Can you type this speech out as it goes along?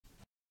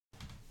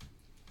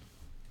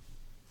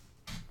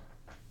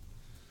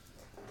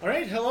All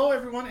right, hello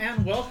everyone,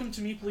 and welcome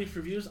to Maple Leaf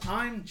Reviews.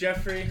 I'm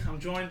Jeffrey. I'm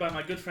joined by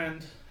my good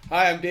friend.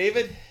 Hi, I'm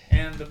David.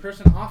 And the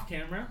person off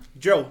camera,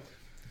 Joe.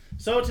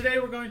 So today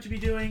we're going to be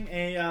doing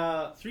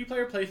a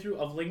 3-player playthrough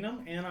of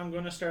Lignum, and I'm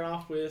going to start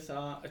off with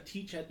a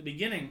teach at the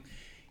beginning.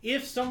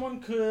 If someone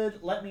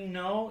could let me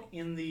know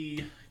in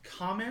the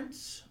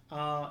comments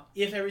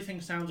if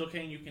everything sounds okay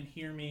and you can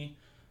hear me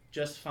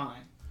just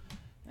fine.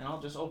 And I'll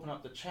just open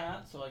up the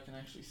chat so I can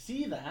actually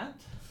see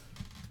that.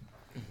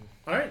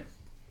 All right.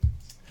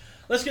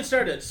 Let's get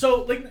started.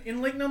 So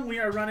in Lignum, we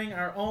are running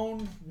our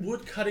own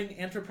wood-cutting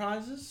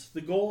enterprises. The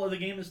goal of the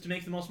game is to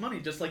make the most money,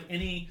 just like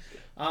any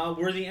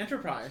worthy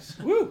enterprise.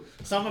 Woo!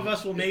 Some of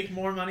us will make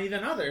more money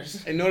than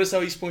others. And notice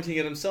how he's pointing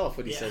at himself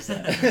when he says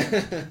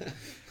that.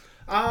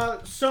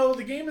 So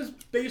the game is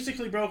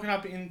basically broken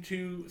up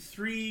into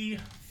 3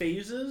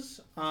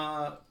 phases.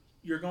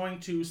 You're going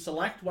to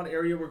select what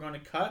area we're going to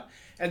cut.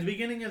 At the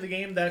beginning of the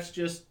game, that's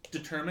just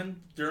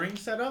determined during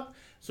setup.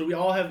 So we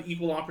all have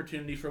equal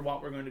opportunity for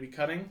what we're going to be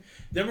cutting.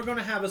 Then we're going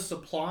to have a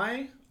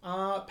supply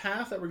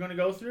path that we're going to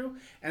go through.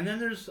 And then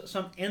there's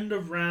some end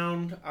of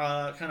round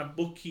kind of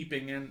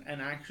bookkeeping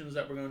and actions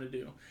that we're going to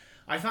do.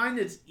 I find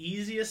it's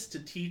easiest to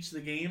teach the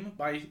game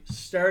by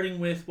starting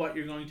with what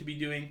you're going to be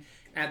doing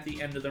at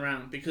the end of the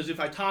round. Because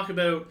if I talk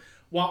about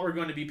what we're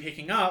going to be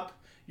picking up,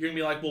 you're going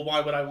to be like, well, why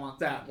would I want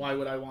that? Why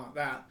would I want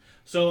that?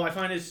 So I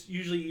find it's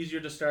usually easier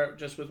to start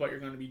just with what you're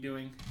going to be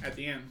doing at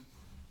the end.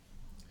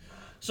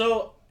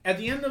 So at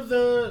the end of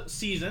the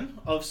season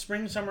of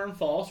spring, summer, and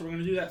fall, so we're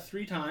going to do that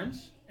 3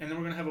 times. And then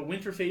we're going to have a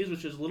winter phase,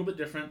 which is a little bit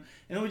different.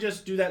 And then we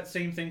just do that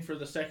same thing for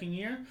the second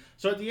year.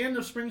 So at the end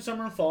of spring,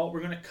 summer, and fall,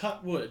 we're going to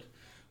cut wood.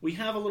 We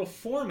have a little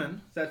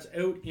foreman that's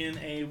out in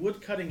a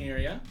wood cutting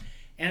area.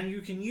 And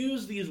you can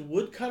use these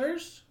wood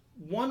cutters.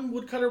 One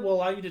wood cutter will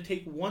allow you to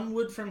take 1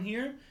 wood from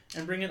here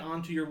and bring it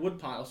onto your wood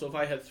pile. So if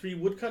I had 3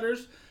 wood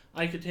cutters,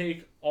 I could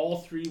take all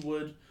 3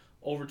 wood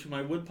over to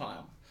my wood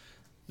pile.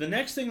 The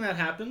next thing that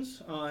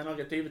happens, and I'll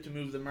get David to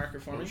move the marker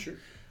for me, sure,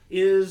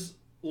 is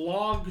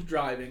log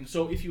driving.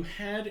 So if you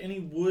had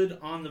any wood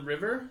on the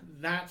river,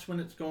 that's when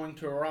it's going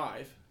to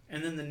arrive.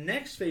 And then the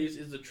next phase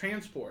is the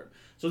transport.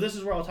 So this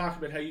is where I'll talk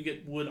about how you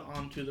get wood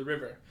onto the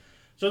river.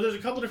 So there's a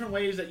couple different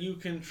ways that you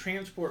can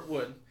transport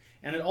wood.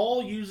 And it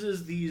all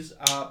uses these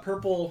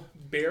purple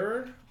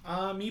bearer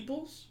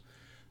meeples.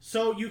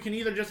 So you can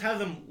either just have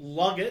them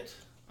lug it.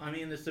 I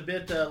mean, it's a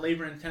bit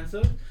labor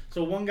intensive.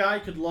 So one guy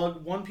could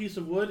lug 1 piece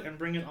of wood and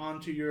bring it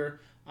onto your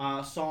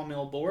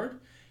sawmill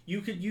board.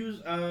 You could use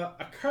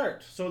a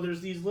cart. So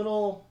there's these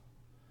little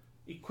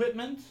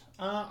equipment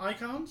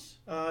icons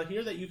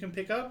here that you can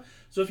pick up.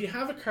 So if you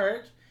have a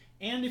cart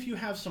and if you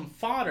have some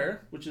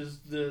fodder, which is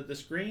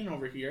this green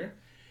over here,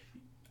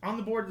 on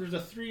the board there's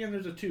a 3 and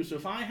there's a 2. So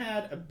if I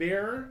had a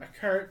bearer, a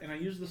cart, and I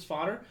use this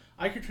fodder,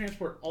 I could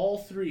transport all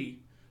 3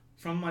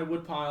 from my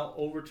wood pile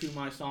over to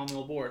my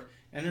sawmill board.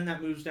 And then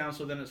that moves down,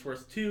 so then it's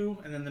worth 2.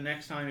 And then the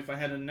next time, if I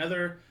had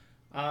another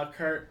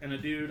cart and a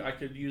dude, I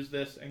could use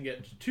this and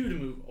get 2 to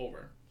move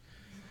over.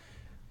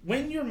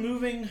 When you're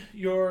moving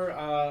your...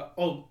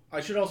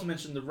 I should also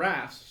mention the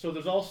rafts. So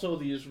there's also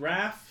these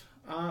raft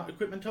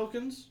equipment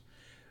tokens.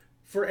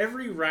 For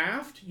every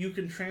raft, you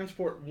can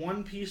transport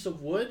 1 piece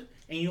of wood,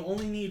 and you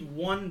only need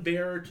 1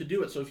 bearer to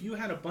do it. So if you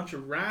had a bunch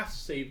of rafts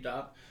saved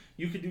up,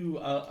 you could do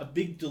a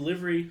big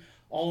delivery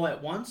all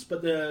at once.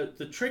 But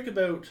the trick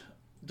about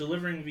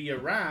delivering via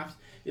raft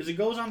is it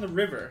goes on the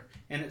river,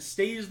 and it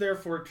stays there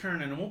for a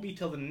turn, and it won't be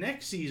till the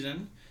next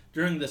season,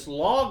 during this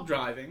log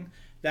driving,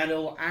 that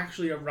it'll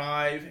actually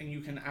arrive and you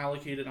can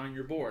allocate it on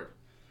your board.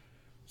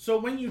 So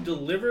when you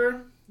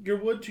deliver your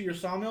wood to your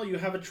sawmill, you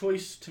have a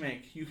choice to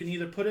make. You can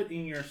either put it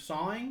in your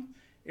sawing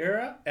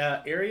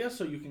area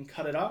so you can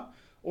cut it up,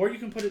 or you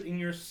can put it in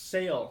your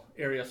sale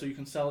area so you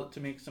can sell it to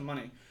make some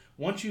money.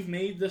 Once you've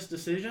made this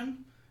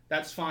decision,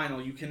 that's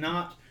final. You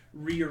cannot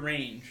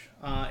rearrange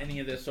any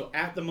of this. So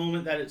at the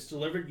moment that it's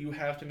delivered, you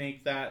have to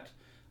make that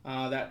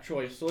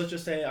choice. So let's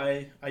just say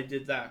I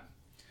did that.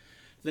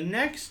 The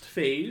next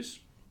phase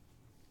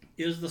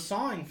is the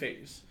sawing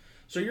phase.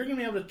 So you're going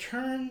to be able to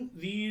turn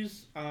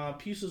these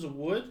pieces of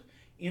wood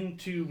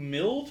into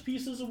milled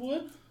pieces of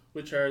wood,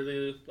 which are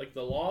the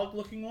log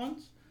looking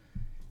ones.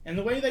 And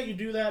the way that you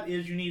do that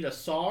is you need a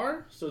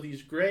saw, so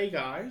these gray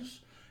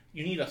guys.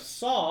 You need a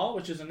saw,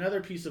 which is another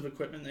piece of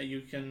equipment that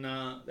you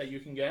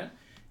can get.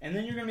 And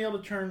then you're going to be able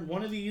to turn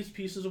one of these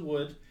pieces of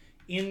wood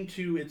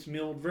into its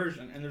milled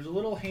version. And there's a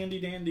little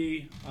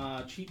handy-dandy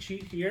cheat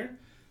sheet here.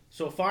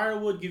 So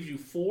firewood gives you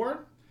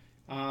 4.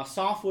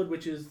 Softwood,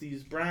 which is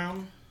these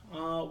brown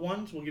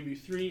ones, will give you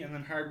 3. And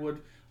then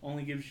hardwood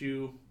only gives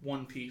you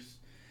 1 piece.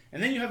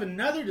 And then you have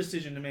another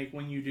decision to make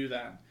when you do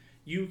that.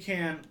 You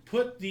can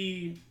put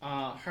the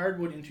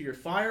hardwood into your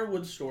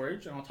firewood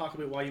storage, and I'll talk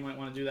about why you might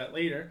want to do that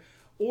later.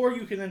 Or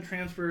you can then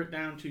transfer it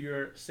down to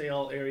your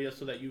sale area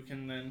so that you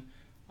can then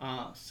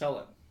sell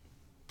it.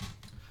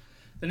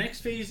 The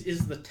next phase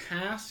is the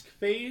task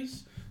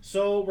phase.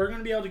 So we're going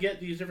to be able to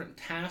get these different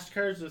task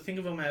cards. So think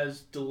of them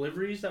as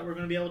deliveries that we're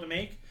going to be able to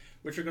make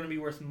which are going to be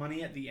worth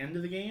money at the end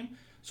of the game.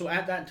 So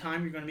at that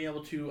time, you're going to be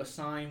able to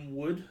assign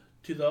wood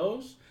to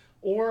those.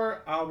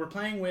 Or we're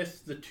playing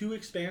with the 2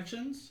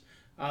 expansions,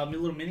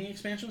 little mini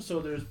expansions. So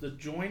there's the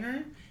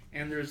joiner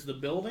and there's the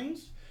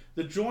buildings.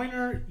 The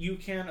joiner, you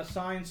can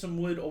assign some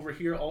wood over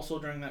here also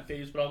during that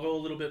phase, but I'll go a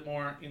little bit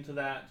more into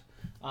that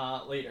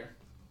later.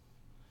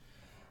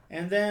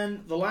 And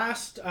then the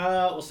last,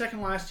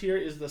 second last here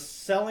is the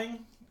selling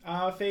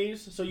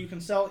phase. So you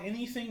can sell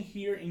anything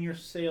here in your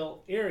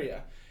sale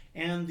area.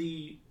 And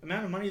the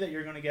amount of money that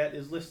you're going to get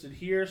is listed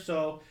here.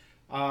 So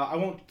I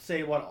won't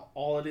say what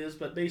all it is,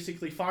 but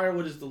basically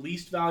firewood is the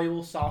least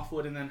valuable,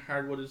 softwood, and then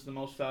hardwood is the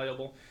most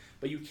valuable.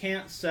 But you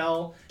can't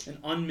sell an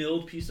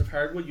unmilled piece of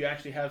hardwood. You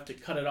actually have to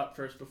cut it up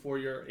first before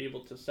you're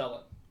able to sell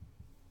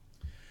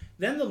it.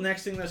 Then the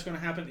next thing that's going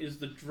to happen is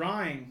the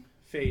drying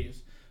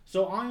phase.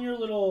 So on your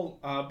little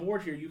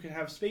board here, you can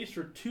have space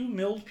for 2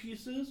 milled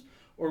pieces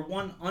or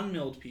 1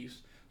 unmilled piece.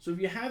 So if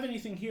you have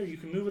anything here, you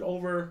can move it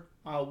over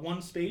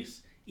 1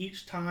 space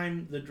each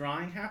time the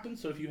drying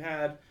happens. So if you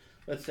had,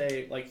 let's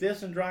say, like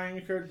this and drying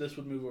occurred, this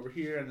would move over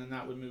here and then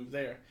that would move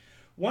there.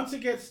 Once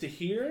it gets to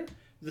here,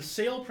 the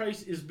sale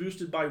price is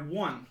boosted by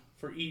 1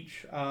 for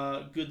each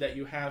good that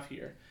you have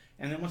here.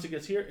 And then once it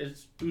gets here,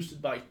 it's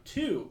boosted by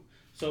 2.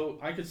 So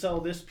I could sell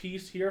this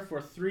piece here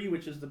for 3,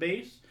 which is the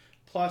base,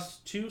 plus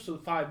 2, so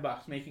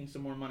 $5, making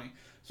some more money.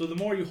 So the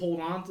more you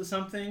hold on to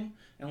something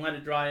and let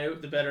it dry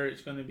out, the better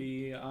it's going to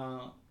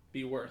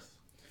be worth.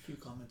 A few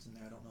comments in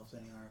there. I don't know if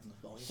any are from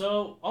the volume.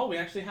 So, we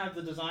actually have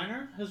the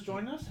designer has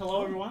joined us.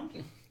 Hello, everyone.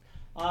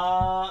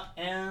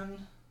 And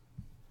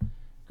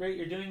great,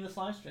 you're doing this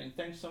live stream.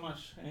 Thanks so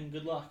much, and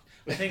good luck.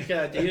 I think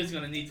Dave's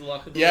going to need the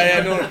luck of the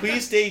no,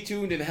 please stay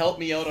tuned and help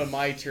me out on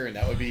my turn.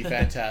 That would be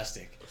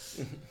fantastic.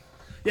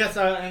 Yes,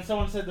 and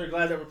someone said they're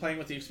glad that we're playing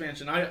with the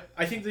expansion.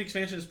 I think the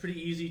expansion is pretty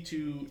easy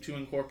to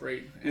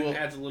incorporate and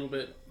adds a little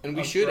bit. And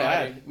we should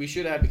add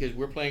because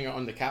we're playing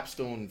on the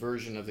Capstone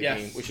version of the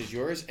game, which is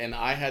yours, and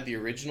I had the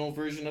original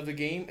version of the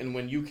game. And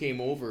when you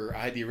came over, I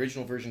had the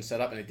original version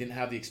set up, and it didn't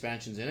have the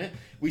expansions in it.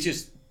 We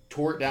just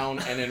tore it down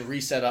and then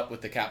reset up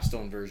with the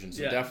Capstone version.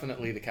 So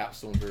definitely the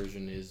Capstone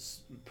version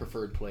is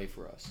preferred play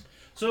for us.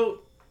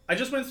 So I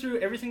just went through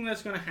everything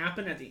that's going to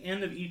happen at the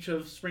end of each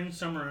of spring,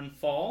 summer, and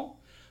fall.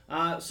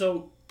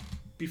 So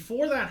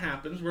before that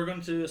happens, we're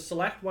going to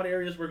select what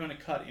areas we're going to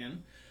cut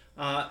in.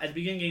 At the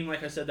beginning game,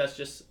 like I said, that's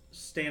just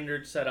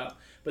standard setup.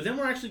 But then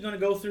we're actually going to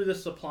go through the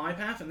supply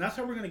path, and that's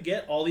how we're going to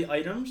get all the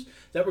items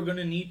that we're going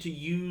to need to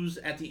use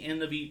at the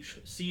end of each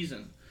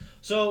season.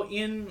 So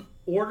in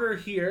order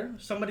here,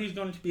 somebody's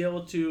going to be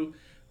able to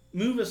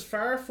move as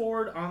far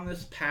forward on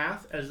this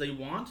path as they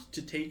want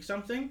to take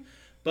something.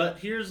 But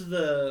here's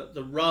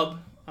the rub.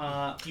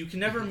 You can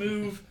never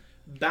move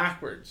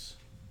backwards.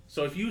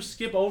 So if you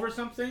skip over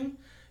something,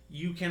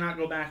 you cannot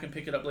go back and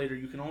pick it up later.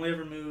 You can only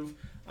ever move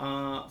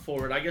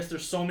forward. I guess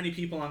there's so many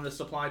people on the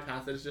supply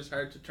path that it's just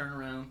hard to turn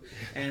around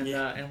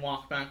and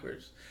walk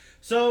backwards.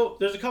 So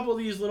there's a couple of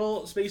these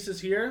little spaces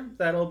here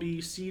that'll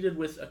be seated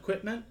with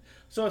equipment.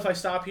 So if I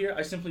stop here,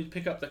 I simply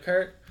pick up the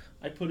cart,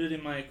 I put it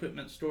in my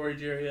equipment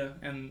storage area,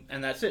 and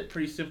that's it.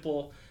 Pretty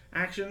simple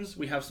actions.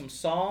 We have some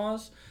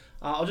saws.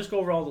 I'll just go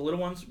over all the little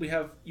ones.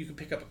 You can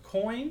pick up a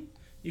coin.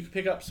 You can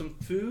pick up some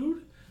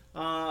food.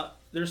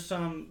 There's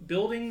some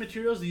building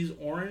materials, these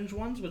orange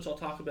ones, which I'll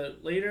talk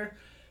about later.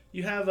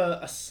 You have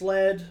a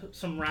sled,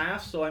 some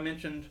rafts, so I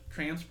mentioned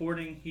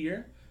transporting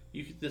here.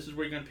 This is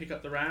where you're going to pick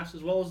up the rafts,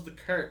 as well as the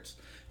carts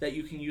that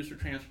you can use for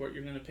transport.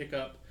 You're going to pick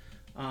up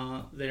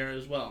there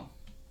as well.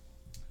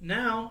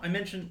 Now, I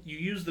mentioned you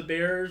use the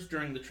bearers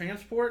during the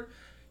transport.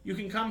 You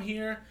can come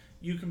here,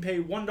 you can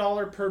pay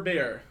 $1 per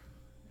bear,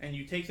 and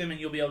you take them and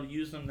you'll be able to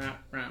use them that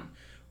round.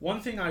 One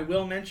thing I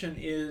will mention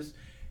is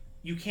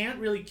you can't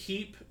really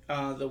keep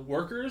the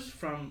workers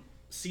from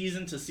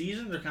season to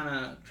season. They're kind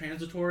of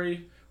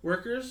transitory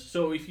workers.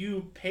 So if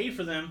you pay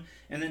for them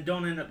and then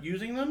don't end up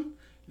using them,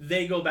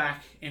 they go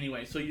back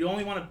anyway. So you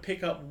only want to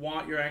pick up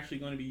what you're actually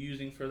going to be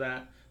using for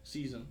that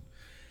season.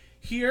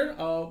 Here,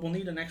 we'll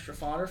need an extra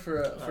fodder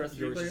for a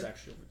 3-player.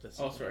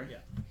 Sorry. Yeah.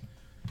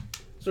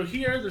 So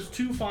here, there's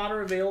 2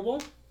 fodder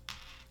available.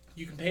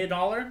 You can pay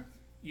 $1.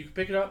 You can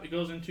pick it up. It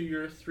goes into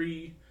your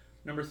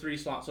number 3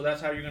 slot. So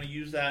that's how you're going to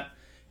use that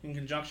in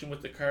conjunction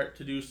with the cart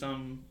to do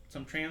some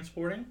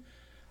transporting.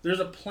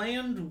 There's a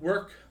planned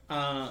work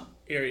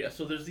area.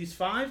 So there's these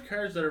 5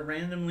 cards that are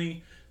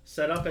randomly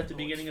set up at the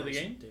beginning of the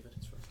game. David,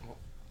 it's first.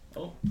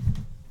 Oh.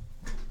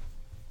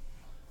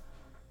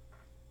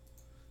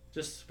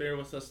 Just bear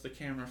with us, the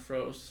camera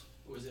froze.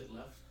 Was it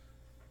left?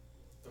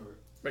 Or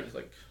right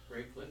click.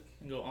 Right click?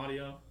 And go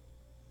audio.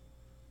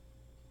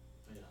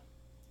 Oh, yeah.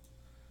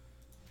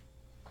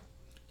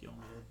 Do you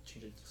want me to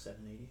change it to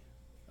 780?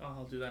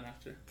 I'll do that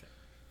after. Okay.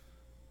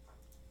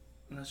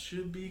 And that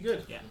should be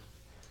good. Yeah.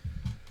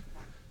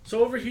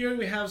 So over here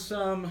we have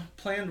some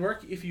planned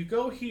work. If you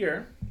go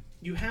here,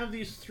 you have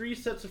these 3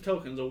 sets of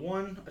tokens, a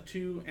 1, a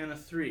 2, and a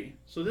 3.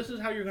 So this is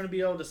how you're going to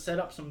be able to set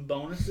up some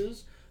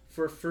bonuses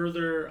for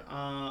further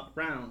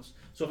rounds.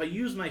 So if I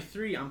use my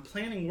 3, I'm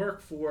planning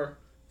work for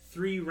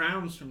 3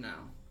 rounds from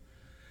now.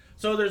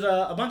 So there's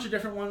a bunch of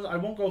different ones. I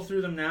won't go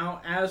through them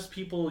now. As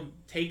people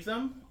take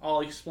them, I'll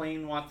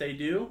explain what they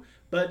do.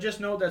 But just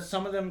note that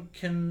some of them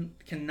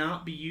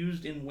cannot be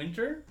used in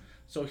winter.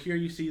 So here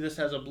you see this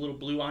has a little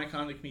blue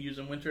icon that can be used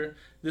in winter.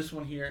 This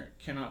one here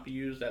cannot be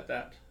used at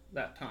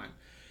that time.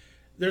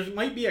 There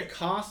might be a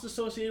cost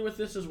associated with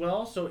this as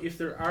well. So if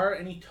there are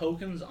any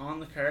tokens on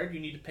the card,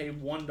 you need to pay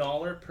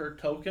 $1 per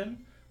token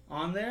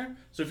on there.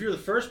 So if you're the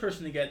first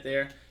person to get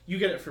there, you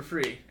get it for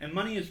free. And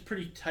money is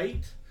pretty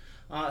tight,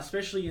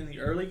 especially in the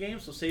early game.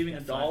 So saving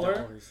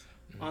 $1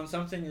 on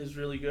something is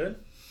really good.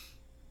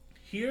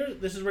 Here,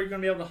 this is where you're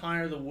going to be able to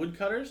hire the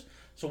woodcutters.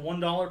 So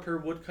 $1 per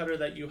woodcutter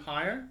that you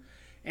hire.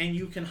 And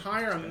you can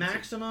hire a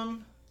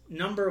maximum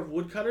number of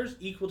woodcutters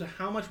equal to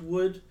how much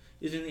wood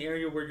is in the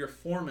area where your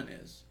foreman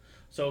is.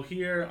 So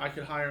here, I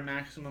could hire a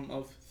maximum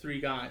of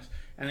 3 guys.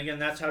 And again,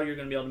 that's how you're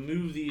going to be able to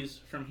move these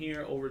from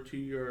here over to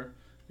your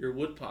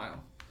wood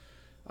pile.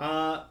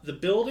 The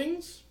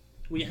buildings,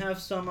 we have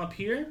some up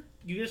here.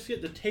 You just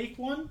get to take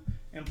one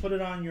and put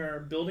it on your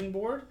building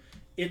board.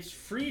 It's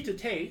free to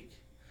take,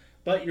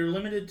 but you're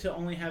limited to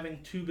only having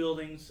 2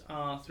 buildings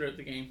throughout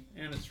the game,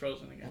 and it's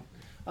frozen again.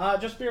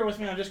 Just bear with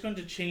me. I'm just going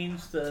to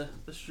change the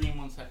stream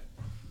 1 second.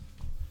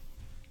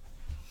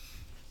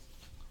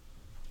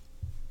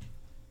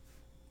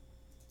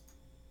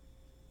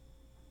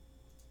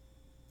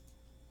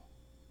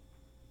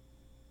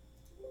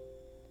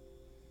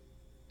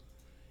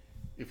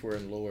 If we're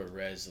in lower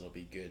res, it'll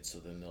be good, so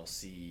then they'll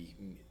see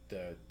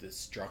the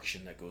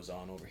destruction that goes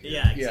on over here.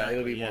 Yeah, exactly. Yeah,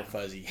 it'll be more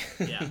fuzzy.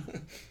 Yeah.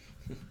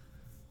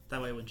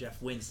 That way when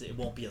Jeff wins, it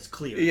won't be as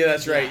clear. Yeah,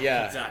 that's right,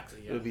 yeah.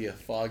 Exactly. Yeah. It'll be a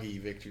foggy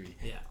victory.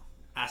 Yeah.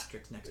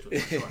 Asterisk next to it,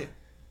 for sure. I think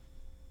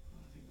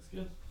it's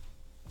good.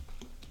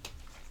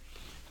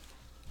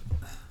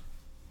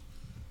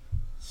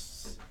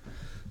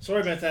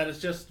 Sorry about that. It's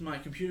just my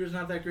computer's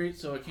not that great,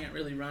 so it can't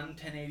really run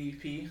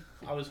 1080p.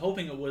 I was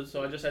hoping it would,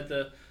 so I just had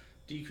to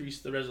decrease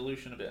the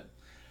resolution a bit.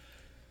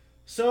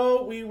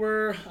 So we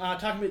were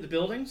talking about the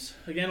buildings.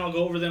 Again, I'll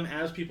go over them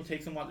as people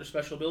take them, what their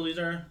special abilities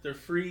are. They're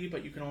free,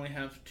 but you can only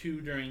have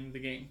 2 during the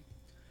game.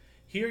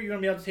 Here you're going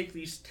to be able to take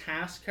these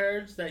task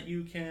cards that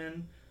you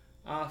can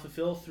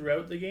fulfill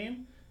throughout the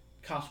game.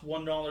 Cost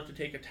 $1 to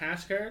take a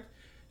task card.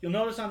 You'll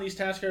notice on these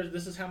task cards,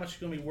 this is how much it's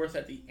going to be worth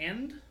at the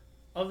end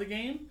of the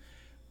game.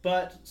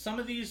 But some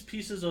of these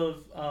pieces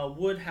of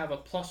wood have a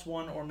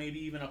 +1 or maybe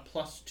even a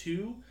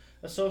 +2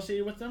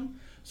 associated with them.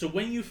 So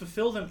when you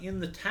fulfill them in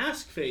the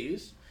task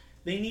phase,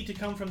 they need to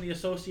come from the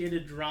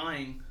associated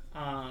drawing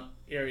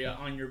area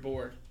on your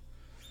board.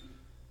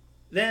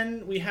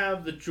 Then we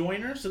have the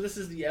joiner. So this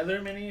is the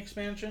other mini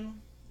expansion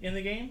in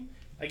the game.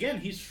 Again,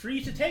 he's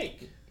free to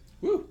take.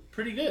 Woo!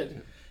 Pretty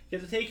good. You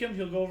have to take him.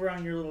 He'll go over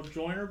on your little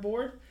joiner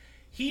board.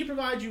 He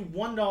provides you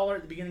 $1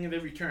 at the beginning of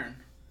every turn.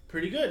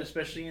 Pretty good,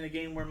 especially in a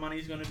game where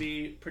money's going to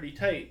be pretty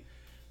tight.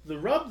 The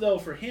rub, though,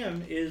 for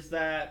him is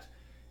that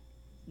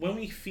when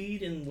we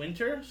feed in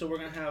winter, so we're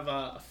going to have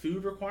a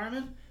food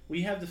requirement,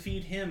 we have to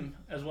feed him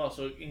as well.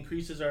 So it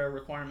increases our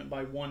requirement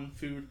by 1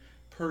 food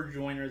per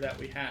joiner that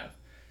we have.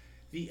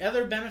 The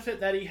other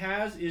benefit that he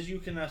has is you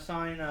can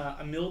assign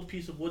a milled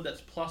piece of wood that's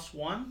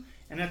 +1,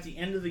 and at the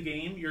end of the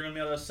game, you're going to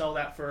be able to sell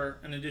that for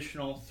an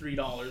additional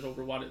 $3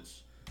 over what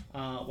it's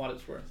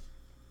worth.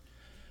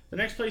 The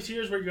next place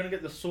here is where you're going to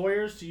get the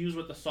sawyers to use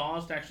with the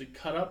saws to actually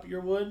cut up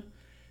your wood.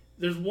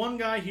 There's 1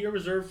 guy here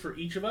reserved for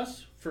each of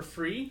us for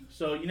free,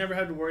 so you never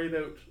have to worry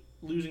about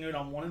losing out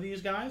on one of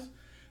these guys.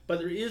 But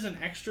there is an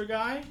extra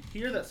guy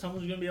here that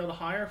someone's going to be able to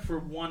hire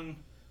for $1.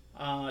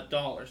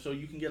 So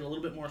you can get a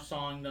little bit more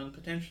sawing done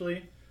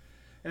potentially.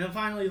 And then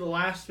finally, the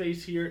last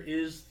space here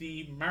is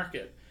the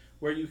market,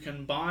 where you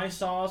can buy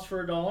saws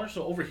for $1.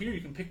 So over here,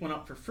 you can pick one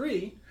up for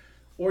free,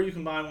 or you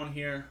can buy one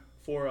here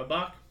for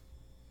 $1.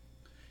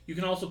 You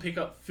can also pick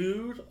up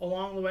food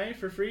along the way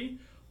for free,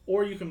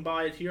 or you can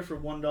buy it here for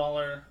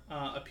 $1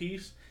 a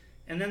piece.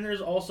 And then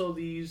there's also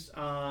these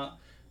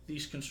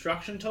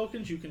construction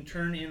tokens. You can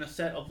turn in a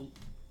set of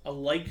a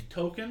like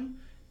token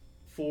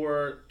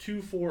for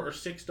 $2, $4, or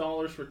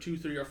 $6 for 2,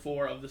 3, or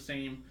 4 of the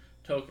same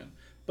token.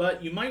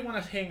 But you might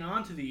want to hang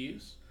on to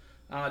these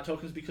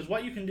tokens, because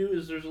what you can do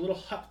is there's a little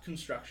hut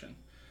construction.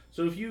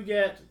 So if you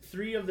get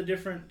 3 of the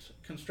different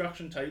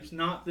construction types,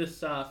 not this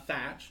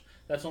thatch,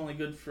 that's only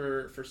good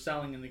for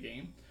selling in the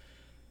game,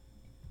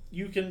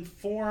 you can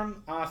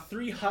form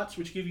 3 huts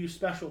which give you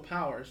special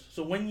powers.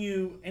 So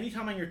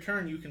anytime on your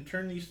turn, you can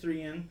turn these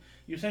 3 in.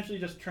 You essentially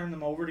just turn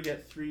them over to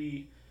get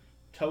 3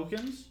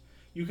 tokens.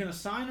 You can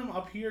assign them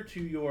up here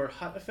to your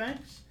hut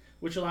effects,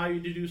 which allow you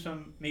to do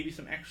maybe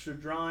some extra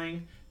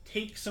drying,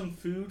 take some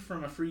food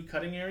from a free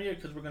cutting area,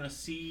 because we're going to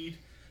seed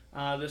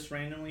this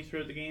randomly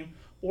throughout the game,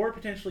 or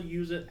potentially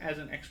use it as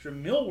an extra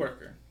mill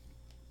worker.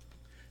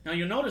 Now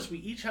you'll notice we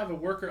each have a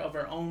worker of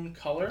our own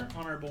color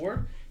on our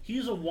board.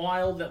 He's a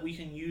wild that we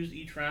can use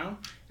each round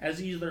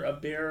as either a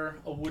bearer,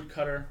 a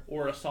woodcutter,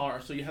 or a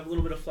sawer. So you have a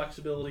little bit of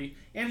flexibility,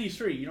 and he's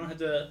free. You don't have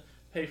to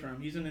pay for him.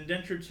 He's an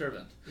indentured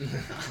servant.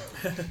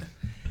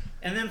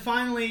 And then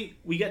finally,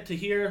 we get to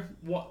here.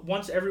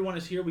 Once everyone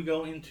is here, we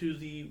go into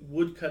the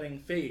woodcutting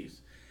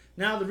phase.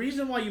 Now, the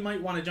reason why you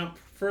might want to jump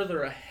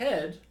further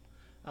ahead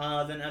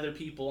than other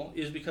people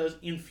is because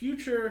in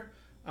future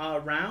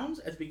rounds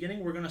at the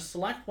beginning, we're going to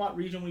select what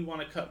region we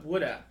want to cut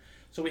wood at.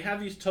 So we have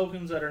these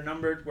tokens that are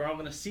numbered. We're all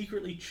going to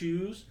secretly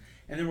choose,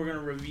 and then we're going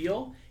to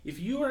reveal. If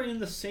you are in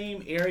the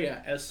same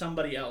area as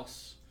somebody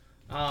else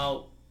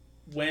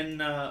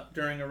during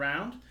a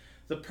round,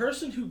 the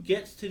person who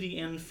gets to the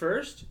end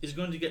first is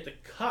going to get to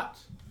cut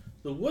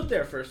the wood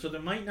there first. So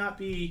there might not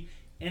be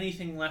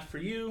anything left for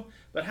you,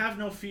 but have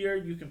no fear.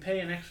 You can pay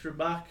an extra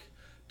 $1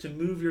 to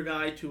move your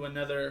guy to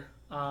another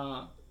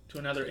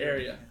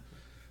area.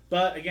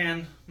 But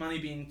again, money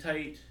being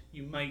tight,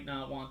 you might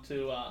not want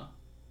to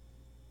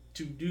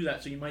do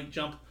that. So you might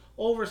jump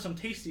over some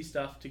tasty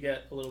stuff to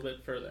get a little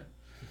bit further.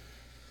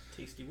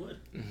 Tasty wood.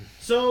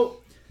 So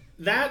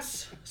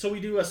we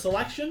do a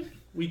selection,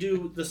 we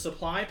do the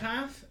supply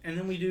path, and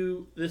then we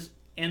do this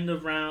end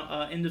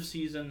of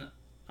season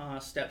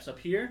steps up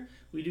here.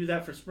 We do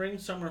that for spring,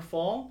 summer,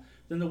 fall.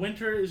 Then the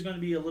winter is going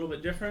to be a little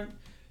bit different.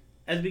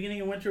 At the beginning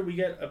of winter, we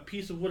get a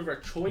piece of wood of our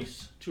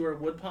choice to our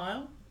wood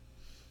pile.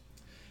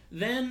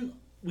 Then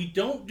we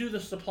don't do the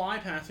supply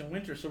path in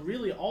winter. So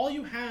really all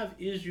you have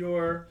is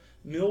your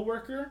mill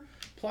worker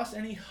plus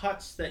any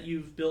huts that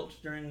you've built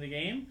during the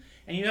game.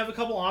 And you have a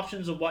couple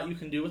options of what you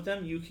can do with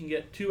them. You can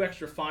get 2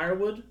 extra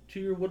firewood to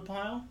your wood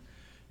pile.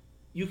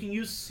 You can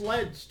use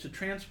sleds to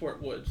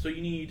transport wood. So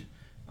you need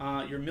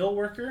your mill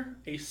worker,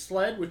 a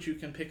sled, which you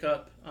can pick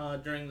up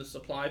during the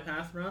supply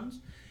path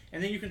runs,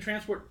 and then you can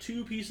transport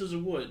 2 pieces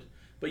of wood.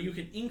 But you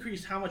can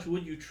increase how much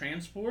wood you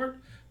transport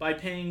by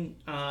paying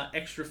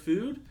extra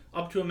food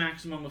up to a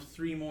maximum of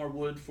 3 more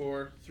wood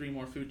for 3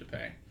 more food to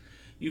pay.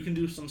 You can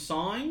do some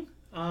sawing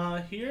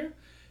here.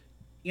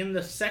 In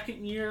the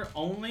second year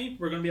only,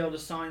 we're going to be able to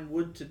assign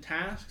wood to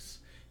tasks.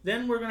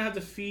 Then we're going to have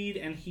to feed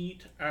and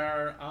heat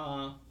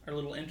our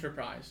little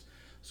enterprise.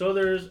 So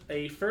there's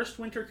a first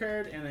winter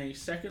card and a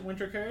second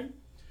winter card.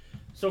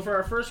 So for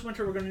our first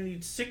winter, we're going to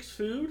need 6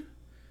 food,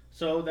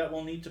 so that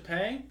we'll need to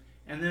pay.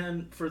 And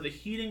then for the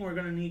heating, we're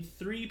going to need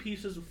 3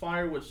 pieces of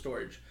firewood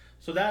storage.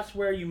 So that's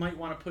where you might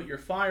want to put your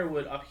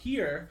firewood up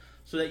here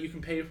so that you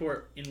can pay for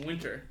it in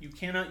winter. You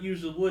cannot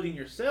use the wood in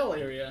your cell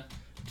area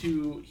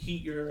to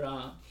heat your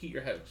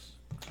house.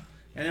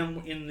 And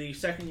then in the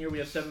second year, we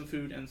have 7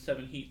 food and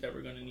 7 heat that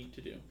we're going to need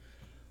to do.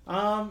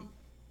 And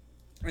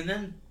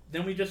then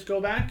we just go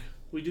back.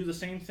 We do the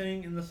same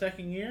thing in the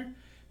second year.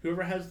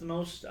 Whoever has the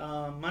most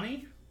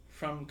money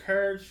from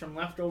cards, from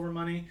leftover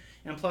money,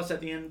 and plus at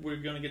the end we're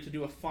going to get to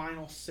do a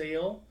final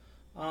sale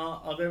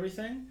of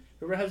everything.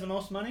 Whoever has the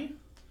most money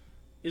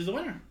is the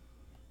winner.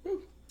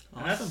 Woo.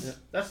 Awesome.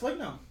 That's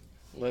Lignum.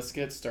 Let's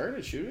get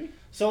started, should we?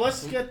 So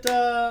let's get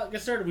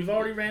started. We've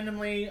already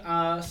randomly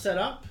set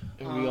up.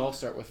 And we all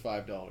start with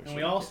 $5. And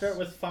we all start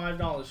with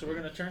 $5. So we're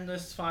going to turn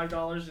this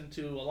 $5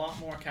 into a lot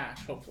more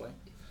cash, hopefully.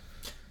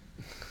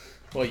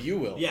 Well, you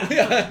will.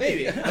 Yeah,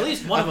 maybe. At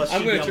least one of us.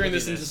 I'm going to turn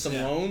this into some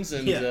loans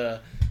and.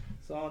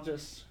 So I'll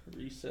just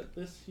reset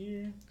this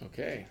here.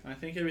 Okay. I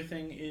think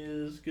everything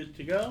is good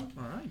to go.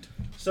 All right.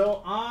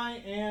 So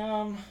I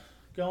am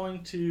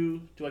going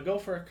to. Do I go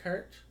for a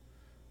cart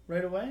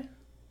right away?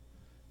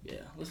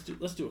 Yeah, let's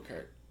do a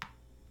cart.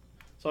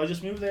 So I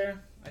just move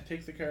there. I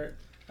take the cart.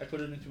 I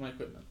put it into my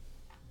equipment.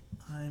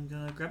 I'm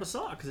gonna grab a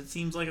saw because it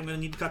seems like I'm gonna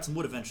need to cut some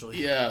wood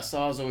eventually. Yeah,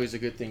 saw's always a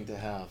good thing to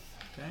have.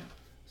 Okay.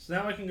 So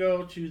now I can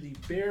go to the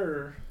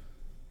bearer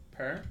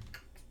part.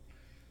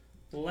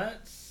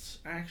 Let's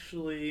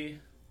actually.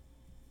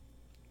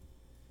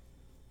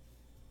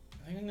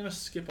 I think I'm gonna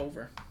skip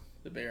over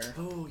the bearer.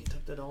 Oh, you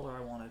took the dollar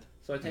I wanted.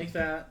 So I take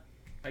that.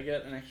 I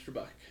get an extra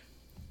 $1.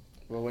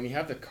 Well, when you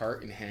have the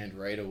cart in hand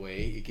right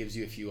away, it gives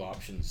you a few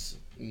options.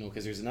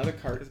 Because there's another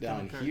cart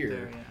down here.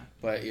 There, yeah.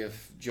 But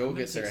if Joe I'm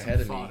gets gonna there take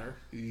ahead of some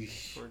me,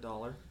 for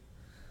 $1.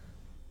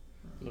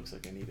 looks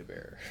like I need a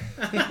bearer.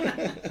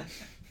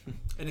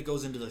 And it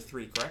goes into the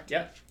 3, correct?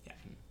 Yep. Yeah.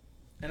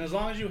 And as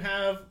long as you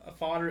have a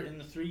fodder in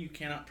the 3, you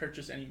cannot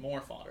purchase any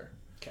more fodder.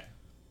 Okay.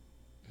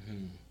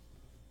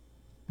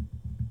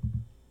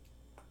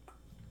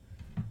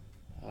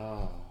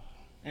 Oh.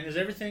 And is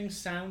everything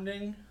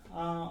sounding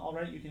all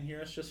right? You can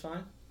hear us just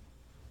fine?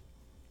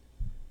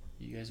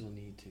 You guys will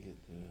need to get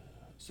the...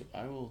 So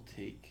I will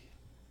pay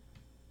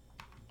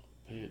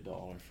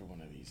 $1 for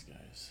one of these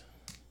guys.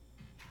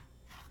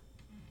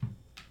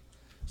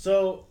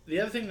 So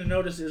the other thing to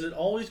notice is it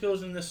always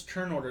goes in this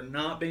turn order,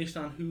 not based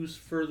on who's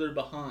further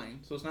behind.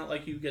 So it's not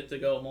like you get to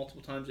go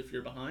multiple times if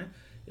you're behind.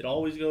 It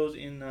always goes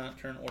in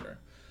turn order.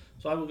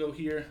 So I will go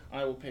here.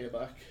 I will pay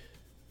 $1.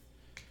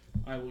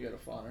 I will get a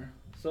fodder.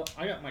 So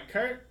I got my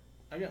cart.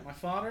 I got my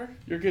fodder.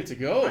 You're good to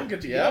go. I'm good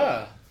to go.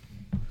 Yeah.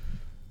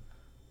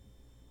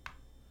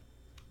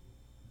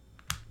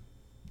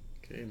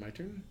 Okay, my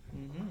turn.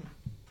 Mm-hmm.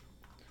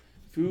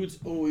 Food's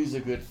always a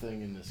good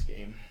thing in this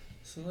game.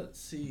 So let's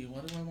see.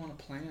 What do I want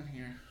to plan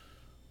here?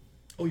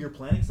 Oh, you're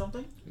planning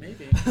something?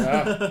 Maybe.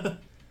 Ah.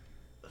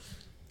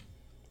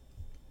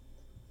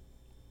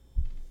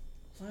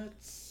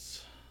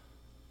 Let's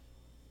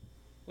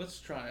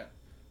try it.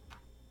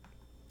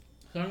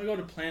 So I'm going to go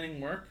to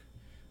planning work.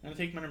 I'm going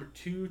to take my number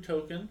 2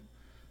 token.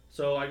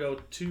 So I go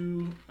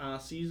 2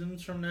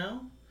 seasons from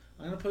now.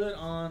 I'm going to put it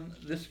on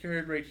this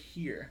card right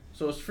here.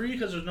 So it's free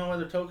because there's no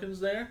other tokens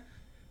there.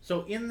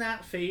 So in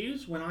that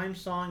phase, when I'm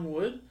sawing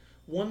wood,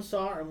 1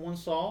 saw and 1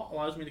 saw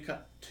allows me to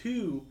cut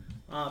 2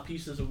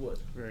 pieces of wood.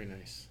 Very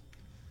nice.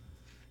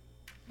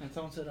 And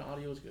someone said the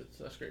audio is good,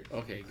 so that's great.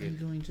 Okay, I'm good.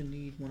 going to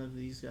need one of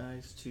these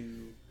guys to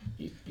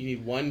You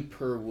need 1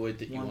 per wood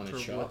that you one want to per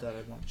chop. wood that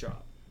I want to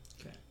chop.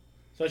 Okay.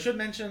 So I should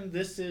mention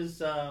this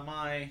is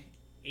my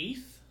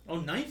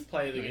 9th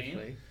play of the Nice game.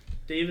 play.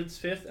 David's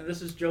 5th, and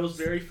this is Joe's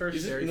very first.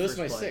 Is very it, no, this is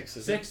my first play. 6th.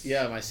 Isn't it? 6th?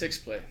 Yeah, my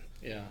 6th play.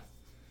 Yeah.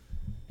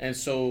 And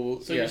so,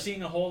 So yeah. you're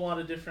seeing a whole lot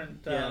of different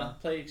Yeah.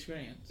 play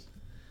experience.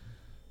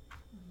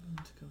 I'm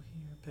going to go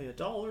here,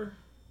 pay $1,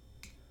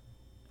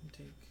 and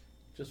take.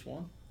 Just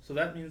 1. So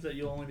that means that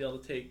you'll only be able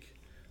to take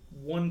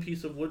 1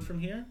 piece of wood from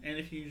here, and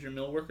if you use your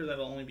mill worker,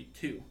 that'll only be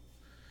 2.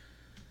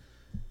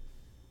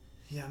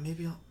 Yeah,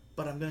 maybe I'll.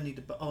 But I'm gonna need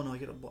to. Oh no, I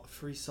get a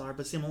free saw.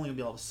 But see, I'm only gonna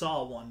be able to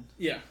saw 1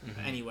 Yeah,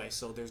 Mhm. anyway.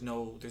 So there's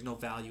no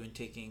value in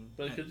taking.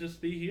 but it could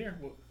just be here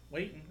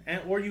waiting,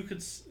 and or you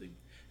could,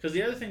 because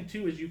the other thing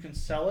too is you can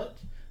sell it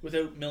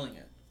without milling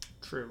it.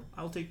 True.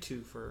 I'll take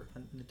 2 for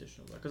an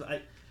additional because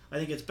I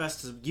think it's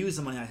best to use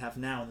the money I have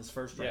now in this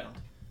first Yeah. round.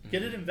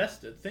 Get it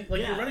invested. Think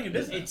like you're running a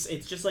business.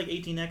 It's just like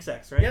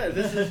 18xx, right? Yeah,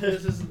 this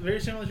is very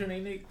similar to an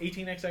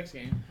 18xx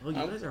game. Well, you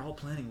guys are all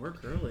planning work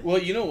early. Well,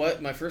 you know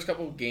what? My first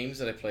couple of games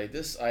that I played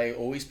this, I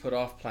always put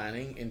off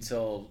planning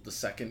until the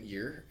second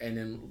year, and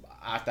then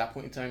at that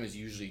point in time is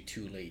usually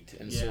too late.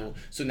 And so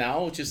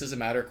now, just as a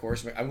matter of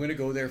course, I'm going to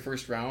go there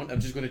first round. I'm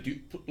just going to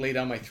lay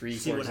down my 3,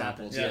 See for what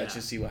example. happens. Yeah, Yeah.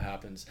 just see what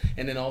happens.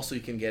 And then also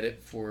you can get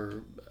it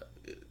for.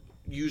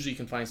 Usually you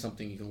can find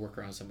something you can work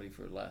around somebody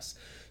for less.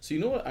 So you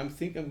know what I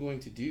think I'm going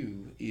to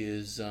do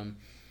is I'm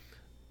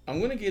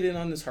going to get in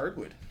on this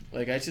hardwood.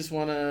 Like I just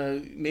want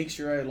to make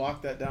sure I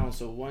lock that down.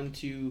 So 1,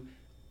 2,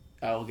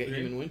 I'll get 3.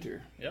 him in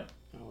winter. Yep.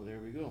 Oh, there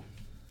we go.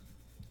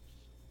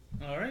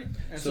 All right,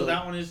 and So- so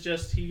that one is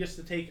just he gets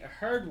to take a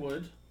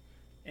hardwood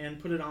and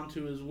put it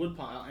onto his wood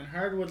pile. And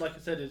hardwood, like I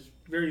said, is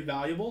very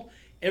valuable.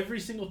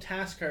 Every single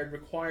task card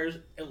requires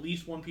at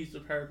least 1 piece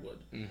of hardwood,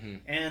 Mm-hmm.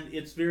 and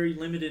it's very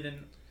limited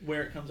in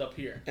where it comes up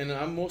here. And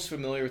I'm most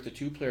familiar with the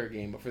 2-player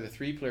game, but for the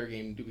 3-player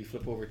game, do we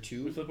flip over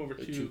 2? We flip over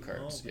 2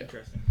 cards. Oh, Yeah.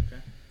 interesting.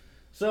 Okay.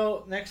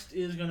 So next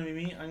is going to be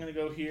me. I'm going to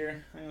go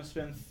here. I'm going to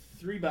spend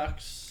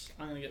 $3.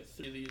 I'm going to get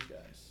 3 of these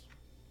guys.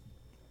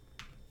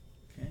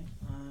 Okay.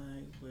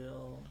 I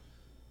will.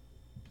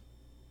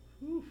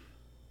 Whew.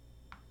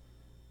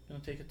 Going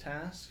to take a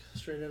task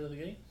straight out of the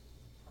gate.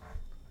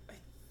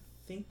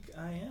 Think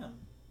I am.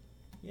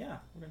 Yeah,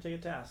 we're gonna take a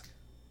task.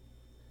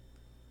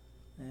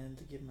 And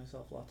to give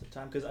myself lots of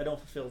time because I don't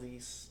fulfill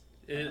these.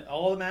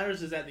 All that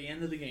matters is at the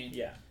end of the game.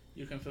 Yeah.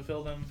 You can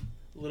fulfill them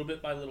little bit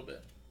by little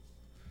bit.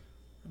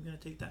 I'm gonna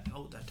take that.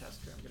 Oh, that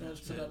task here. I'm gonna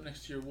Just have put it to up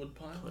next to your wood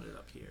pile. put it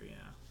up here. Yeah.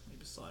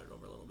 Maybe slide it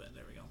over a little bit.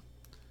 There we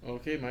go.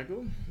 Okay,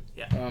 Michael?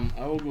 Yeah.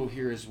 I will go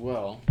here as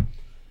well.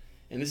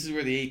 And this is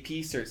where the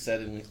AP starts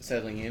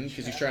settling in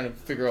because you're trying to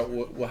figure out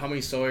how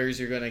many sawyers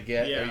you're going to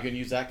get. Yeah. Are you going to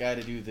use that guy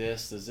to do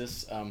this? Does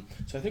this? So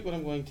I think what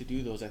I'm going to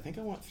do, though, is I think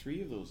I want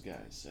 3 of those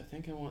guys. I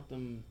think I want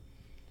them...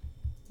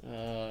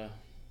 and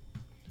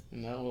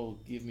that will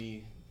give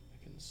me...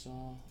 I can saw,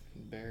 I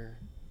can bear...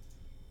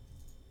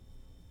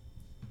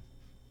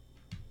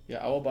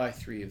 Yeah, I will buy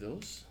 3 of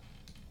those.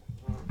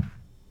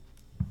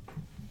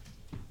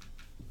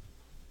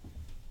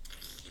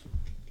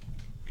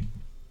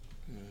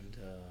 And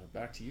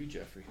back to you,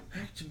 Jeffrey.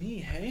 Back to me,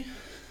 hey?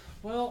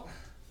 Well,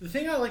 the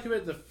thing I like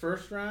about the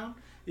first round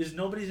is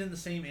nobody's in the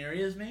same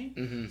area as me,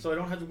 Mm-hmm. so I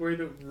don't have to worry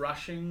about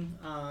rushing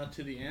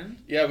to the end.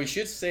 Yeah, we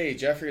should say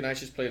Jeffrey and I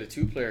just played a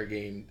 2-player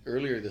game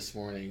earlier this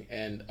morning,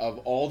 and of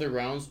all the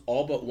rounds,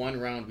 all but 1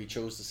 round, we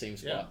chose the same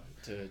spot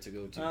to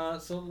go to.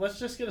 So let's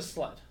just get a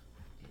sled.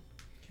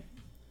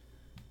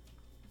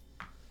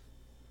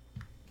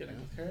 Get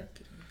a carrot.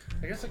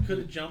 I guess I could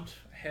have jumped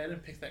ahead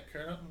and picked that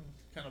carrot up and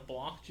kind of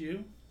blocked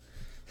you.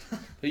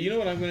 But you know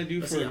what I'm going to do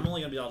Let's see, I'm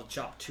only gonna be able to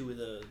chop 2 of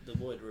the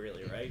wood,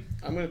 really, right?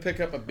 I'm going to pick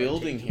up a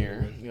building two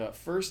here. wood. We got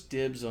first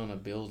dibs on a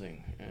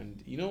building,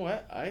 and you know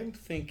what? I'm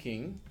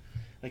thinking,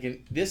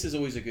 this is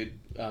always a good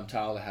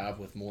tile to have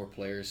with more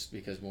players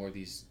because more of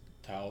these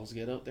tiles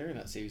get out there, and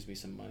that saves me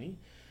some money.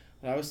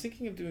 But I was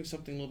thinking of doing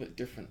something a little bit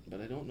different,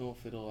 but I don't know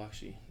if it'll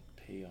actually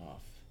pay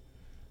off.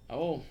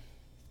 Oh.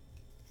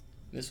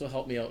 This will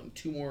help me out in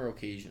 2 more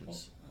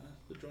occasions.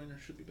 The joiner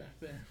should be back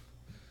there.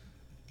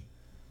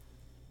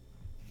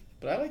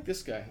 But I like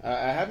this guy.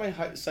 I had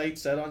my sight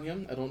set on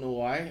him. I don't know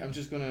why. I'm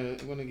just gonna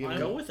give him.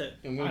 Go with it.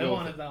 I'm gonna I go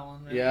wanted with it. that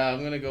one. Man. Yeah,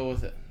 I'm gonna go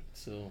with it.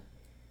 So,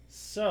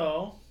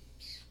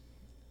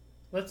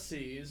 let's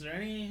see. Is there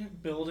any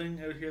building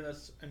out here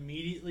that's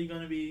immediately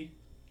going to be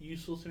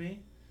useful to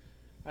me?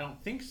 I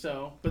don't think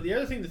so. But the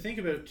other thing to think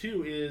about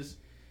too is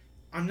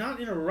I'm not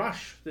in a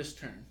rush this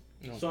turn.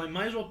 No. So I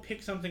might as well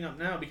pick something up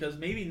now because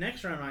maybe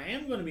next round I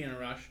am going to be in a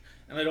rush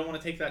and I don't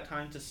want to take that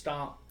time to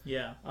stop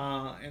Yeah.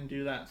 and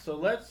do that. So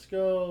let's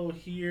go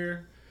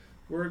here.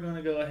 We're going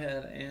to go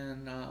ahead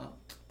and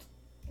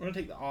we're going to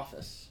take the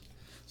office.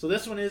 So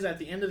this one is at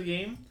the end of the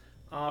game.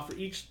 For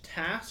each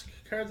task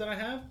card that I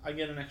have, I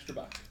get an extra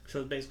buck.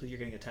 So basically, you're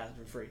getting a task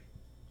for free.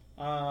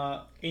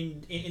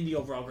 In the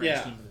overall grand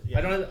Yeah. scheme of it.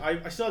 I don't.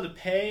 I still have to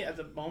pay at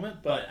the moment,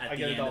 but at I the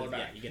get end $1 of-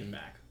 back. Yeah, you get it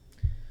back.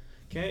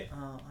 Okay,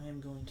 I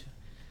am going to.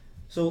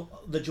 So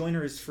the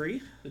joiner is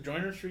free. The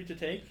joiner's free to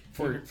take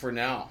For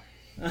now.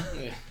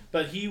 Yeah.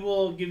 but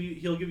he'll give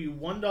you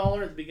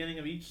 $1 at the beginning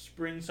of each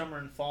spring, summer,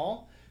 and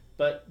fall.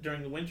 But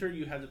during the winter,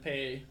 you have to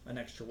pay. An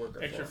extra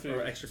worker. Extra for, food.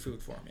 or extra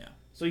food for him. Yeah.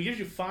 So he gives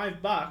you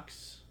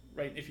 $5,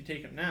 right? If you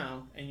take him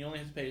now, and you only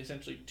have to pay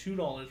essentially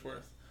 $2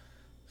 worth.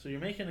 So you're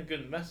making a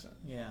good investment.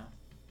 Yeah.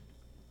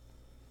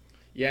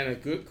 Yeah,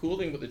 and a cool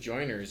thing with the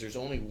joiner is there's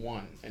only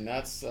one, and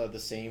that's the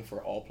same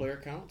for all player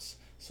counts.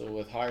 So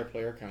with higher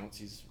player counts,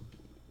 he's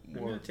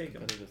more gonna take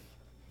him. competitive.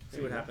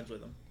 See what happens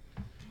with him.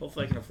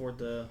 Hopefully, I can afford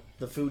the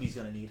food he's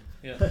gonna need.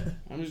 Yeah.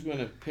 I'm just going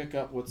to pick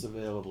up what's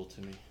available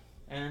to me.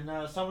 And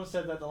someone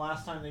said that the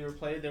last time they were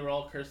played, they were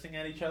all cursing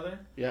at each other.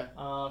 Yeah.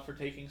 For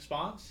taking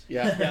spots.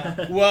 Yeah.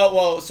 Yeah.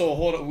 Well. So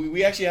hold on.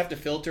 We actually have to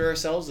filter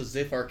ourselves as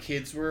if our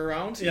kids were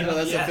around. Yeah. You know,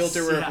 that's Yes, the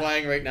filter we're yeah.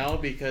 applying right now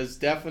because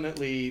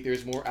definitely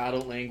there's more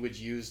adult language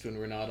used when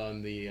we're not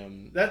on the.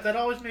 That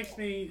always makes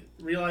me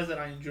realize that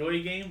I enjoy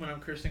a game when I'm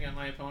cursing at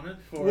my opponent.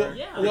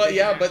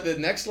 But the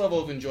next level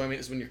of enjoyment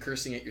is when you're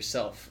cursing at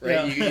yourself,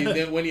 right? Yeah.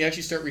 Then when you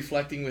actually start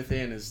reflecting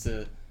within, is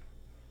the.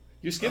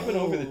 You're skipping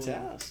over the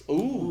task. Ooh.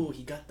 Ooh,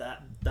 he got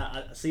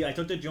that. See, I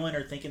took the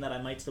joiner thinking that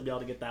I might still be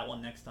able to get that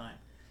one next time.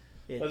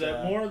 But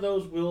that more of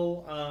those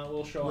will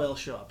show will up.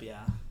 show up,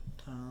 yeah.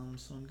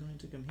 So I'm going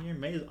to come here.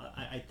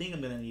 I think I'm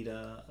going to need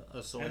a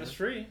sword. And it's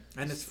free.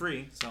 And it's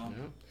free, so.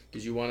 Yeah.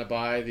 Did you want to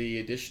buy the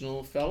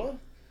additional fella?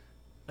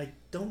 I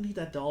don't need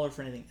that $1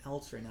 for anything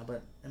else right now,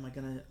 but I'm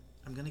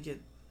going to get.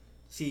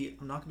 See,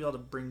 I'm not going to be able to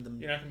bring them.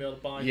 You're not going to be able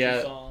to buy Yeah.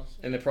 two saws.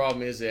 And the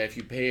problem is that if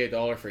you pay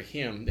 $1 for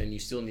him, then you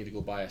still need to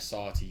go buy a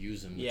saw to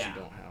use him, which Yeah. you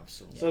don't have.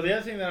 So the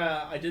other thing that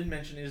I did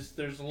mention is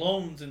there's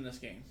loans in this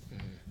game.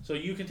 Mhm. So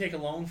you can take a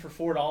loan for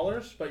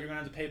 $4, but you're going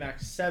to have to pay back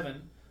 $7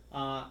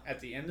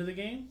 at the end of the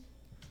game.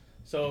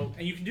 So,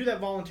 and you can do that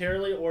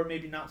voluntarily or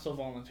maybe not so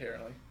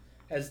voluntarily,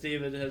 as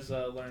David has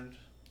learned.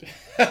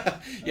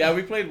 Yeah,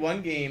 we played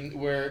one game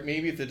where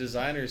maybe if the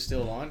designer is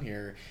still on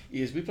here,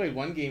 is we played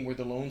one game where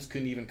the loans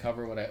couldn't even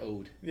cover what I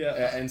owed.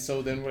 Yeah. And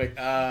so then we're like,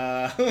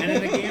 And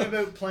in a game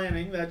about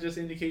planning, that just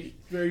indicates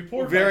very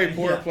poor Very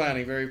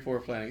planning. poor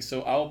planning.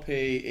 So I'll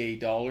pay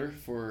 $1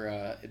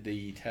 for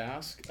the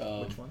task.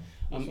 Which one?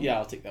 Yeah,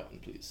 I'll take that one,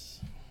 please.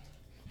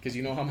 Because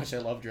you know how much I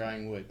love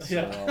drying wood. So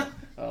Yeah.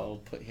 I'll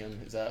put him.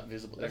 Is that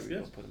visible? There That's we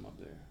go. good. Put him up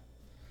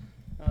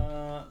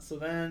there. So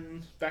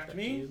then back to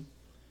me. you.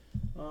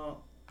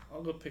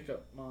 I'll go pick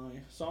up my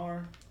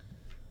SAR.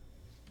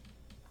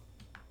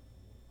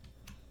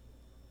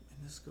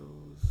 And this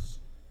goes.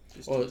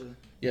 Just Oh, to the,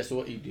 Yeah. So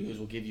what you do is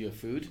we'll give you a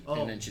food, Oh.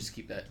 and then just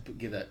keep that.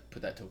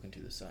 Put that token to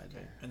the side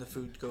there. and the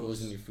food Goes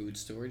goes. in your food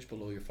storage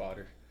below your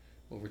fodder,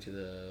 over to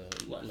the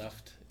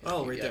left.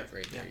 Oh, right Yeah, there.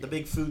 Right there. Yeah, you the go.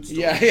 big food store.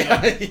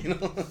 Yeah, you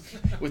know,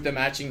 with the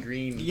matching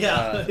green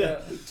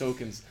Yeah.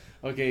 tokens.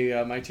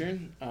 Okay, my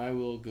turn. I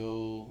will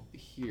go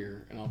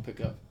here, and I'll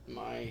pick up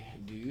my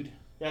dude.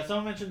 Yeah,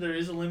 someone mentioned there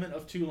is a limit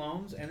of 2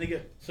 loans, and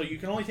so you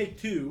can only take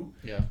 2,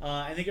 Yeah,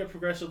 and they get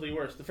progressively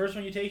worse. The first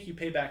one you take, you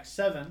pay back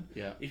 7.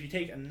 yeah. If you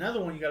take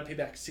another one, you got to pay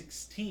back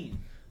 16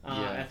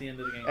 Yeah. at the end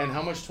of the game. And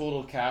how much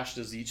total cash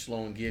does each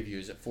loan give you?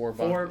 Is it $4?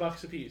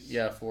 $4 a piece.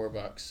 Yeah,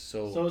 $4.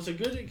 So it's a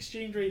good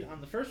exchange rate on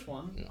the first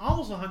one, Yeah.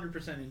 almost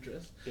 100%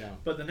 interest. Yeah.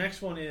 But the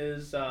next one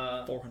is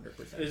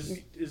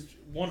 400%. is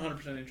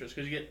 100% interest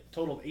because you get a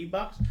total of $8,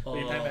 but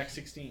you pay back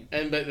 16.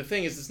 But the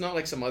thing is, it's not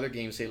like some other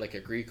games, say like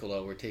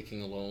Agricola, where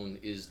taking a loan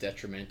is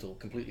detrimental,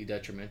 completely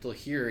detrimental.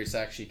 Here, it's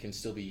actually can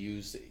still be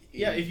used.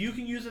 Yeah, if you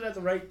can use it at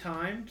the right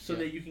time so Yeah.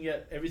 that you can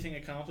get everything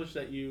accomplished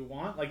that you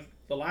want. Like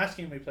the last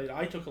game we played,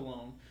 I took a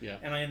loan, Yeah.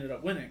 and I ended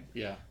up winning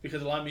Yeah.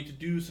 because it allowed me to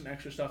do some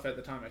extra stuff at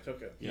the time I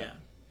took it. Yeah.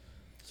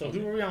 So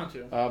who are we on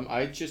to?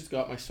 I just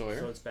got my Sawyer.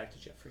 So it's back to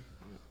Jeffrey.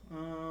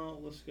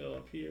 Let's go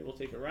up here. We'll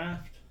take a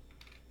raft.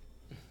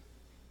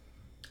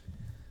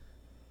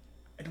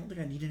 I don't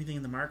think I need anything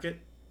in the market.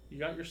 You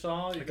got your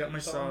saw. You I got my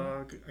your saw.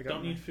 I got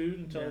Don't my, need food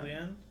until Yeah. the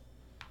end.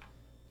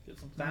 Get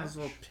some Might thatch. as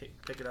well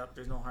pick it up.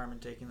 There's no harm in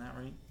taking that,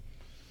 right?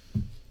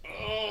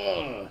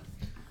 Ugh.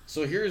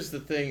 So here's the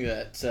thing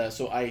that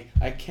so I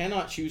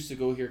cannot choose to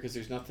go here because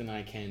there's nothing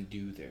I can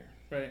do there.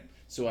 Right.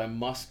 So I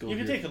must go. You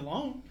can here. take a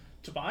loan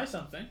to buy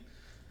something.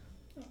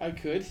 I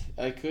could,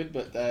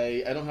 but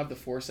I don't have the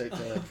foresight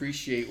to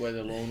appreciate what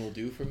a loan will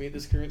do for me at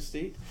this current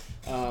state,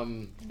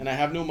 and I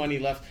have no money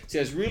left. See,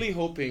 I was really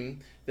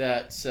hoping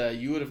that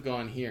you would have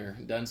gone here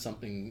and done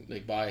something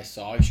like buy a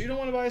saw. You sure you don't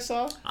want to buy a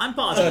saw? I'm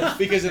positive.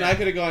 Because then I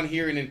could have gone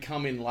here and then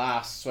come in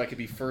last, so I could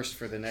be first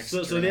for the next.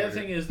 So turn the other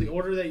order. thing is the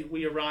order that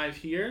we arrive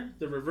here.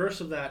 The reverse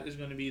of that is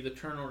going to be the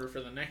turn order for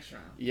the next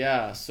round.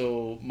 Yeah.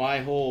 So my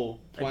whole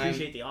I plan.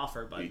 appreciate the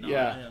offer, but no.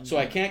 Yeah. So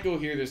I can't go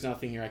here. There's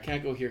nothing here. I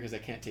can't go here because I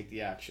can't take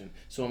the action.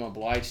 So I'm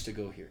obliged to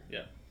go here.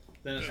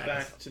 Then it's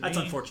back to That's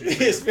me. unfortunate.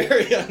 It's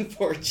very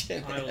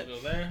unfortunate. I will go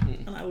there.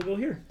 And I will go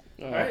here.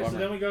 Oh, All right, so bummer.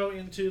 then we go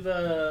into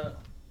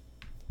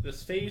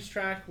this phase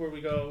track where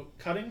we go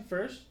cutting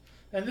first,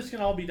 and this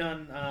can all be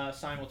done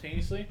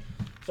simultaneously.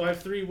 So I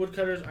have 3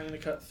 woodcutters. I'm going to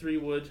cut 3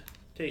 wood,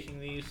 taking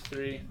these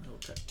 3 I will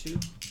cut 2.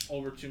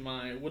 over to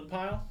my wood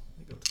pile.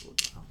 I go to the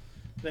wood pile.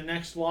 The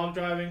next log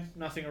driving,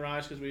 nothing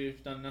arrives because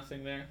we've done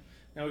nothing there.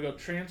 Now we go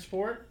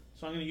transport.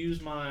 So I'm going to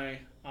use my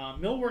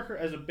mill worker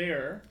as a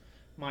bearer,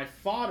 my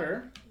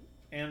fodder,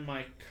 and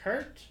my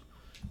cart.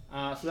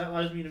 So that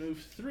allows me to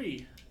move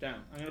 3 down.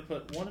 I'm going to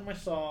put 1 in my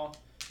saw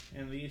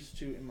and these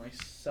 2 in my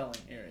selling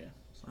area.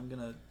 So I'm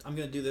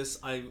gonna do this.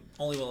 I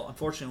only will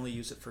unfortunately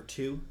use it for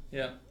 2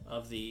 Yeah.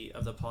 of the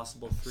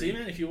possible 3. See,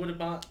 man, if you would have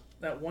bought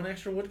that 1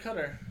 extra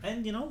woodcutter.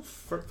 And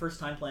first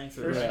time playing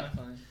through. First Yeah. time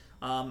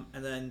playing.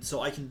 And then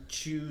so I can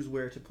choose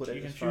where to put it.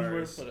 You can as choose far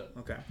where as- to put it.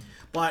 Okay,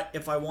 but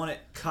if I want it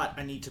cut,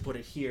 I need to put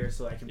it here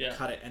so I can Yeah.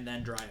 cut it and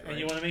then dry it. And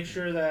you want to make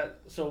sure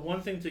that, so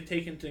one thing to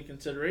take into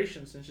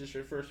consideration since it's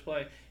your first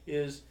play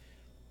is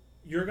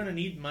you're going to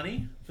need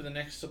money for the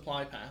next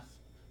supply path.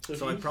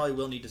 So I probably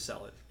will need to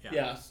sell it. Yeah.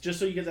 Yeah, just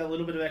so you get that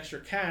little bit of extra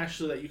cash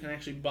so that you can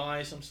actually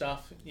buy some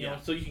stuff, you know,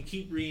 so you can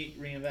keep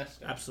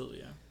reinvesting. Absolutely,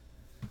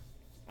 yeah.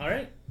 All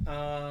right.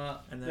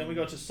 And then we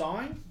go to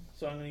sawing.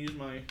 So I'm going to use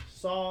my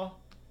saw.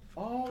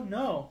 Oh,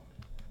 no.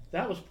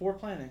 That was poor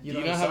planning. Do you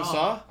not have a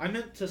saw? I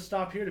meant to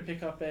stop here to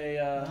pick up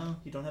a... No,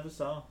 you don't have a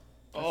saw.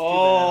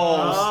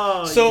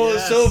 Oh, That's so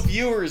yes. so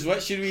viewers,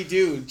 what should we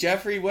do?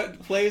 Jeffrey,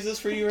 what play is this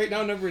for you right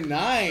now? Number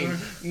 9,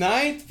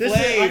 ninth This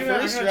play, is, I'm gonna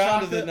first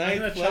round of the I'm ninth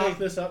going to play. chalk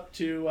this up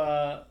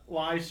to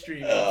live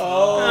stream.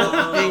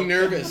 Oh, being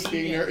nervous,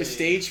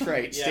 stage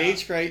fright, Yeah.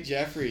 stage fright,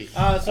 Jeffrey.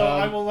 So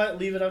I will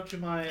leave it up to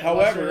my...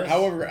 However,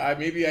 illustrious-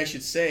 maybe I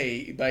should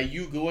say, by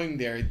you going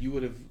there, you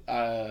would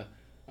have.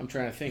 I'm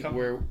trying to think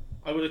where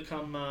I would have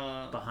come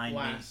Behind me.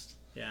 last.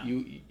 Yeah.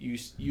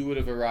 you would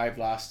have arrived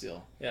last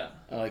still. Yeah.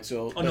 Like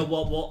so. Oh no,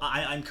 well,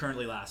 I'm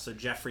currently last, so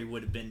Jeffrey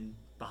would have been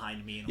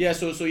behind me. Yeah,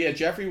 so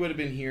Jeffrey would have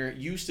been here.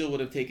 You still would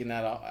have taken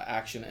that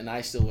action, and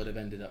I still would have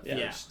ended up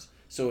Yeah. first.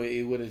 So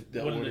it would have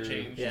the Wouldn't have order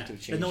changed. wouldn't Yeah. have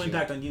changed. There's no yeah.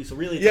 impact on you, so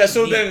really. It's Yeah, up to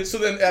so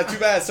me. then too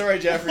bad. Sorry,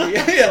 Jeffrey.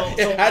 Yeah,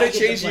 So had I to get to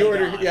change the play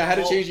order. God. Yeah, had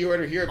to Oh, change the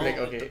order here. But like,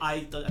 okay. I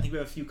think we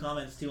have a few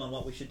comments too on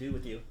what we should do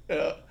with you.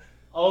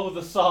 Oh,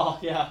 the saw.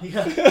 Yeah.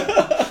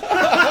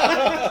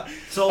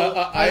 So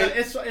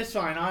It's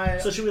fine.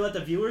 so should we let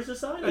the viewers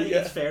decide? I think Yeah.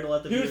 it's fair to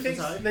let the Who viewers thinks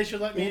decide. they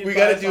should let me? We buy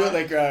got to a do saw? it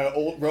like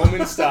old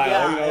Roman style.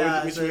 Yeah, you know,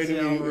 yeah, which so way it's, do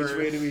you know, which we're-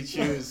 way do we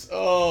choose?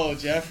 Oh,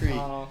 Jeffrey.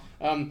 Oh.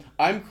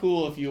 I'm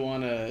cool if you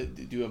want to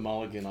do a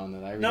mulligan on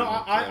that. I really No,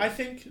 don't care. I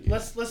think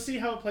let's see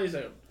how it plays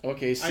out.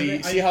 Okay,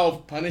 I- see how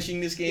punishing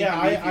this game Yeah,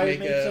 can be if you I make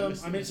made a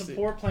some mistake.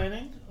 poor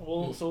planning.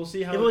 So we'll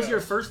see how If it it was goes.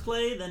 your first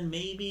play, then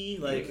maybe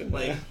like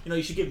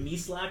you should give me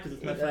slack because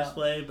it's my Yeah. first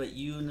play, but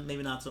you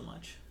maybe not so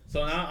much.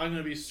 So now I'm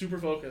gonna be super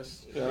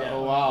focused. Yeah.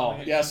 Oh wow!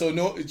 Okay. Yeah, so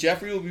no,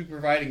 Jeffrey will be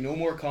providing no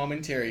more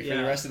commentary for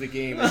the Yeah. rest of the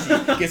game as he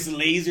gets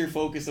laser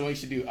focused on what he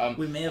should do.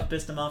 We may have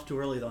pissed him off too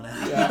early though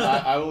now.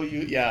 Yeah, I will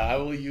use I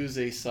will use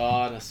a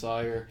saw and a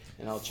sawyer,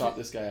 and I'll chop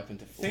this guy up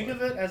into 4. Think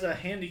of it as a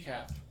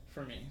handicap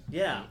for me.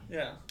 Yeah.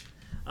 Yeah,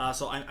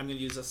 So I'm gonna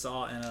use a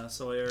saw and a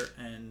sawyer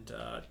and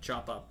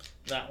chop up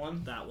that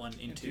one that one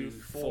into into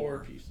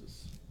 4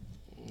 pieces.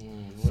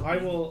 Mm, I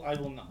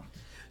will not.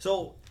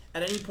 So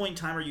at any point in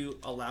time, are you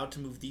allowed to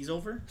move these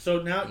over? So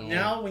now No.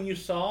 now when you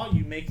saw,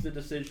 you make the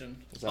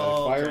decision. Is that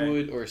Oh, okay.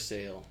 firewood or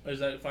sail? Is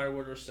that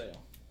firewood or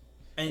sail?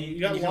 And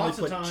You got can only lots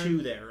of put time.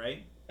 2 there,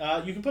 right?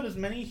 You can put as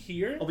many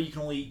here, Oh, but you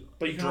can only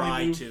but you can dry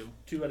only move 2.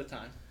 2 at a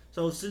time.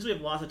 So since we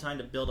have lots of time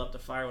to build up the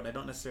firewood, I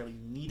don't necessarily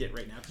need it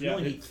right now because Yeah. we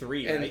only need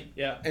 3, And- right?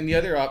 Yeah. And the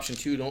other option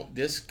too,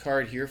 this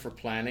card here for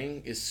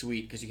planning is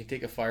sweet because you can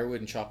take a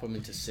firewood and chop them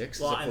into 6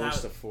 Well, as and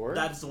opposed to 4.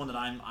 That's the one that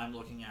I'm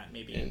looking at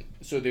maybe. And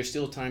so there's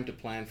still time to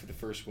plan for the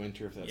first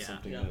winter if that's Yeah.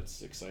 something Yeah.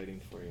 that's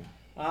exciting for you.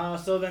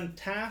 So then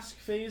task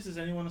phase. Is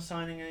anyone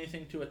assigning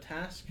anything to a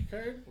task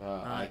card?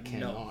 I no.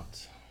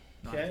 cannot.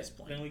 Not Okay. at this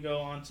point. Then we go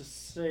on to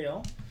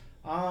sale.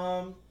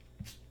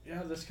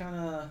 Yeah, this kind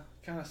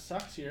of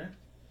sucks here.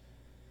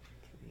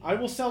 I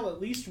will sell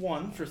at least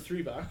one for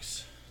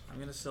 $3, I'm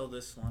gonna sell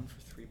this one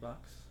for $3.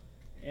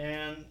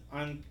 and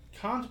I'm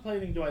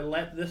contemplating: do I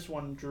let this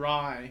one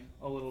dry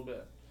a little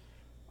bit?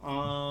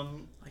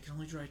 I can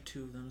only dry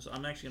 2 of them, so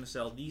I'm actually gonna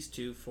sell these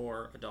 2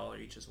 for $1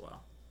 each as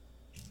well.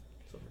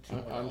 So for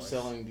 $2 I'm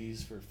selling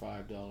these for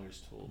 $5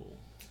 total.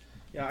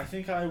 Yeah, I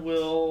think I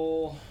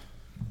will.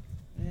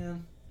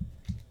 Man,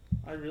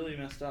 I really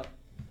messed up.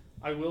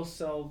 I will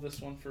sell this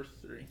one for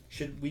 $3.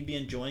 Should we be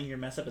enjoying your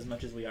mess up as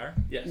much as we are?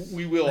 Yes.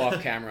 We will off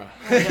camera.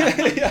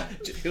 Yeah.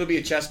 It'll be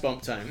a chest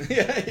bump time.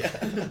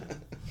 yeah.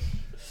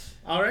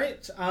 All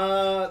right.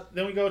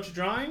 Then we go to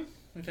drawing.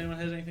 If anyone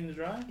has anything to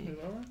draw, move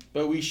over.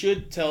 But we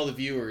should tell the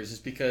viewers, it's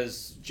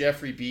because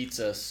Jeffrey beats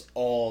us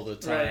all the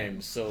time.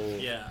 Right. So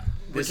Yeah.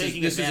 this We're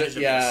taking is advantage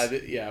of yeah,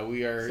 this. yeah.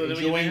 We are So then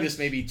we enjoying advance this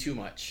maybe too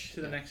much.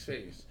 To the next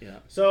phase. Yeah.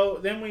 So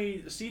then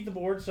we seed the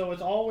board. So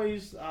it's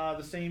always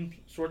the same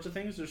sorts of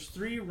things. There's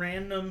 3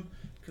 random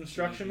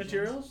construction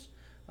materials.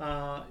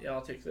 Yeah,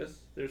 I'll take this.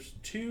 There's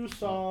 2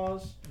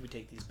 saws, We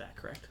take these back,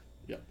 correct?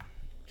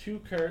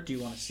 2 carts. Do you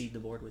want to seed the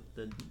board with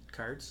the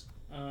cards?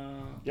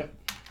 Yep.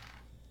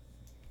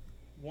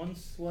 1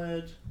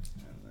 sled,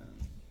 and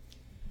then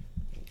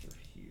over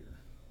here,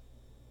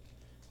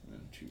 and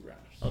then 2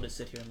 rafts. I'll just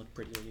sit here and look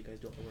pretty while you guys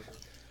do all the work.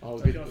 Oh, Or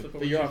good. you wanna flip over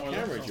But you're to off more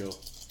camera, left? Joe.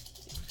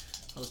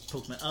 I'll just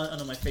poke my. Oh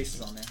no, my face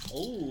is on there.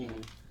 Oh,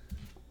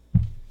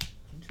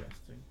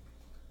 interesting.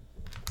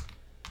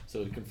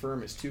 So to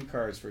confirm, it's 2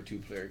 cards for a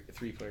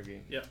 3-player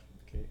game. Yep.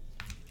 Okay.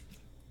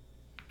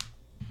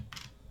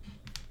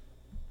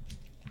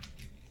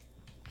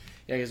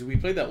 Yeah, because we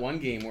played that one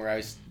game where I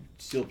was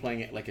still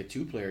playing it like a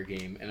 2-player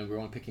game, and we were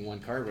only picking 1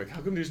 card. We're like,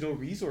 how come there's no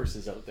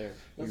resources out there?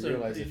 Did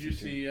a you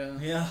see?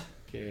 Yeah.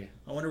 Okay.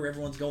 I wonder where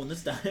everyone's going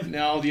this time.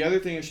 Now, the other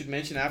thing I should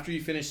mention, after you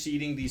finish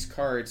seeding these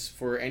cards,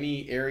 for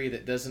any area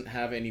that doesn't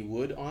have any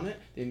wood on it,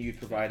 then you'd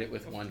provide it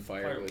with 1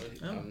 firewood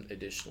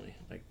additionally,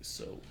 like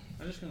so.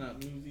 I'm just gonna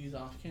move these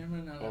off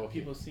camera now that Okay.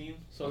 people have seen,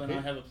 so then Okay.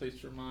 I have a place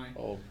for my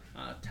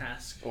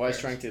task. Oh, I was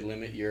trying to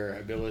limit your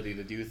ability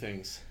to do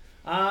things.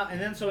 And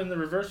then so in the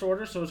reverse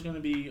order, so it's going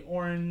to be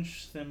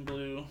orange, then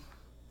blue,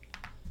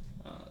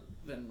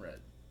 then red.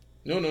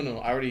 No.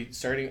 I already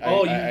starting.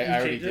 Oh, I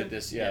already changed it? did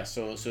this. Yeah.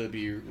 So it'd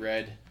be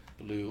red,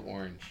 blue,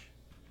 orange,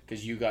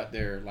 because you got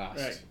there last.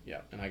 Right.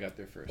 Yeah, and I got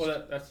there first.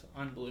 Well, that's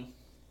I'm blue.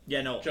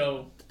 Yeah, no.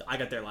 Joe. I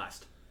got there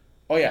last.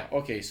 Oh yeah.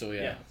 Okay. So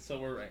yeah, So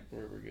we're right.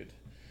 we're good.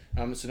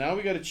 So now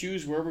we got to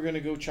choose where we're gonna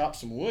go chop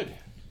some wood.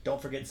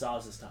 Don't forget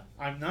saws this time.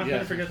 I'm not Yeah.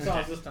 going to forget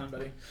saws this time,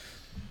 buddy.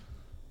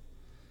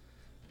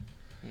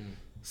 Hmm.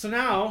 So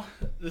now,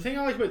 the thing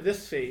I like about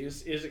this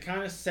phase is it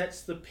kind of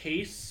sets the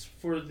pace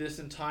for this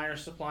entire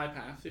supply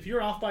path. If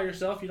you're off by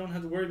yourself, you don't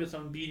have to worry about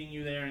someone beating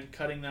you there and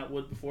cutting that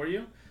wood before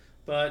you.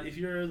 But if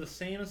you're the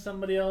same as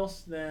somebody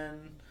else, then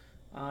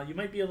you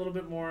might be a little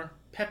bit more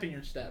pep in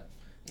your step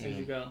as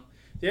you go.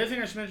 The other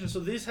thing I should mention, so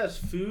this has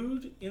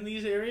food in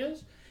these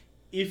areas.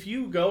 If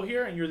you go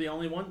here and you're the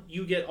only one,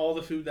 you get all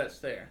the food that's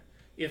there.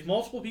 If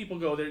multiple people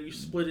go there, you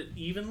split it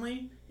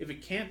evenly. If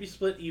it can't be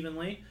split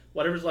evenly,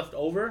 whatever's left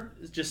over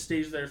just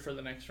stays there for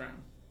the next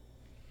round.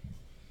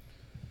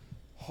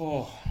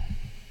 Oh.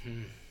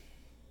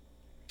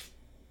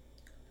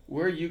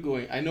 Where are you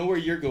going? I know where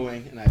you're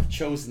going, and I've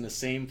chosen the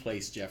same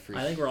place, Jeffrey.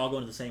 I think we're all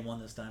going to the same one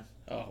this time.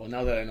 Oh, well,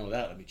 now that I know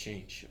that, let me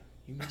change.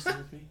 You messing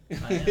with me?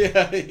 I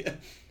am.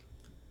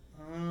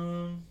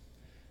 Yeah.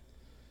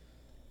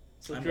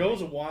 So I'm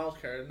Joe's a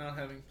wild card, not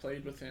having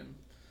played with him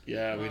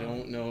Yeah, we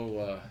don't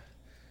know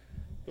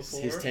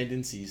before. his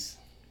tendencies.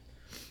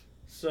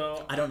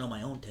 So I don't know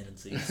my own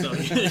tendencies, so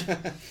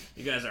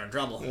you guys are in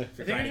trouble if I you're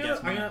think trying to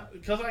guess mine.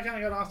 because I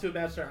kind of got off to a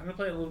bad start, I'm gonna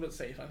play it a little bit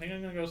safe. I think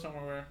I'm gonna go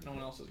somewhere where no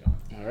one else is going.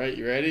 All right,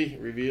 you ready?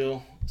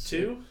 Reveal.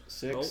 2,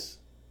 6.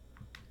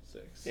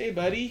 6. Hey,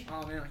 buddy.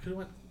 Oh man, I could have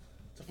went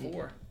to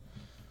 4.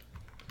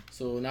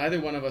 So neither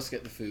one of us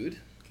get the food.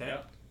 Okay.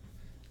 Yep.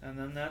 And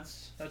then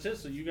that's it.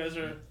 So you guys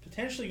are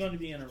potentially going to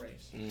be in a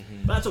race.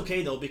 Mm-hmm. But that's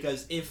okay though,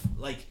 because if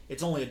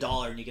it's only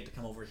 $1 and you get to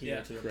come over here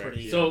Yeah, to a correct.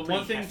 pretty. So pretty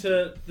one thing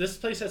hefty- this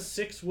place has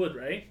 6 wood,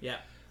 right? Yeah.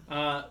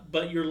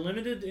 But you're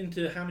limited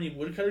into how many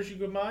woodcutters you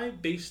can buy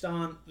based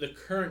on the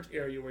current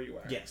area where you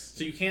are. Yes.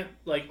 So you can't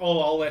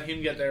I'll let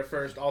him get there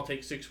first. I'll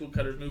take 6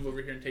 woodcutters, move over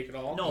here and take it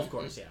all. No, of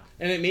course, yeah.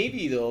 And it may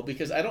be though,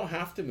 because I don't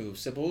have to move.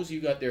 Suppose you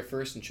got there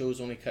first and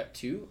chose only cut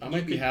 2. I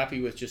miuld be could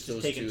happy with just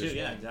those 2 take it as too, well.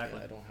 yeah, exactly.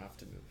 I don't have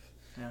to move.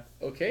 Yeah.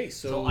 Okay,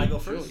 so So I go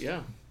first?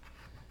 Yeah.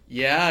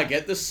 Yeah,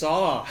 get the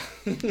saw.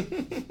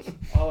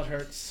 Oh, it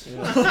hurts.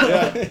 Yeah.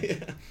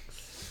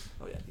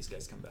 Oh yeah, these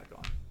guys come back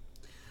on.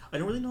 I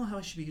don't really know how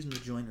I should be using the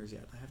joiners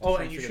yet. I have to Oh,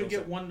 try and you figure should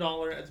those get out.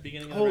 $1 at the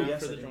beginning of the Oh, round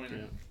yes, for I the do.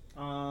 joiner.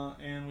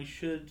 Yeah. And we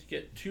should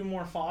get 2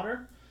 more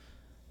fodder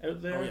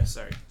out there. Oh yeah,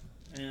 sorry.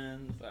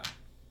 And that.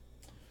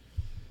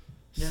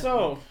 Yeah,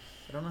 So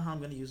I don't know how I'm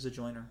going to use the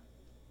joiner.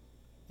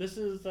 this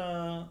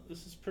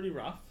is pretty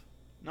rough.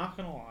 Not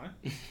gonna lie.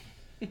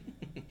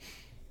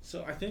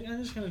 So I think I'm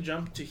just gonna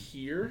jump to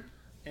here,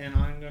 and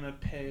I'm gonna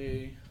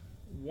pay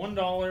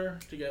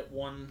 $1 to get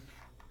one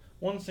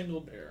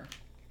single bear.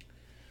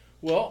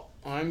 Well,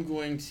 I'm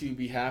going to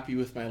be happy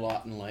with my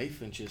lot in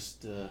life and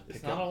just It's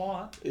pick not up. a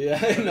lot. Yeah,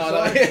 not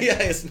a, yeah,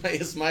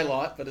 it's my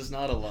lot, but it's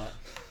not a lot.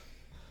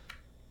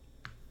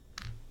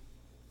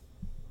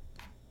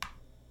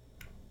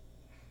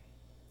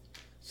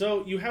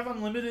 So you have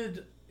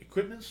unlimited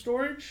equipment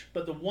storage,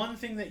 but the one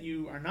thing that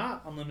you are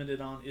not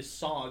unlimited on is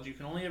saws. You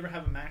can only ever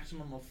have a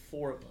maximum of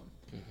 4 of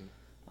them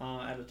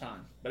at a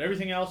time. But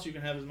everything else you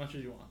can have as much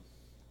as you want.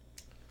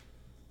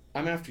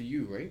 I'm after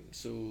you, right?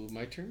 So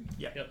my turn?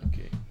 Yep.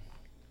 Okay.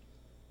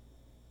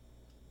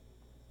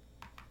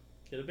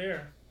 Get a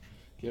bear.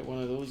 Get one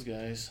of those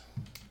guys.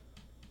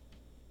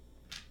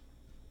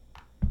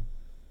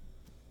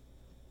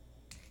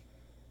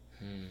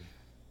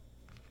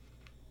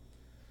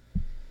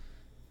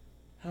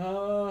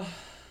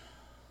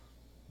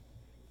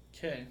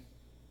 Okay.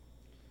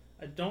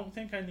 I don't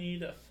think I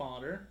need a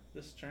fodder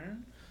this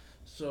turn,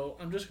 so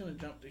I'm just going to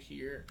jump to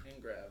here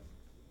and grab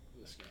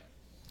this guy.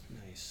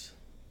 Nice.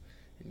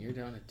 And you're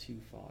down to 2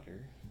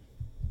 fodder.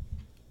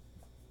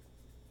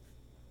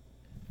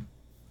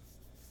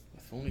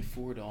 With only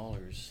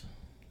 $4,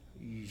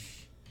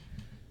 Yeesh.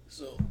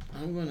 So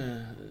I'm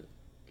gonna.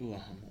 Ooh,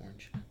 I'm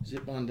orange.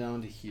 Zip on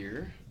down to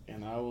here,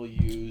 and I will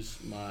use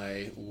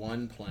my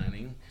 1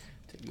 planning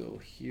to go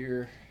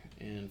here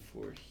and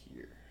for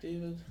here.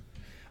 David.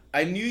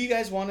 I knew you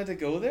guys wanted to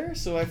go there,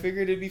 so I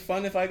figured it'd be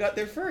fun if I got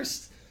there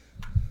first.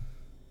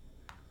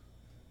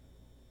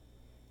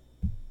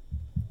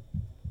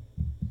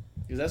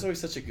 Because that's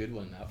always such a good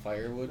one, that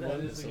firewood That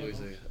one. is It's a good always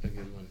one. a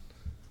good one.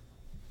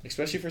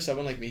 Especially for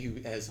someone like me who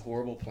has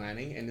horrible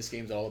planning, and this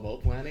game's all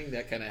about planning,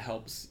 that kind of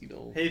helps, you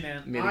know. Hey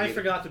man, mitigate I it.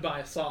 forgot to buy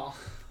a saw.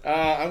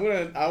 I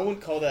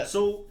wouldn't call that.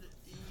 So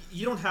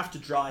you don't have to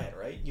dry it,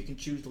 right? You can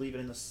choose to leave it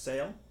in the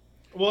sale.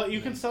 Well, you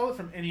can sell it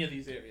from any of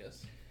these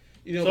areas.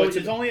 You know, So but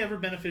it's only ever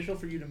beneficial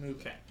for you to move.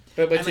 Okay.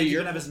 but And to like, you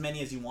your can have as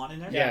many as you want in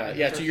there. yeah,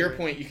 Yeah, to your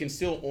point, you can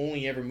still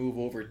only ever move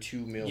over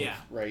 2 mil, Yeah.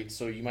 right?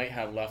 So you might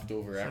have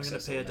leftover So I'm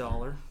excess. gonna pay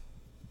on there. $1.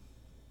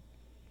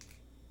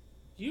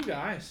 You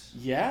guys.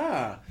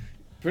 Yeah,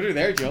 put her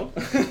there, Joe.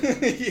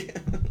 Yeah.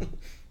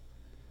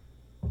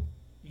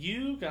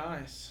 You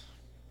guys.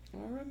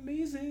 Are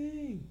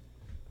amazing.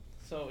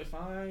 So if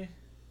I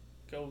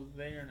go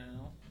there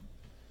now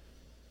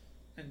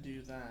and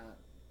do that,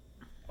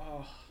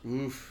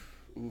 Oof.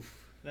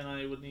 then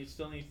I would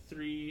still need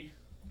 3.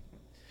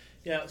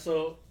 Yeah.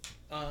 So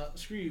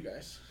screw you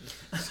guys.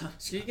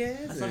 See you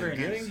guys. That's not very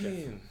nice,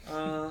 Game.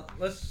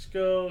 Let's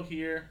go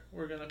here.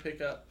 We're gonna pick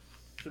up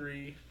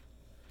 3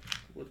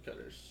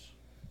 woodcutters.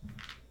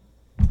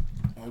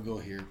 I'll go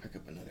here, pick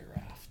up another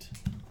raft.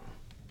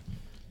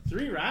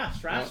 3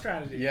 rafts. Raft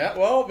strategy. Yeah,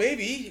 well,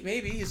 maybe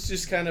it's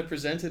just kind of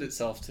presented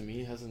itself to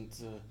me. It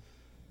hasn't.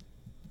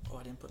 Oh,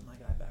 I didn't put my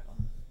guy back on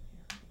here.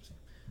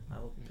 Oopsie. I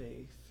will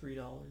pay $3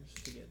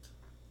 to get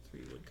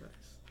 3 woodcutters.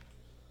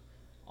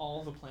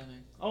 All the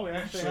planning. Oh, we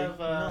actually Actually, have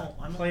no,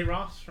 I'm Clay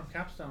Ross from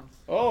Capstone.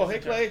 Oh, hey,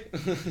 Okay.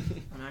 Clay.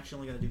 I'm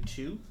actually only gonna do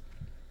 2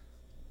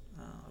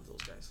 of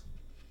those guys.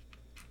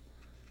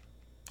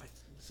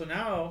 So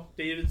now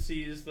David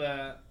sees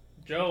that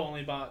Joe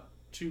only bought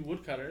 2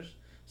 woodcutters.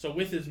 So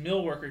with his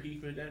mill worker, he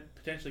could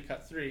potentially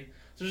cut 3.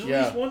 So there's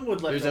at least 1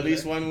 wood left. There's over at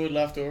least there. 1 wood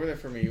left over there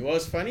for me. Well,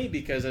 it's funny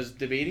because I was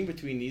debating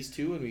between these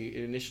 2 when we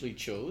initially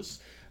chose,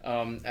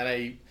 and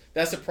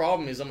that's the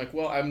problem is I'm like,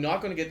 well, I'm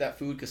not going to get that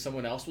food because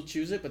someone else will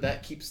choose it, but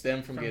that keeps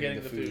them from getting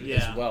the food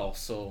Yeah. as well.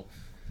 So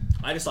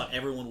I just thought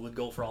everyone would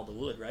go for all the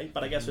wood, right?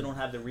 But I guess we don't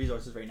have the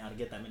resources right now to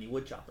get that many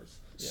wood choppers.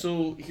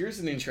 So here's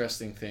an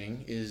interesting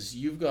thing: is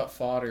you've got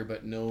fodder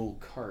but no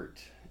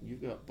cart.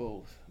 You've got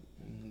both,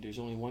 and there's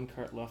only 1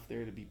 cart left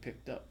there to be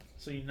picked up.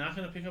 So you're not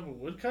going to pick up a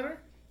woodcutter?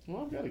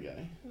 Well, I've got a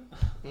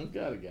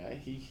guy.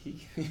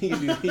 He can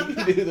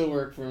do the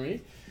work for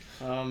me.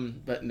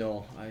 But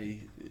no,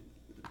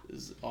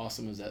 as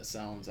awesome as that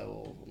sounds, I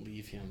will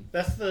leave him.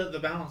 That's the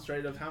balance,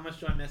 right? Of how much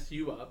do I mess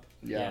you up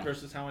Yeah.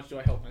 versus how much do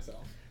I help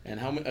myself. And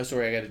how many?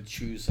 Sorry, I got to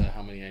choose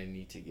how many I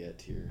need to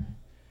get here.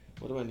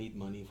 What do I need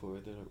money for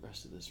the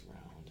rest of this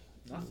round?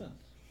 Nothing.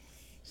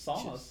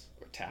 Saws.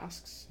 Or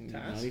tasks. You need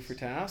Tasks. money for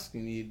tasks.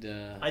 You need.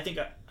 I think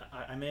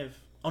I may have.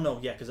 Oh no,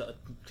 yeah,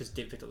 because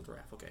Dave picked up the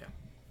raft. Okay,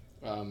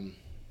 yeah.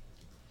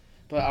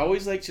 But I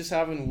always like just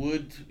having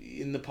wood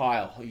in the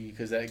pile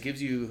because that gives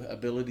you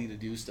ability to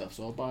do stuff.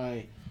 So I'll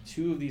buy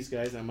 2 of these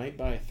guys. I might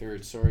buy a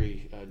 3rd.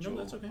 Sorry, Joe. No,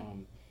 that's okay.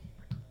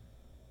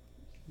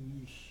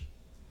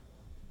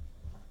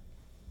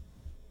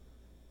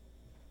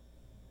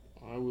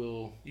 I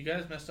will. You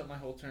guys messed up my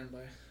whole turn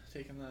by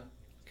taking that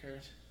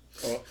carrot.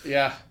 Oh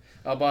yeah,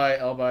 I'll buy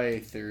a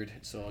 3rd,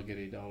 so I'll get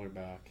 $1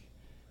 back,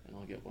 and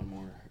I'll get 1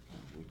 more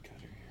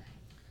woodcutter here.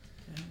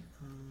 Okay.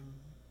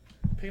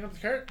 Picking up the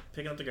carrot?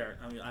 Picking up the guard.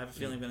 I have a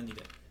feeling I'm gonna need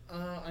it.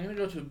 I'm going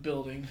to go to a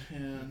building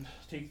and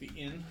take the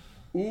inn.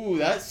 Ooh,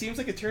 that seems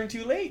like a turn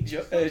too late,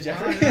 Jeffrey.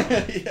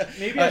 Yeah.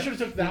 Maybe I should have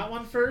took that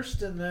one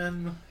first and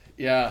then...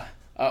 Yeah.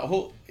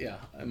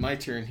 My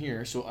turn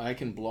here, so I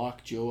can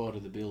block Joe out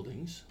of the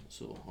buildings.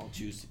 So I'll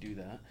choose to do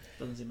that.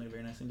 Doesn't seem like a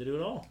very nice thing to do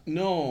at all.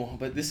 No,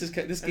 but this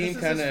game this kind is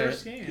of. his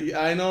first game.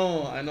 Yeah, I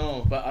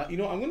know, but I'm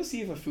going to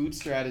see if a food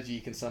strategy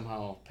can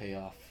somehow pay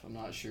off. I'm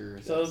not sure.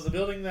 So the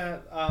building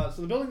that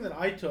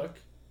I took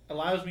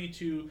allows me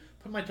to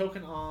put my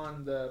token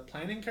on the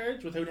planning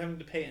cards without having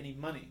to pay any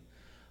money.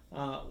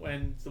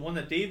 When the one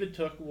that David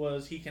took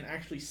was he can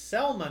actually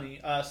sell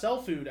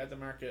food at the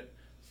market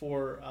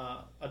for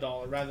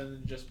 $1 rather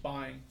than just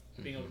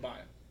being able to buy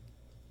it.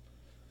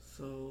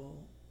 So.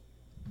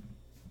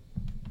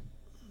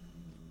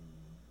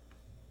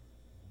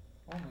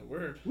 Oh my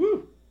word!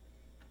 Woo!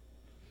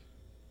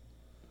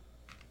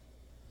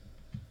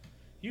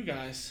 You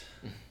guys,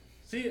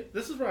 see,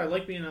 this is where I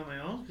like being on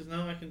my own because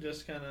now I can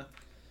just kind of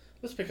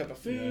let's pick up a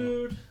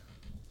food,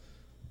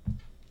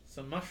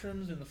 some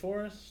mushrooms in the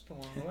forest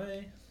along the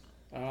way.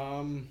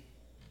 I'm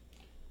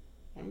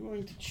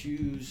going to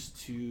choose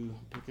to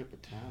pick up a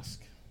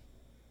task.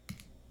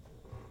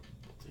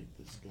 I'll take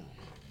this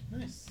guy.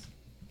 Nice.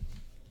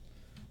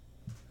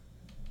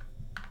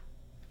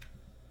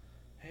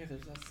 Hey,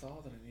 there's that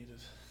saw that I needed.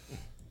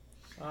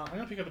 I'm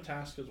gonna pick up a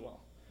task as well.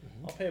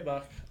 Mhm. I'll pay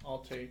 $1. I'll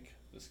take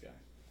this guy,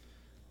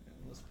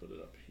 and let's put it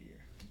up here.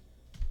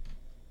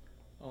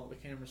 Oh, the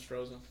camera's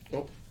frozen.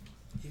 Oh.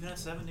 Even at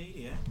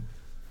 780, eh?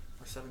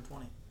 Or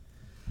 720.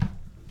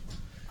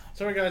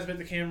 Sorry guys about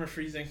the camera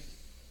freezing.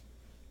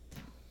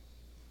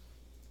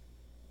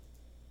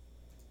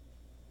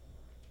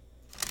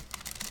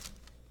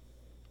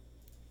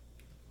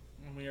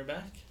 And we are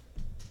back.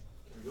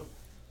 There we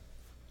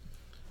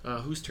go.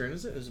 Whose turn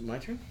is it? Is it my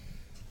turn?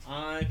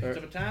 I picked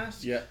up a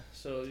task. Yeah.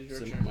 So it's your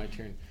So turn. my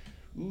turn.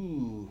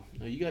 Ooh,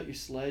 now you got your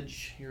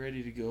sledge. You're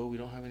ready to go. We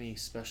don't have any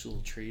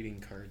special trading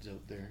cards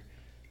out there.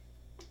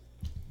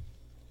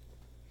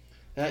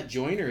 That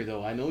joiner,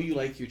 though, I know you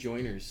like your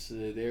joiners.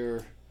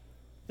 They're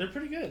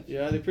pretty good.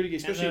 Yeah, they're pretty good.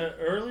 Especially And the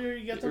earlier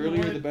you get them,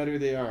 earlier, more... the better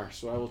they are.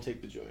 So I will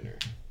take the joiner.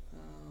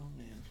 Oh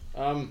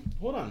man.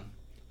 Hold on.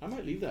 I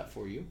might leave that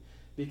for you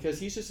because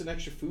he's just an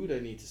extra food I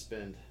need to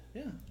spend.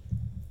 Yeah.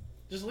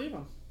 Just leave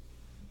them.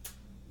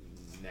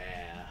 Nah,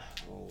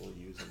 we'll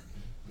use them.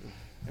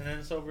 And then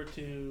it's over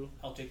to...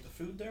 I'll take the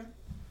food there.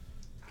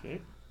 Okay.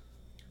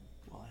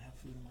 While I have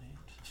food in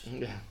my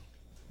hand. Yeah.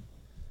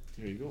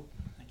 There you go.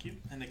 Thank you.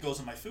 And it goes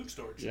in my food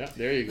storage. Yeah,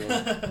 there you go.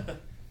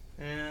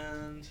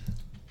 And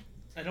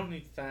I don't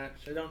need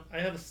thatch. I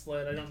have a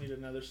sled. I don't need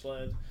another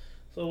sled.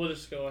 So we'll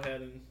just go ahead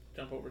and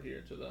jump over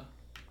here to the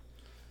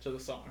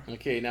saw.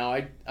 Okay, now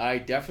I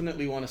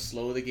definitely want to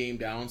slow the game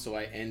down so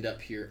I end up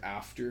here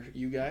after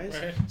you guys.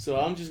 Right. So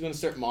I'm just going to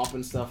start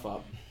mopping stuff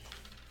up.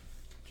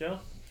 Joe?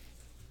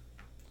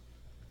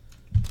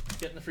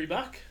 Getting the free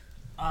buck?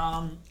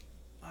 I'm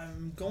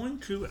going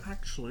to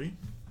actually,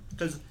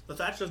 because the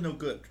thatch does no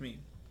good to me.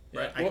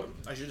 Right? Well,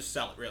 I should just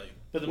sell it, really.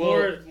 But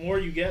the more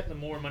you get, the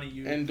more money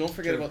you... And don't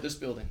forget about this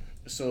building.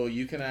 So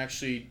you can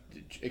actually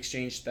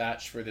exchange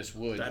thatch for this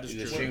wood, That is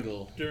the true.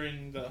 shingle.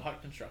 During the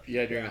hut construction.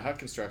 Yeah, during a hut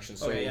construction.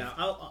 So Okay, yeah.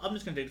 I'm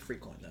just going to take the free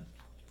coin then.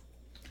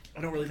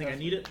 I don't really think I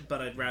need it,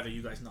 but I'd rather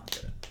you guys not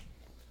get it.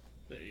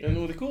 There you And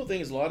go. the cool thing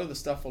is a lot of the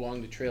stuff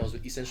along the trails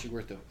is essentially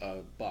worth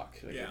a buck.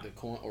 Like Yeah. the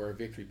coin or a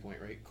victory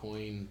point, right?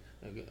 Coin,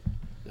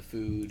 the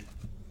food.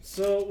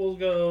 So we'll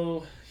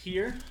go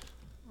here.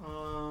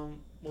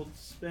 We'll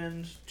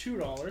spend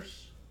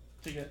 $2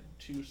 to get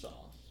 2 saws.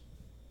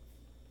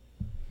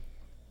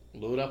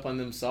 Load up on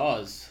them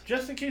saws.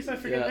 Just in case I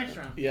forget next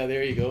round. Yeah,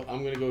 there you go.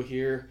 I'm going to go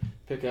here,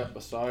 pick up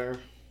a sawyer,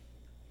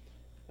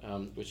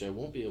 which I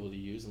won't be able to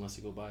use unless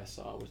I go buy a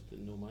saw with the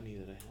no money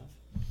that I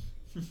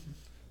have.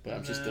 But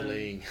I'm just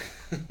delaying.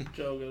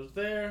 Joe goes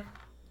there.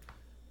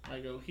 I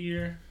go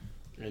here.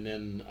 And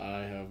then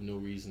I have no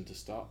reason to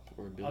stop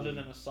or build. Other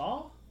than a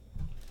saw?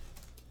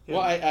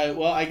 Well,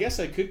 I guess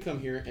I could come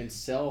here and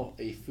sell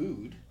a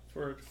food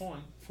For a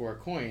coin. for a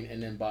coin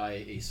and then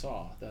buy a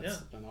saw.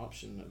 That's an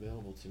option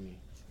available to me.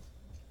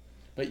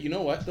 But you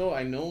know what, though?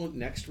 I know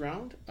next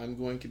round I'm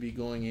going to be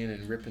going in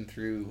and ripping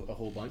through a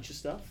whole bunch of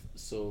stuff.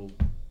 So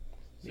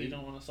So you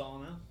don't want a saw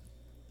now?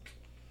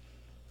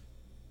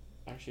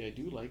 Actually, I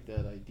do like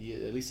that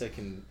idea. At least I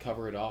can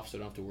cover it off so I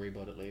don't have to worry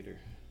about it later.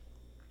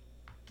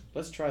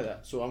 Let's try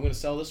that. So I'm going to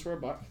sell this for a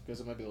buck because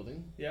of my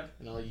building. Yeah.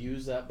 And I'll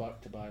use that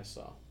buck to buy a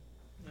saw.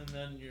 And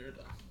then you're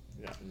done.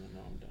 Yeah, and then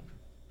now I'm done.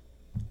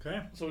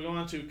 Okay. So we go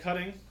on to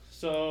cutting.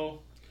 So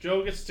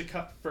Joe gets to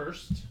cut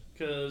first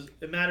because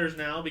it matters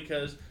now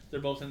because they're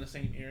both in the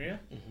same area.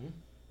 Mm-hmm.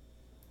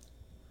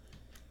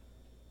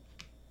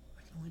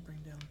 I can only bring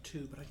down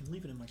 2, but I can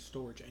leave it in my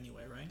storage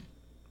anyway, right?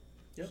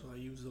 Yep. So I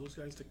use those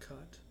guys to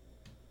cut.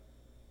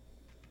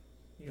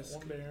 You got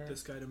one bear.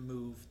 This guy to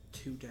move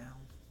 2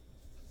 down.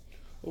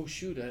 Oh,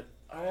 shoot. I'm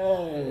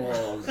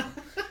gonna do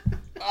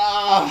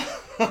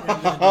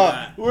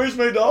that. Where's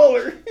my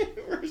dollar?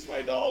 Where's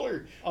my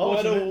dollar? Oh,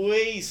 what so a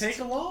waste. Take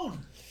a loan.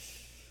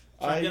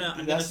 So I'm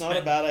gonna That's not a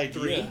spend bad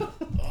idea. 3.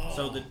 Oh.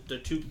 So the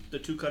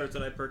two cutters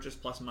that I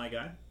purchased plus my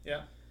guy.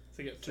 Yeah.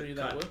 So you get 3 to of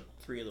that cut wood.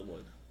 3 of the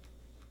wood.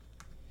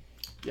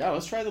 Yeah,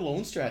 let's try the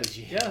loan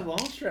strategy. Yeah,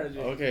 loan strategy.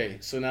 Okay,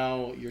 so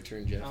now your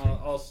turn, Jeff.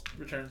 I'll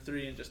return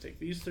 3 and just take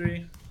these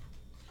 3.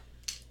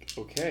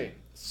 Okay,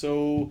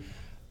 so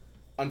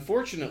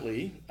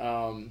unfortunately,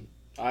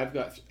 I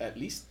got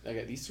these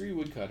 3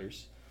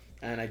 woodcutters,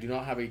 and I do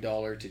not have a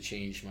dollar to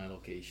change my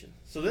location.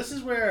 So this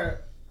is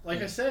where,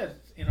 like I said,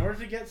 in order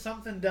to get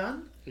something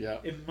done, Yeah.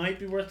 it might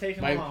be worth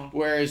taking a loan.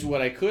 Whereas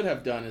what I could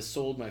have done is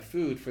sold my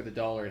food for the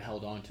dollar and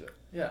held on to it.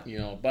 Yeah. You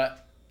know,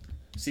 but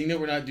seeing that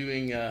we're not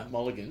doing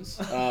mulligans,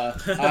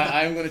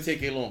 I'm going to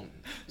take a loan.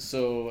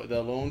 So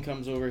the loan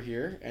comes over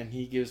here, and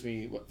he gives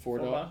me what,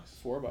 $4?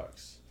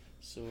 $4.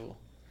 So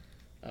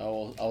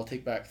I'll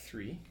take back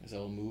 3 as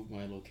I'll move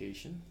my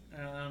location.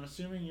 And I'm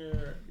assuming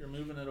you're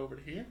moving it over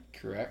to here.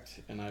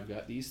 Correct. And I've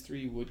got these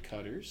 3 wood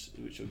cutters,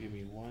 which will give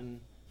me 1,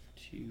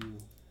 2,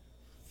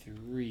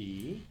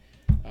 3.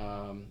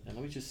 And let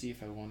me just see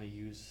if I want to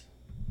use.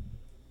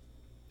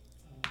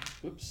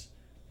 Whoops.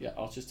 Yeah,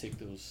 I'll just take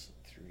those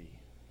 3.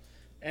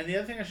 And the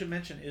other thing I should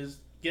mention is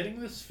getting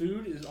this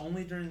food is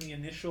only during the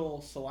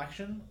initial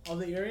selection of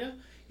the area.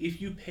 If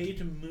you pay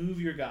to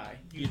move your guy,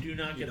 you do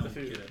not get the don't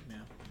food. Get it,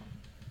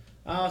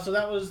 yeah. So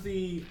that was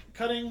the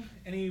cutting.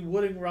 Any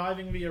wood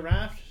arriving via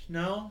raft?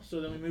 No.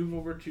 So then we move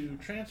over to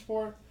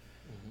transport.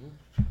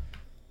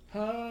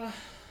 Mm-hmm.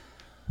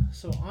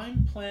 So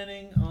I'm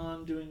planning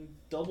on doing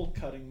double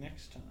cutting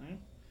next time.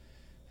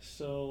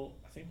 So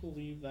I think we'll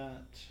leave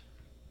that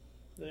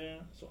there.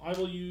 So I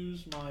will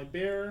use my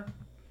bear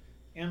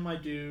and my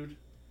dude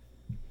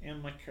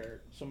and my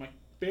cart. So my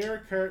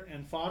bear, cart,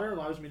 and fodder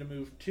allows me to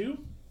move 2.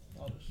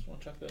 I'll just want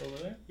to chuck that over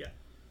there. Yeah.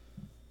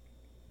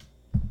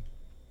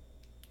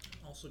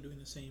 Also doing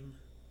the same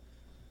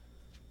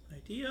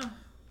idea.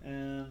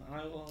 And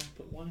I will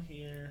put 1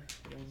 here,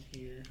 1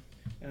 here.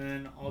 And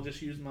then I'll just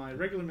use my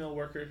regular mill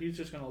worker. He's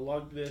just going to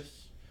lug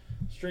this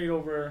straight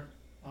over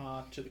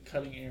to the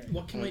cutting area.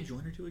 What can my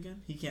joiner do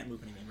again? He can't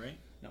move anything, right?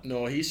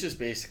 No, he's just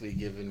basically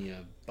giving you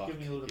a buck.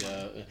 Giving you a little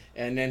yeah,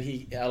 and then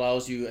he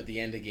allows you at the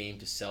end of the game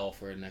to sell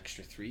for an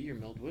extra 3 your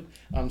milled wood.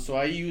 So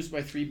I used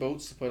my 3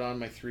 boats to put on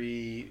my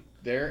 3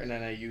 there, and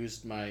then I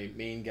used my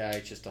main guy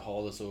just to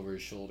haul this over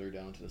his shoulder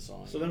down to the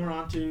sawing. So then we're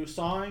on to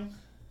sawing.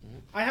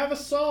 I have a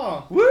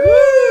saw.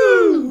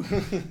 Woo!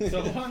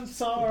 So one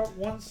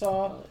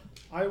saw.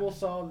 I will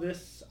saw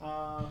this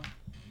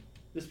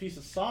this piece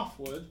of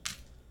softwood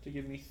to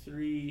give me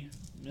 3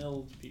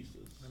 milled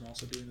pieces. I'm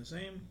also doing the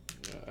same.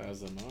 Yeah,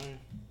 as am I.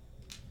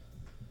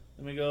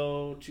 Then we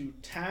go to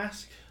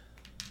task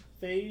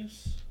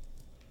phase.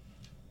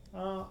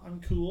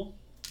 I'm cool.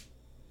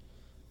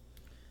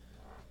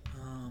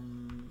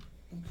 I'm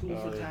cool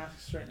for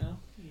tasks right now.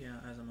 Yeah,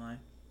 as am I.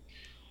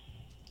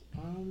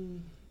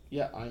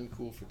 Yeah, I'm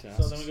cool for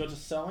tasks. So then we go to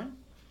selling.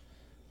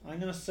 I'm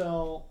gonna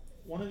sell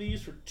one of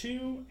these for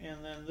 2,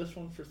 and then this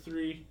one for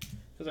 3,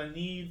 because I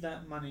need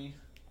that money.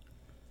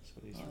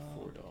 So these are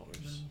 $4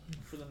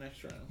 for the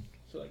next round.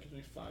 So that gives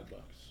me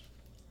 $5.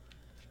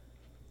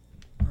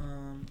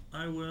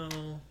 I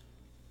will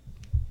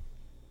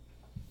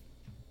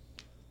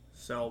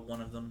sell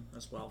one of them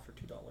as well for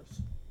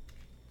 $2.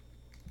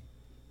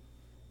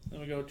 Then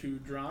we go to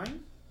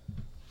drying.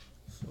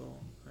 So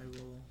I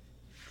will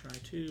dry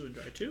 2 and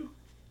dry 2.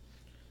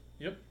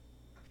 Yep.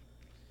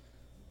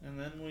 And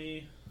then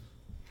we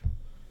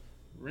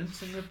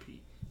rinse and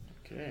repeat.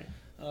 Okay.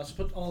 So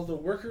put all the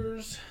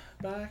workers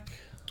back.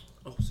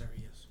 Oh,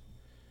 sorry, yes.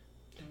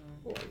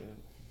 And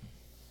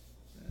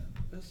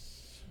this.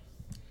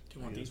 Do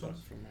you want these ones?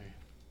 For my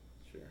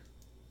Sure.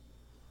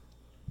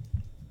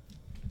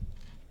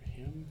 for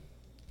him.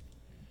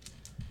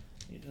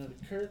 Need another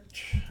cart.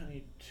 I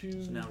need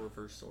 2. So now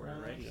reverse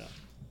order, right? Yeah.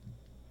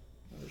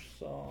 Another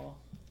saw.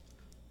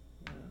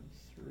 And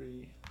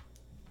 3.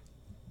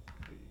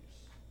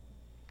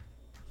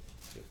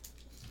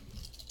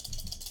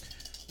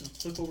 And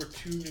flip over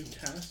 2 new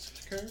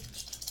task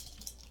cards.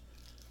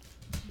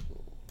 So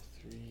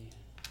 3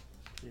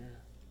 here.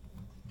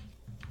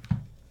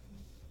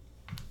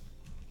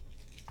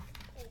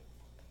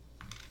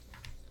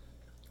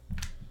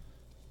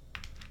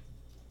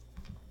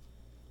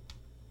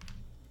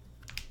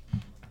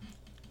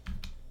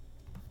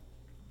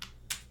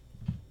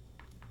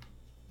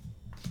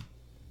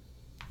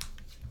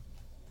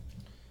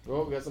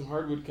 Oh, we got some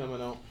hardwood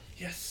coming out.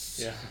 Yes.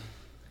 Yeah.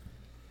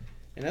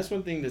 And that's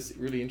one thing that's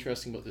really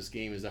interesting about this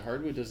game is the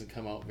hardwood doesn't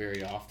come out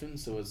very often,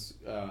 so it's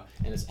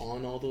and it's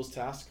on all those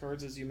task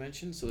cards as you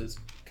mentioned, so it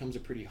becomes a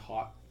pretty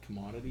hot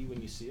commodity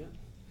when you see it.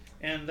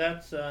 And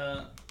that's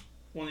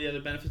one of the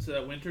other benefits of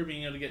that winter,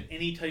 being able to get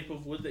any type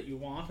of wood that you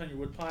want on your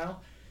wood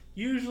pile.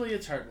 Usually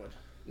it's hardwood.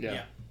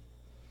 Yeah.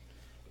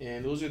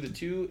 And those are the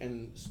 2,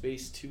 and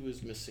space 2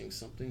 is missing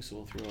something, so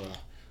we'll throw a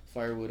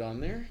firewood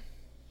on there.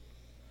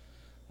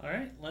 All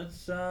right,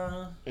 let's.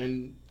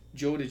 And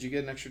Joe, did you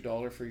get an extra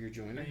 $1 for your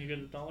joiner? And you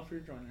get $1 for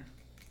your joiner.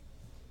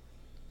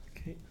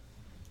 Okay.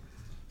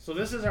 So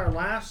this is our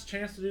last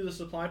chance to do the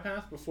supply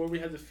path before we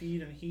have the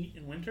feed and heat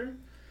in winter.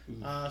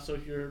 So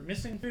if you're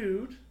missing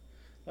food,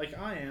 like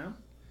I am,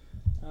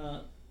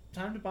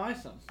 time to buy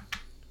some.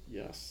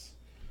 Yes.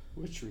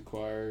 Which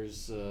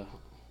requires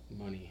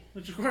money.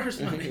 Which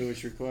requires money.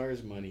 Which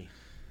requires money.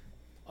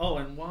 Oh,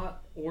 and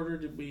what order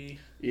did we?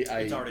 Yeah,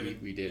 It's already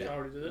we did it.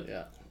 Already did it?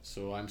 Yeah.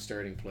 So I'm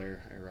starting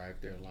player. I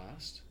arrived there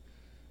last.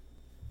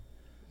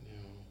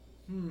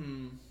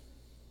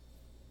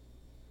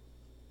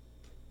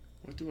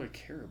 What do I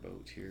care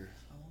about here?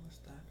 I want to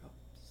stack up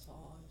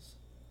saws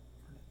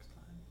for next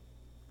time.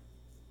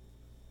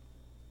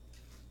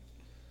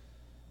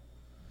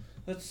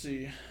 Let's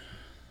see.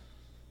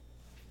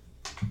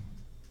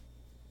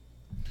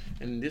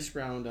 And this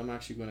round, I'm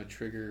actually going to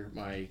trigger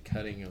my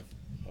cutting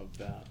of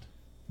that.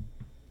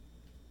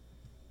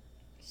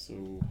 So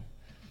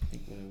I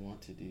think what I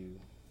want to do.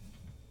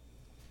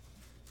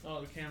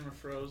 Oh, the camera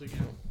froze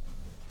again.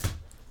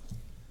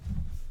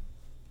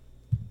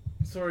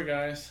 Sorry,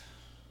 guys.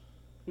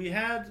 We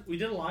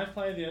did a live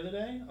play the other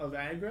day of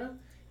Agra,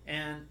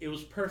 and it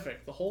was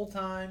perfect the whole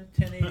time.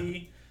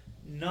 1080,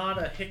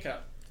 not a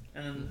hiccup.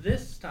 And then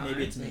this time,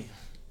 Maybe it's me.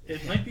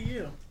 It might be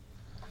you.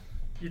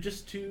 You're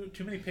just too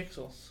many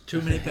pixels.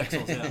 Too many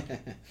pixels, yeah.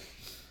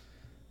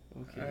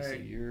 Okay, All so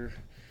right.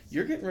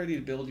 you're getting ready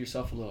to build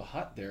yourself a little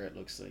hut there. It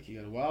looks like you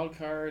got a wild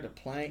card, a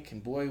plank,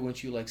 and boy,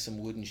 wouldn't you like some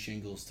wooden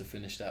shingles to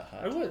finish that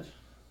hut? I would,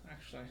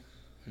 actually.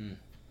 Hmm.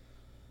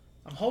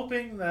 I'm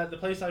hoping that the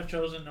place I've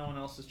chosen, no one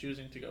else is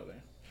choosing to go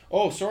there.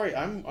 Oh, sorry,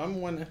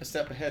 I'm one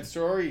step ahead.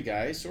 Sorry,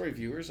 guys. Sorry,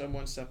 viewers. I'm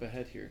one step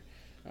ahead here.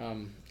 I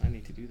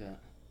need to do that.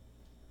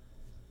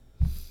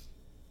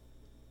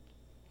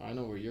 I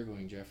know where you're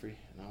going, Jeffrey,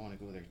 and I want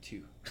to go there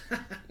too.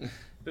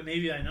 But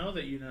maybe I know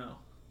that you know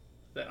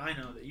that I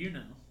know that you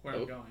know where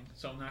I'm going,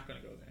 so I'm not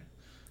going to go there.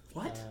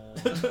 What?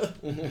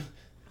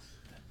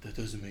 That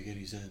doesn't make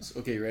any sense.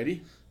 Okay,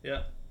 ready?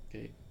 Yeah.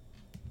 Okay.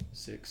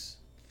 6.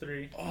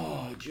 3.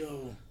 Oh,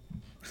 Joe.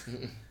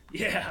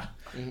 Yeah.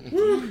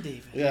 Damn,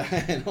 David. Yeah,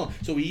 I know.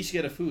 So we each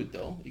get a food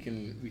though. We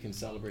can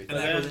celebrate And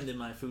that. that goes into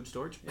my food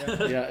storage.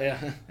 Yeah.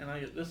 Yeah. And I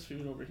get this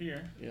food over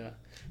here. Yeah.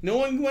 No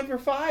one went for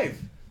 5.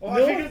 Oh,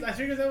 No. I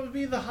figured that would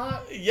be the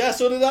hot. Yeah,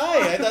 so did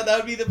I. I thought that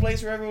would be the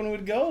place where everyone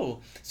would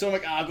go. So I'm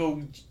like, I'll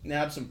go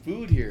nab some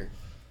food here.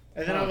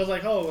 And then I was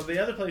like, oh, well, the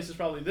other place is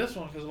probably this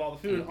one because of all the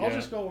food. I'll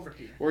just go over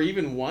here. Or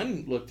even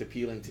one looked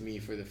appealing to me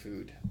for the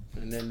food.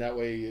 And then that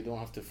way you don't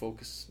have to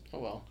focus. Oh,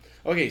 well.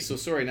 Okay, so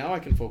sorry. Now I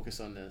can focus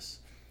on this.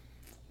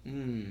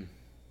 Can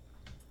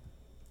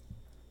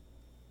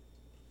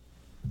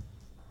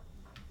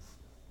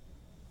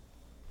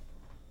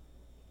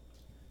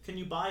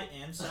you buy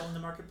and sell in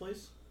the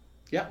marketplace?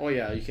 Yeah. Oh,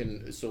 yeah. You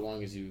can, so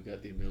long as you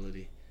got the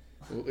ability.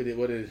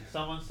 What did?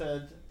 Someone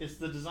said, it's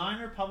the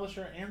designer,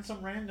 publisher, and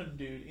some random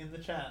dude in the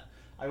chat.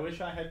 I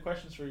wish I had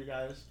questions for you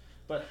guys,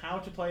 but how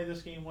to play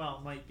this game well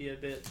might be a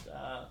bit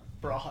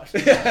broad.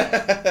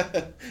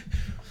 Yeah,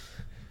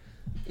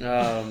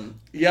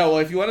 well,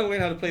 if you want to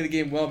learn how to play the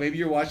game well, maybe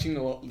you're watching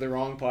the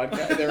wrong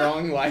podcast, the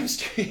wrong live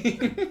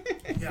stream.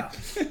 Yeah.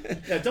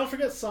 Yeah, don't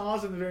forget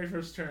saws in the very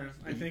first turn.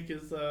 I think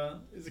is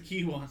a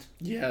key one.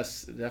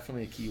 Yes,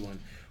 definitely a key one.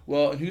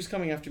 Well, and who's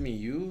coming after me?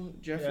 You,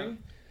 Jeffrey? Yeah.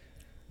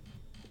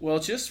 Well,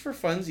 just for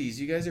funsies,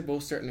 you guys are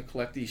both starting to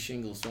collect these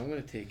shingles, so I'm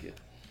going to take it.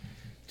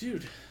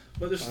 Dude,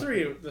 but there's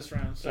 3 this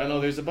round. So. I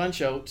know there's a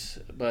bunch out,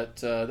 but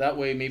that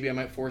way maybe I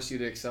might force you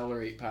to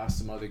accelerate past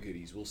some other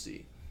goodies. We'll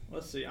see.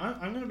 Let's see.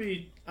 I'm gonna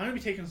be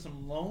taking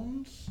some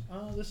loans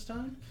this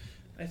time,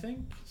 I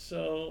think.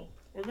 So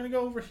we're gonna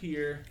go over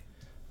here.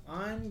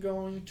 I'm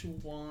going to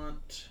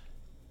want.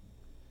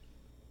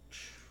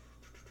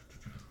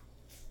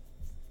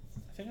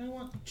 I think I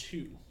want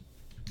 2.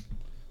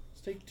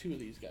 Let's take 2 of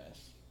these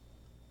guys.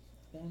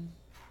 1,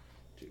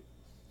 2.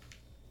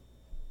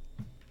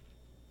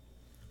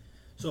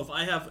 So if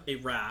I have a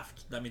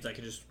raft, that means I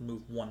can just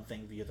move one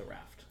thing via the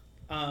raft.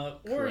 Or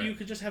Correct. you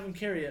could just have them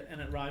carry it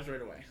and it arrives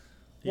right away.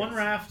 Yes. One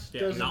raft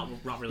Yeah,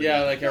 doesn't. not really.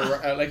 Yeah, like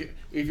like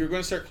if you're going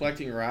to start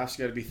collecting rafts,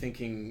 you got to be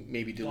thinking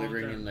maybe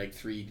delivering Long term. in like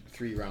three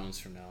rounds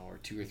from now, or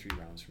 2 or 3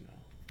 rounds from now.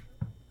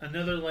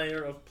 Another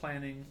layer of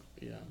planning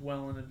Yeah.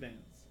 well in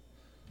advance.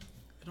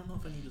 I don't know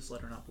if I need this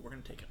letter or not, but we're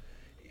gonna take it.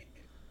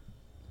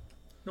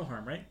 No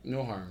harm, right?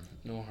 No harm.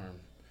 No harm.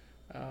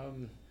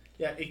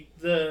 Yeah,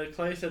 the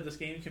Clay said this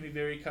game can be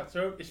very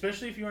cutthroat,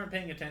 especially if you aren't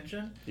paying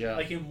attention. Yeah.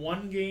 Like in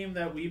one game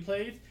that we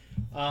played,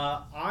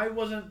 I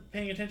wasn't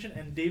paying attention,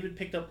 and David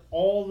picked up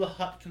all the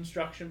hut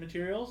construction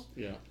materials.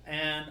 Yeah.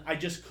 And I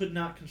just could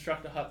not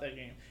construct a hut that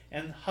game.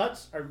 And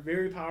huts are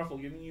very powerful,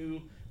 giving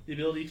you the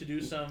ability to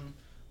do some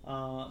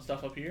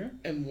stuff up here.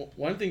 And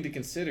one thing to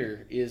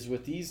consider is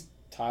with these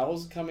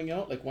tiles coming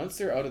out, like once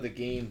they're out of the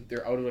game,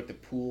 they're out of like the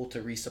pool to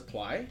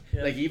resupply.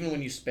 Yeah. Like even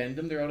when you spend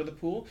them, they're out of the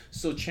pool.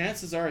 So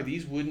chances are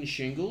these wooden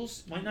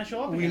shingles, Might not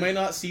show up we again. might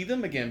not see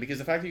them again because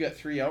the fact you got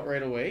 3 out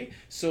right away.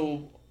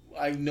 So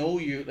I know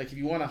you, like if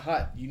you want a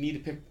hut, you need to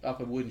pick up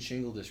a wooden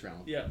shingle this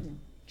round. Yeah.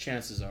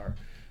 Chances are.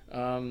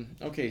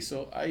 Okay,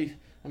 so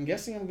I'm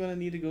guessing I'm gonna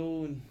need to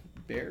go and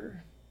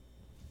bear.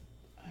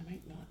 I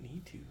might not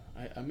need to.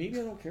 I maybe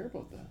I don't care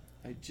about that.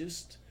 I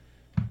just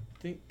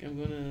think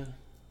I'm gonna.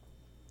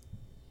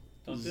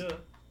 Don't do it.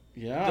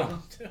 Yeah.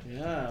 Don't do it.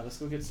 Yeah. Let's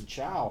go get some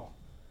chow.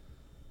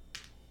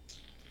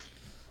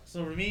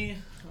 So for me,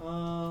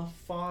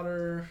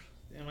 fodder.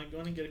 Am I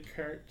going to get a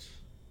cart?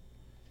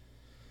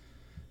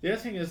 The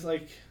other thing is,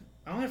 like,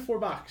 I only have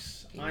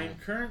 $4. Yeah. I'm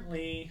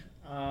currently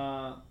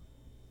 4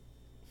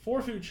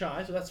 food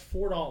shy, so that's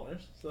 $4.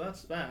 So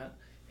that's that.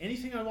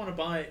 Anything I want to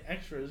buy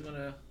extra is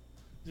gonna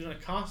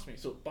cost me.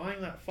 So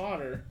buying that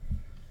fodder.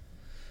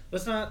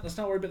 Let's not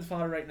worry about the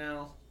fodder right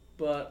now.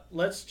 But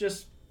let's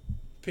just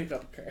pick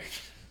up a cart.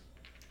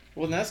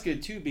 Well, and that's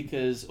good too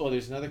because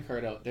there's another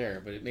card out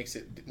there, but it makes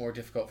it more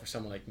difficult for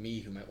someone like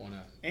me who might want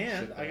to.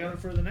 And I got it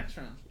for the next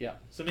round. Yeah.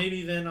 So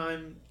maybe then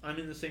I'm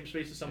in the same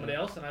space as somebody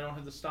else, and I don't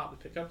have to stop to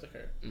pick up the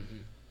cart. Mm-hmm.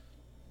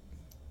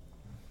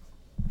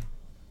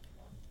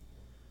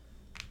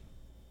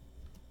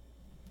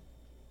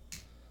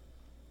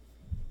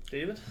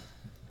 David,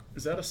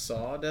 Is that a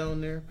saw down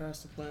there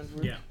past the plans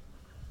work? Yeah.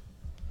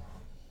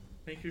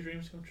 make your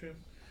dreams come true.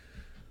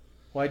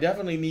 Well, I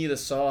definitely need a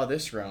saw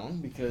this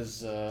round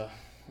because we're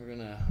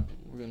gonna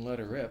let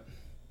it rip.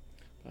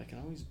 But I can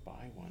always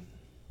buy one.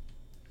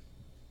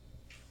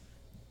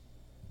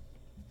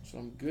 So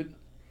I'm good.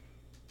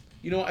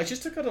 You know, I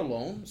just took out a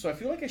loan, so I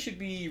feel like I should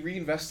be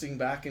reinvesting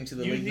back into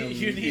the Lignum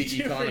you need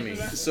to economy.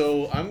 reinvest.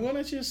 So I'm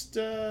gonna just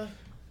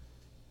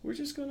we're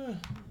just gonna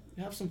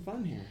have some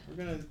fun here. We're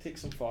gonna take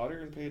some fodder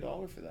and pay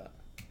 $1 for that.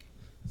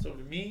 So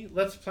to me,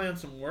 let's plan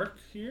some work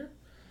here.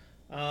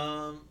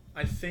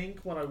 I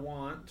think what I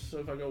want. So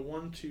if I go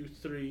 1, 2,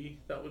 3,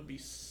 that would be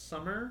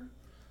summer.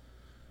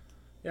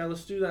 Yeah,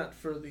 let's do that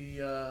for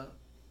the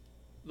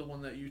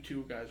one that you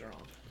two guys are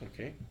on.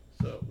 Okay.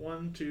 So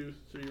 1, 2,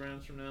 3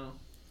 rounds from now,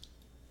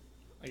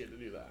 I get to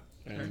do that.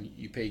 And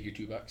you paid your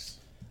 $2.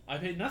 I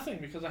paid nothing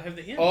because I have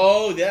the inn.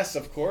 Oh yes,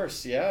 of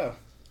course, yeah.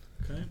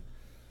 Okay.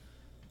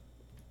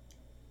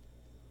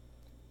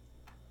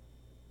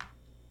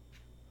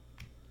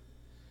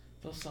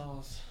 Those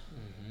saws.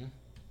 Mm-hmm.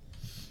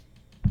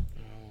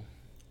 Oh.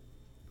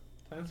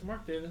 Plan some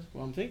work, David.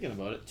 Well, I'm thinking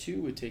about it.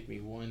 2 would take me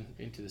 1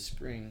 into the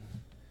spring.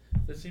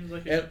 That seems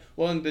like and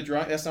the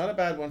drawing. That's not a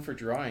bad one for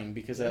drawing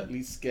because that at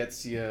least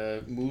gets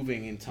you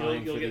moving in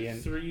time you'll for get the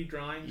end. 3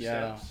 drawing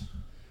steps.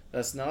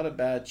 That's not a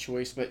bad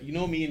choice, but you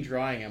know me in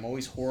drawing, I'm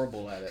always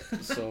horrible at it.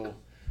 So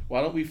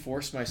why don't we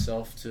force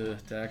myself to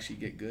actually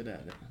get good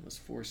at it? Let's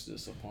force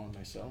this upon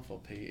myself. I'll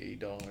pay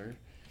 $1,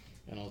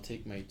 and I'll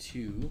take my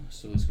 2.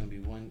 So it's going to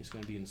be 1. It's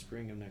going to be in the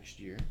spring of next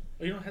year.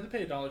 Well, you don't have to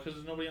pay $1 because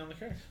there's nobody on the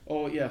card.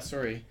 Oh yeah,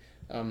 sorry.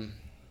 But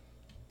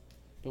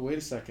wait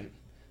a second.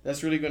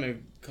 That's really going to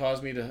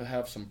cause me to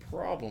have some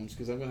problems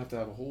because I'm going to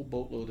have a whole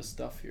boatload of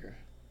stuff here.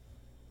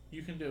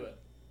 You can do it.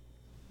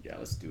 Yeah,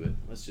 let's do it.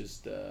 Let's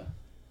just go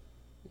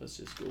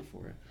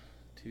for it.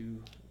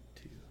 2,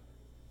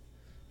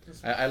 2.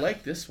 I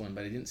like this one,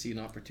 but I didn't see an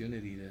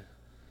opportunity to.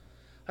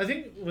 I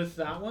think with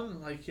that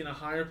one, like in a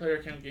higher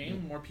player count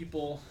game, more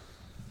people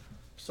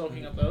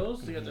soaking up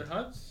those to get their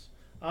huts.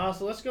 So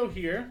let's go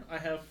here. I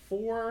have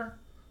 4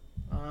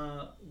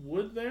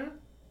 wood there.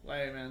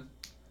 Wait, man.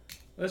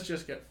 Let's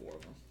just get 4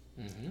 of them.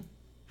 Mm-hmm.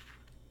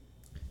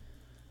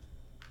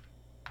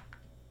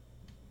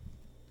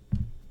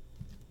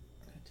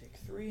 I take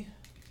 3.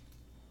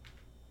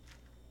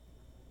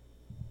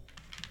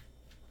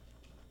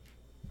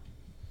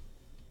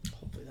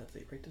 Hopefully that's the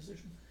right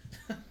decision.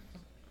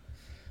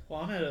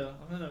 Well, I'm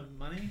out of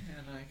money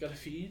and I gotta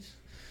feed.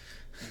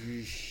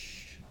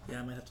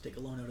 Yeah, I might have to take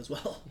a loan out as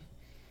well.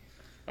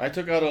 I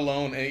took out a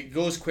loan, and it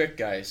goes quick,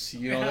 guys.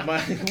 You know,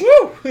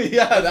 woo!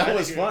 Yeah, that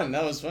was fun.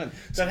 That was fun.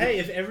 But hey,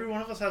 if every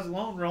one of us has a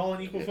loan, we're all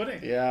on equal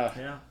footing. Yeah.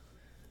 Yeah.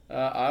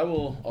 I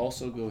will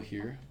also go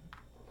here.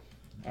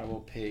 I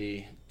will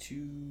pay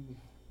 $2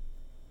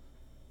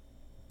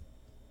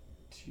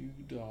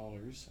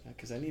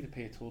 because I need to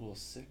pay a total of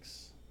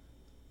 6.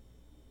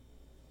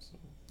 So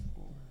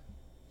 4,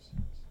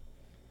 6.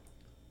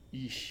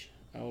 Yeesh.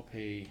 I will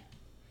pay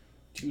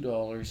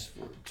 $2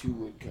 for 2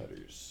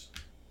 woodcutters.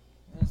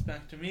 That's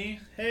back to me.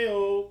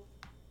 Hey-o.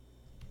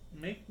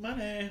 Make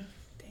money.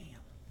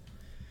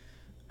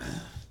 Damn.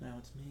 Now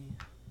it's me.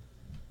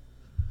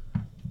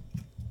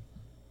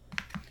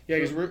 Yeah,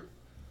 because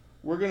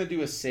we're gonna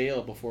do a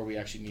sale before we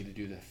actually need to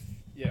do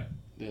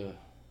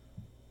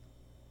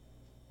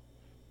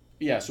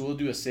so we'll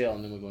do a sale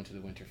and then we'll go into the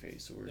winter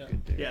phase, so we're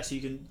good there. Yeah, so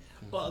you can,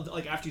 well,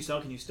 like after you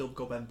sell, can you still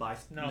go back and buy?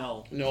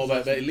 No,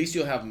 but at least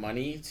you'll have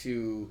money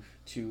to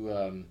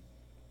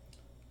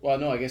well,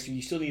 no, I guess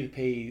you still need to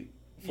pay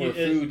for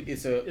food.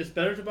 It's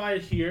better to buy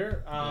it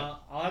here.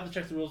 I'll have to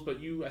check the rules, but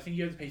I think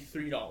you have to pay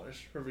 $3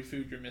 for every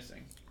food you're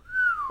missing.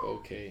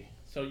 Okay.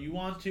 So you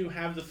want to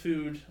have the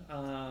food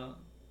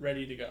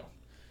ready to go.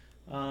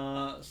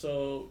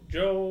 So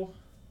Joe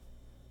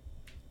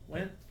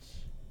went.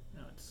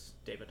 No, it's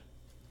David.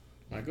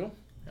 I go?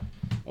 Yeah.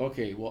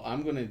 Okay, well,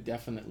 I'm going to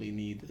definitely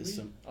need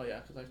some. Oh, yeah,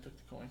 because I took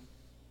the coin.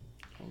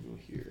 I'll go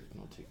here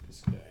and I'll take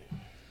this guy.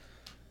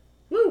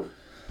 Woo!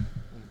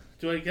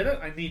 Do I get it?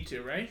 I need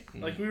to, right?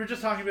 Like we were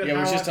just talking about. Yeah, we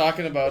were just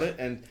talking about it,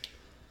 and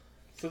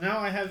so now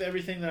I have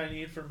everything that I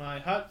need for my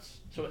huts.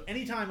 So at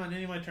any time on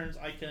any of my turns,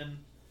 I can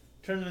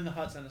turn them into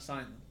huts and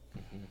assign them.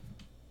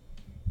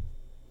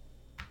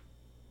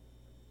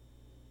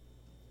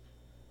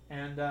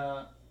 And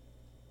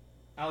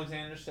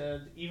Alexander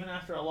said, even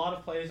after a lot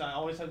of plays, I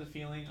always have the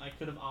feeling I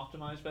could have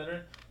optimized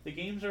better. The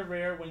games are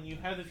rare when you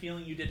have the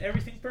feeling you did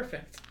everything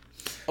perfect.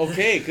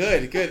 Okay,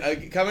 good.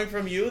 Coming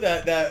from you,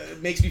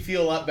 that makes me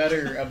feel a lot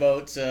better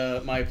about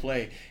my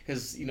play,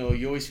 because you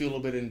always feel a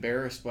little bit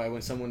embarrassed by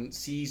when someone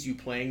sees you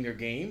playing their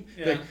game.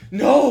 Yeah. Like,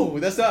 no,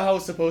 that's not how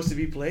it's supposed to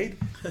be played.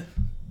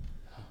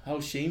 How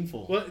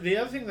shameful. Well, the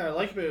other thing that I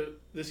like about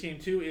this game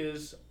too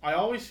is I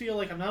always feel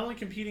like I'm not only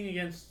competing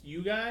against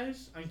you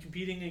guys, I'm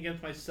competing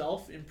against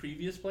myself in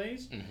previous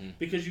plays,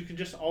 because you can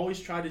just always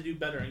try to do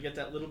better and get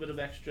that little bit of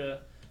extra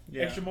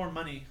more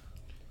money.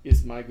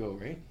 It's my go,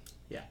 right?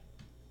 Yeah.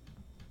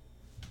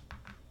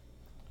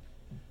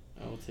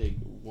 I'll take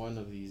one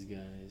of these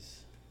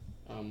guys.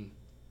 Wait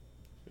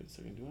a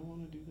second. Do I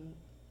want to do that?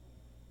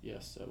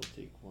 Yes, I will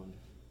take one.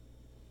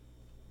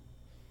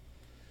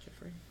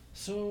 Jeffrey.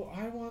 So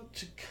I want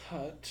to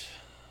cut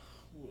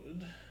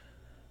wood.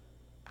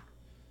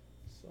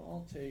 So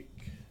I'll take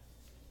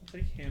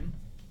him.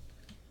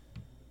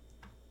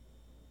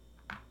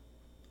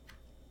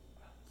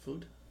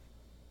 Food,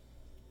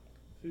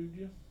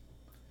 yeah.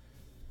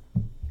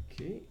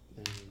 Okay,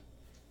 then.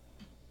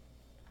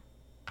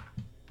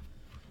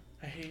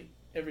 I hate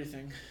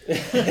everything.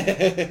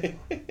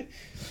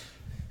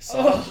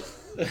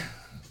 Soft.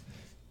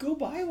 Go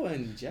buy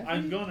one, Jeff.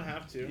 I'm going to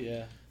have to.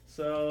 Yeah.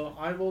 So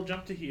I will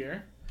jump to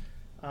here.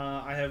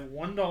 I have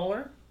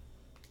 $1.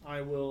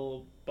 I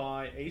will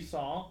buy a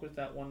saw with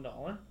that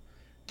 $1,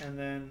 and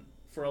then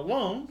for a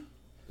loan.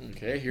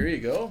 Okay, here you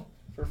go.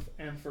 For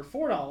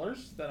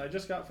 $4 that I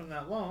just got from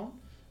that loan,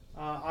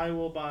 I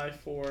will buy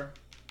four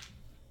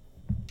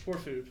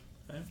food.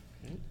 Okay.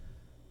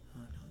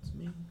 Now it's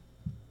me.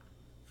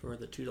 For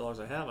the $2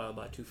 I have, I'll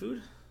buy 2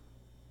 food.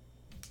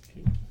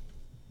 Okay.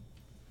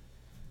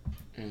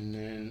 And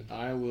then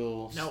I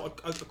will. Now,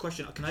 a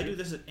question: can I do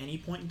this at any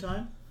point in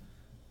time?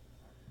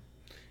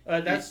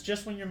 That's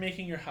just when you're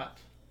making your hut.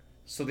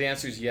 So the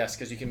answer is yes,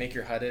 because you can make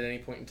your hut at any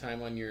point in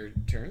time on your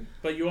turn.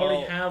 But you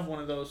already have one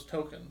of those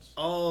tokens.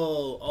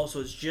 Oh, so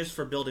it's just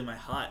for building my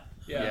hut.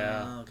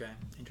 Yeah. Okay,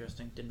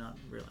 interesting. Did not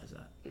realize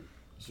that.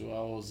 So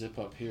I will zip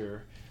up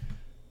here.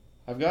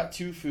 I've got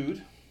 2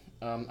 food.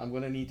 I'm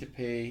going to need to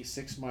pay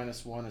 6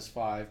 minus 1 is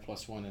 5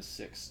 plus 1 is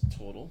 6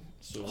 total.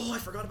 So. Oh, I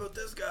forgot about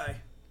this guy.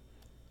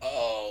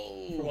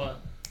 Oh. For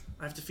what?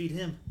 I have to feed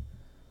him.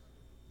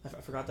 I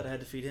forgot that I had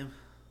to feed him.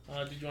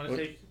 Did you want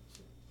to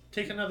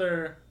take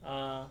another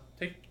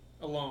take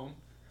a loan?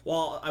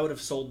 Well, I would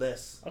have sold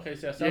this. Okay,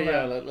 so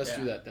let's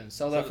do that then.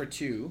 Sell that for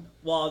 2.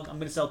 Well, I'm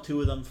going to sell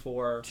 2 of them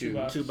for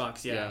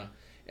 $2. Yeah.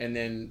 And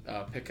then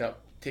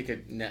take a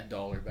net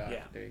 $1 back.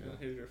 Yeah. There you go.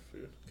 Here's your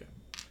food.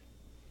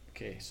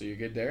 Okay, so you're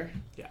good there?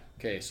 Yeah.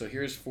 Okay, so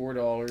here's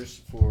 $4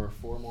 for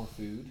 4 more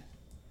food.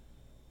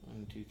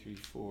 1, 2, 3,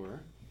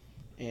 4.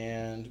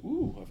 And,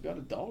 I've got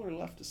 $1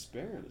 left to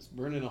spare. It's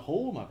burning a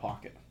hole in my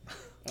pocket.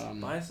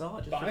 Buy a saw.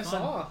 Buy a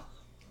saw.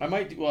 I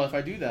might, if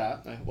I do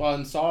that,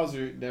 and saws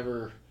they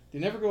never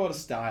go out of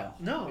style.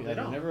 No, they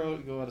don't. They never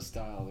go out of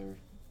style.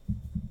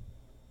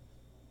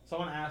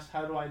 Someone asked,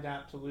 how do I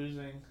adapt to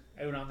losing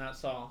out on that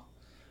saw?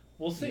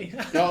 We'll see.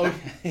 Oh,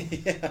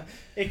 yeah.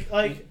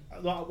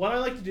 What I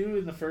like to do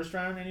in the first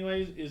round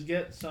anyways is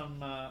get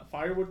some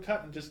firewood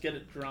cut and just get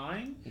it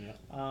drying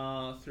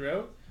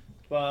throughout.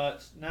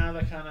 But now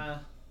that kind of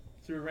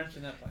threw a wrench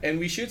in that fight. And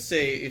we should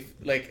say,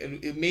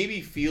 it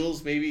maybe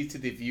feels to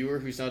the viewer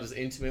who's not as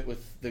intimate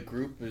with the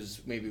group as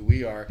maybe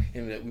we are,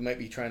 and that we might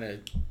be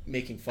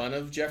making fun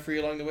of Jeffrey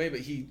along the way, but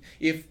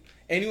if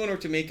anyone were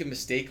to make a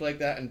mistake like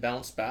that and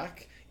bounce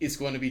back, it's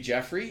going to be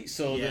Jeffrey,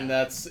 so then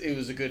it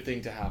was a good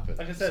thing to happen.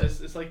 Like I said,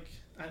 it's like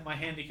my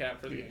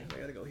handicap for the game. I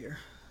gotta go here.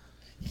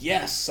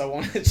 Yes, I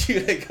wanted you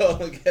to go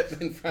and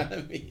get in front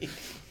of me.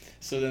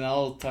 So then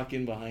I'll tuck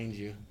in behind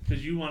you.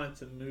 Because you wanted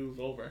to move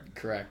over.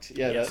 Correct.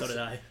 Yeah, so did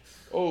I.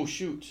 Oh,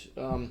 shoot.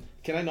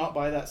 Can I not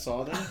buy that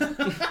saw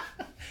then?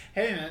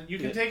 Hey, man, you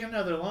can take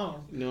another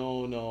loan.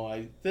 No,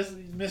 This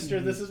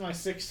is my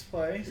 6th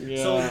play.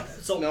 Yeah.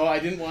 So no, I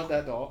didn't want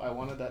that $1. I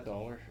wanted that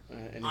 $1.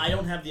 I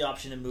don't have the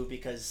option to move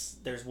because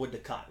there's wood to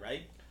cut,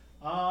 right?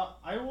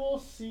 I will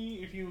see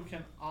if you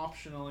can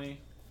optionally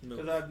move.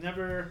 Because I've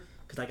never.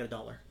 Because I got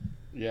 $1.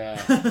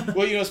 Yeah.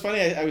 Well, it's funny.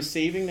 I was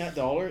saving that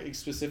 $1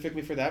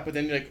 specifically for that, but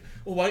then you're like,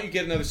 well, why don't you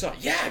get another saw?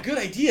 Yeah, good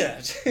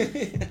idea.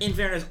 In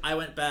fairness, I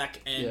went back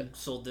and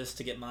sold this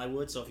to get my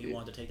wood, so if you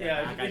wanted to take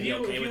that back, I'd be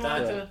okay with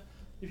that.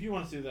 If you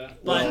want to do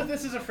that. But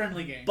this is a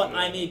friendly game. But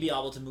I may be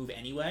able to move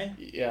anyway.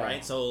 Yeah.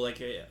 Right? So,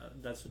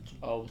 that's what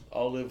you...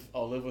 I'll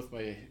live with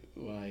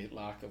my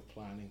lack of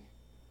planning.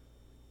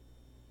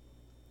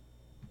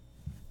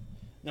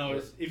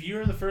 No, if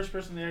you're the first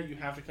person there, you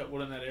have to cut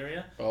wood in that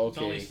area. Okay. It's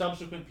only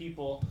subsequent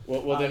people.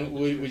 Well then,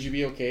 would you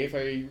be okay if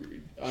I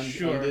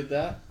undid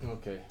that?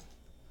 Okay.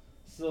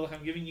 So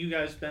I'm giving you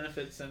guys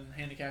benefits and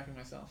handicapping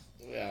myself.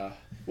 Yeah.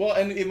 Well,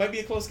 and it might be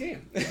a close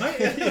game. It might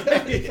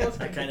be a close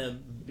game. That kind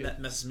of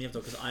messes me up, though,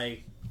 because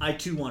I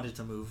too wanted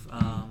to move.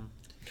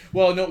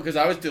 Well, no, because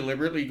I was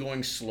deliberately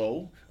going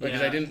slow.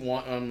 Because Yeah. I didn't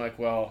want... I'm like,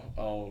 well,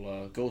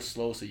 I'll go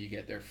slow so you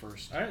get there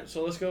first. All right,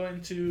 so let's go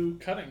into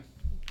cutting.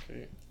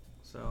 Okay.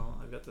 So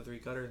I've got the 3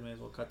 cutters. May as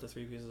well cut the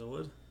 3 pieces of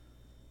wood.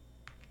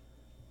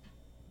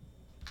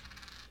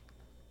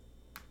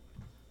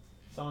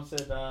 Someone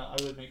said I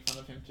would make fun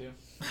of him too.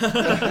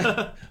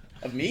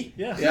 Of me?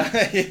 Yeah.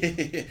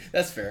 Yeah.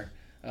 That's fair.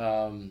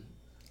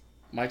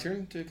 My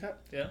turn to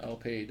cut? Yeah. I'll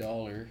pay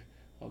 $1.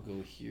 I'll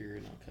go here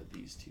and I'll cut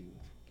these 2.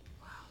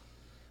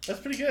 That's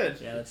pretty good.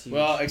 Yeah, that's huge.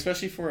 Well,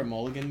 especially for a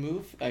mulligan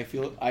move,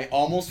 I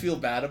almost feel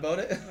bad about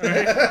it.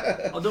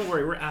 Right. Oh, don't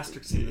worry, we're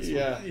asterisks in this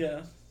one.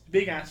 Yeah.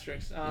 Big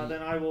asterisks.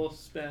 Then I will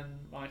spend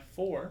my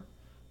 4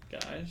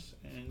 guys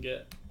and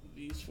get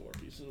these 4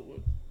 pieces of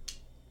wood.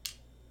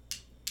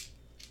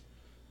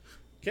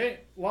 Okay,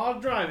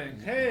 log driving.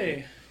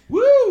 Hey,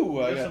 Woo!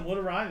 there's some wood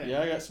arriving.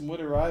 Yeah, I got some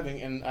wood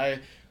arriving, and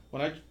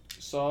when I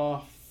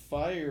saw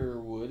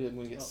firewood, I'm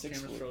gonna get 6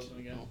 camera's wood. frozen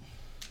again.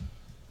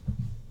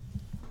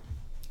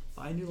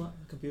 Buy a new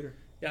computer.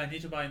 Yeah, I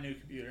need to buy a new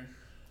computer.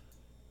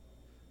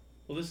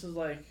 Well, this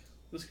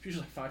computer's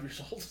like 5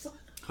 years old.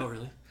 Oh,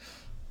 really?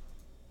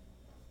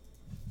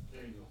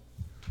 There you go.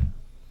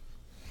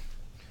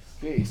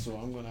 Okay, so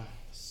I'm gonna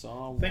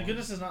saw. Thank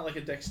goodness it's not like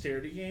a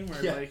dexterity game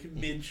where like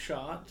mid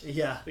shot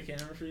Yeah. the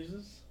camera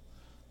freezes.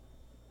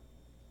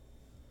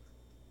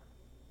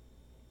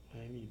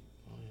 I need.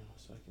 Oh yeah,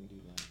 so I can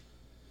do that.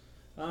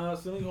 So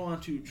then we go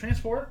on to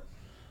transport.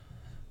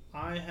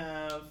 I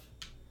have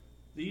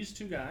these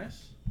two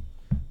guys,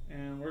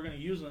 and we're going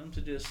to use them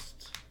to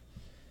just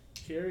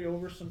carry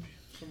over some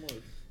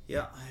wood.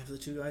 Yeah, I have the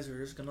two guys who are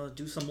just gonna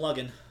do some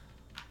lugging.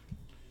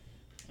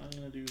 I'm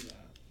going to do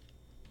that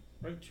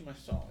right to my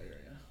saw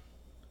area.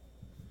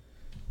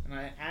 And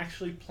I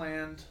actually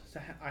planned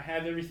to I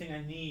have everything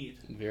I need.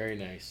 Very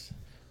nice.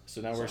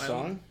 So now we're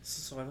sawing?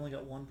 So I've only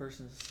got one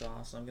person to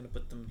saw, so I'm gonna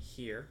put them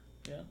here.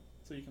 Yeah,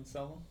 so you can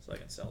sell them. So I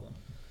can sell them.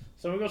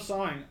 So we go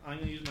sawing. I'm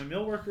going to use my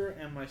mill worker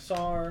and my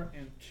sawer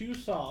and two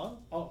saws.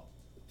 Oh,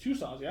 two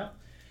saws, yeah.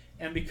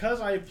 And because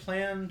I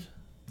planned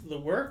the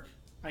work,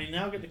 I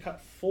now get to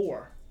cut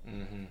 4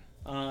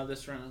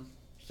 this round.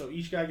 So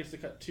each guy gets to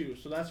cut 2.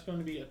 So that's going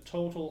to be a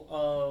total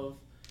of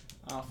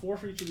 4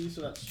 for each of these,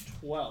 so that's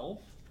 12.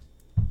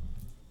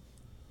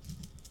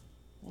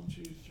 1,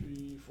 2,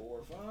 3, 4,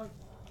 5.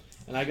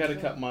 And I got to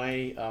cut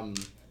my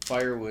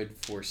firewood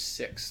for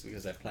 6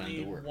 because I planned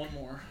the work. One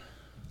more.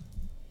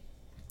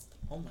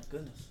 Oh my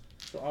goodness.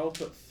 So I'll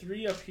put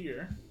 3 up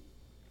here,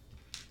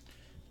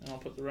 and I'll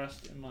put the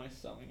rest in my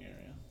selling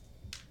area.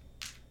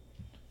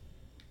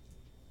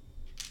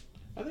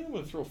 I think I'm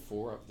going to throw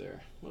 4 up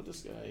there. Let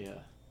this guy,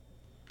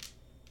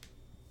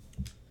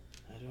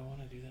 I don't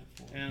want to do that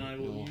for And I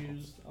will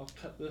I'll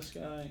cut this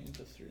guy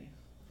into 3.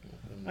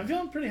 I'm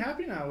feeling pretty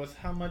happy now with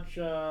how much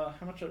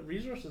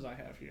resources I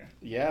have here.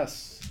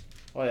 Yes.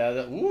 Oh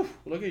yeah, woo,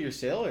 look at your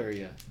sale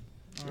area.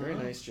 Very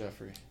nice,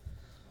 Jeffrey.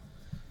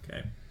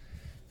 Okay.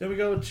 Then we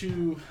go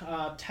to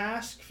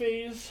task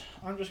phase.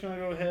 I'm just going to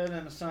go ahead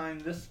and assign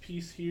this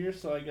piece here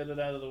so I get it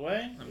out of the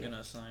way. I'm going to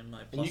assign my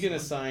plus And you can one.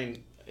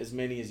 assign as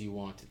many as you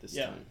want at this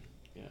Yeah. time.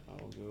 Yeah,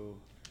 I'll go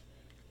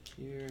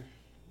here.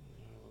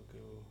 I'll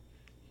go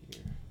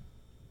here.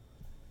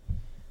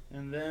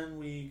 And then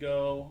we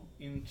go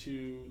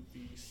into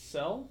the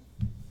sell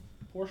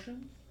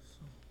portion.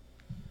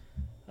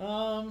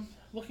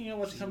 Looking at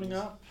what's coming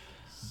up.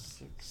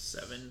 6,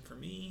 7 for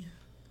me.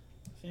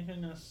 I think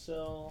I'm going to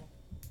sell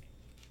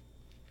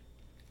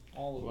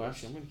all of Well, this.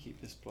 actually, I'm going to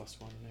keep this +1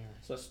 there.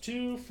 So that's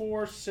 2,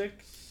 4,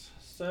 6,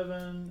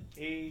 7,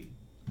 8,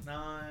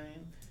 9,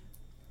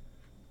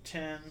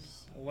 10,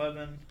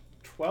 11,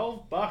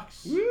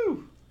 $12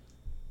 Woo!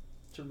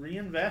 to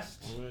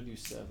reinvest. I'm going to do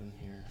 7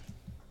 here.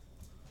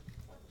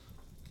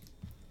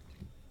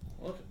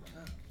 Look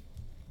at that.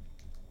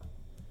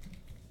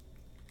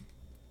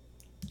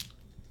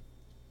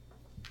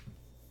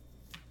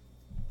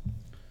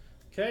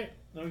 Okay,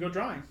 then we go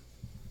drawing.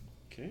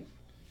 Okay.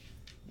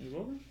 Move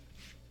over.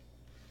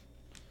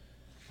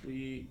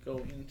 We go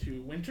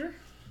into winter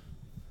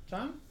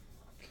time.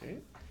 Okay.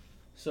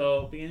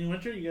 So, beginning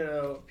winter, you get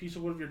a piece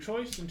of wood of your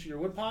choice into your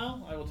wood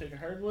pile. I will take a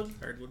hardwood.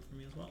 Hardwood for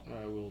me as well.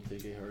 I will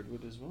take a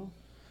hardwood as well.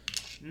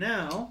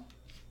 Now,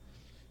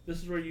 this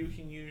is where you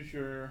can use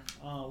your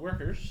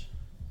workers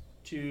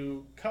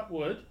to cut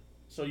wood.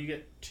 So you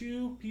get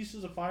 2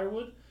 pieces of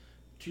firewood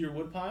to your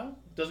wood pile.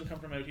 It doesn't come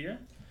from out here.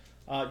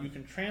 You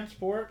can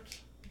transport,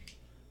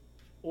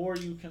 or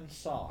you can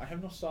saw. I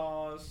have no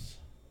saws.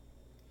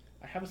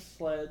 I have a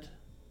sled,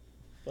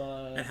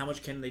 but And how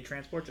much can they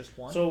transport? Just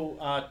one?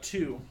 so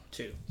 2.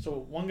 2. So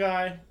one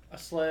guy, a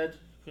sled,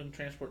 can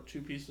transport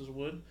 2 pieces of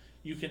wood.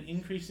 You can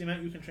increase the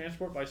amount you can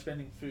transport by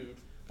spending food,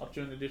 up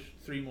to an addition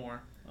 3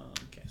 more.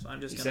 Okay, so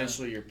I'm just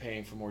Essentially, you're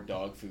paying for more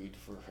dog food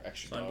for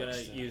extra So I'm dogs.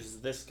 going to use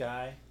this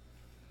guy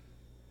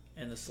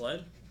and the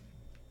sled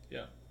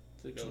To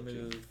go to to.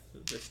 move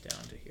this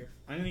down to here.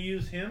 I'm going to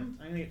use him.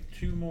 I'm going to get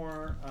 2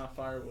 more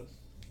firewood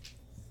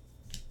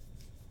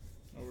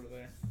over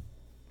there.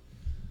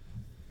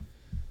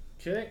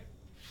 Okay.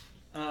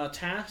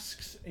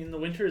 Tasks in the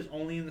winter is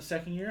only in the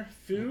second year.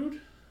 Food,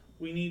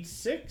 we need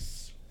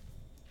 6.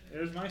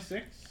 There's my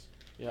 6.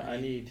 Yeah, I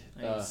need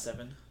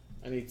 7.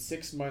 I need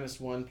 6 minus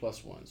 1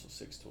 plus 1, so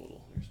 6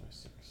 total. There's my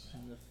 6.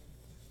 And the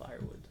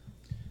firewood.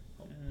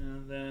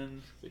 And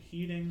then the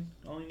heating,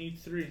 only need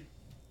 3.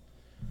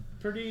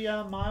 Pretty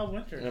mild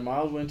winter. And a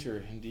mild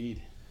winter,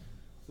 indeed.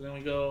 So then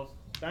we go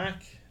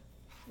back.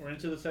 We're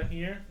into the second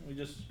year. We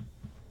just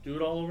do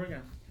it all over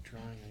again.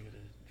 Drawing, I gotta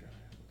draw.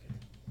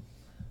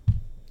 Okay.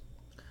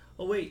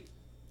 Oh, wait.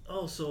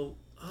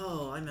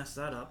 I messed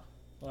that up.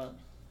 What?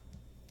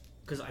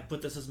 Because I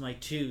put this as my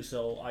 2,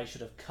 so I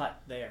should have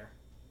cut there.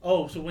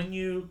 Oh, so when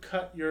you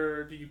cut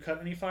did you cut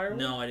any firewood?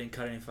 No, I didn't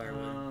cut any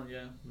firewood. Oh,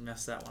 yeah.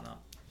 Messed that one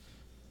up.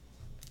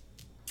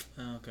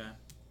 Okay.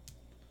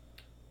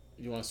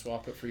 You want to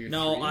swap it for your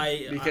No,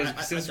 3? Because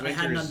I since had none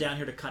winter's- down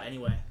here to cut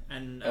anyway,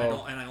 and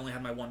I only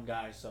had my 1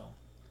 guy, so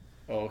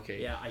Oh, okay.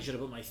 yeah, I should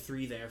have put my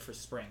 3 there for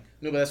spring.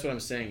 No, but that's what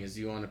I'm saying. Is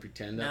you want to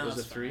pretend that No, was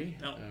a it's 3?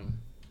 fine. No.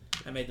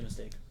 I made the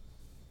mistake.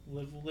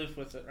 Live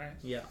with it, right?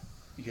 Yeah.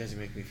 You guys are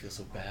making me feel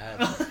so bad.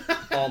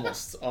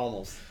 almost.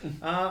 All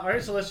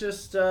right, so let's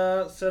just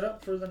set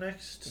up for the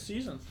next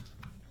season.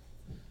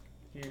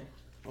 Here.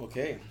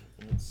 Okay.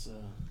 Let's.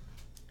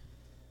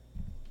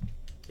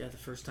 Yeah, the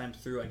first time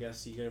through, I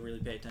guess you gotta really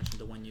pay attention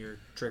to when you're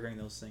triggering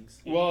those things.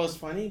 Well, it's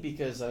funny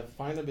because I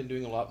find I've been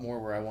doing a lot more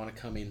where I want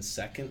to come in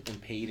second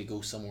and pay to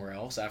go somewhere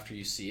else after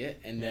you see it,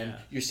 and then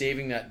you're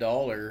saving that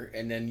 $1,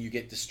 and then you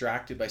get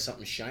distracted by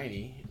something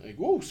shiny, like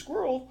whoa,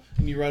 squirrel,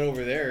 and you run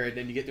over there, and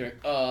then you get there,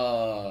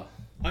 I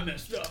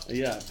messed up.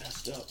 Yeah, I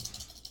messed up.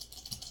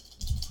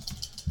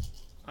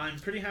 I'm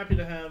pretty happy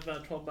to have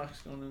 $12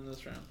 going into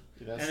this round.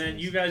 Yeah, and then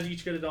you guys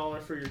each get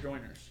 $1 for your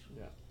joiners.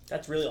 Yeah.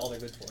 That's really all they're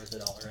good for is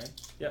 $1, right?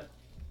 Yep.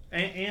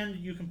 And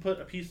you can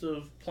put a piece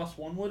of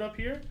 +1 wood up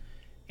here,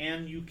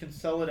 and you can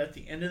sell it at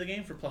the end of the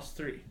game for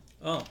 +3.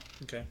 Oh,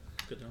 okay.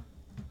 Good to know.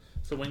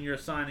 So when you're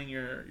assigning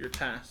your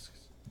tasks.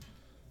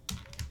 Oh,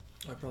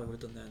 I probably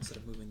would have done that instead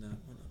of moving that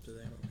one up to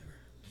there or whatever.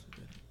 So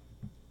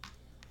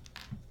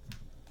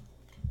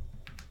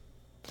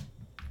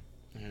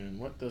good. And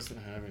what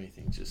doesn't have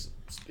anything? Just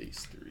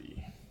space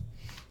 3.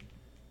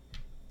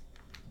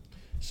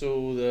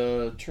 So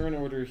the turn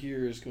order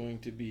here is going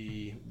to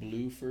be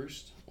blue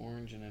first,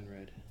 orange, and then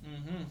red.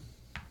 Mm-hmm.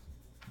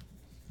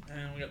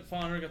 And we got the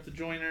fodder, got the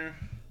joiner.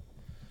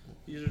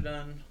 These are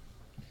done.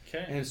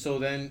 Okay. And so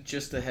then,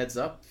 just a heads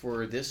up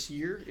for this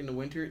year in the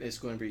winter, it's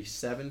going to be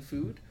 7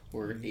 food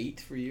or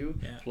 8 for you,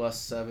 plus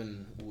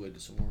 7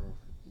 wood, so more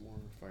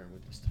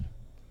firewood this time.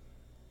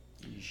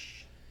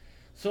 Yeesh.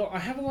 So I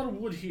have a lot of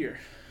wood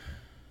here,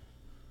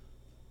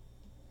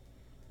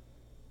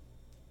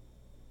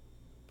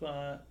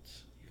 but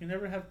you can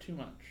never have too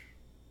much,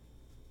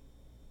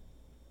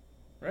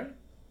 right?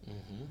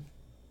 Mm-hmm.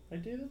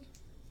 Right, David?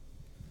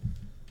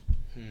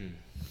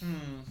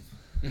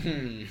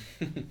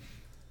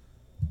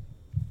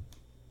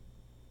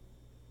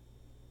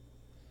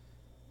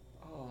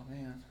 Oh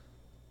man.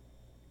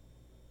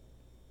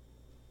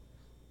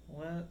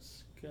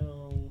 Let's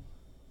go.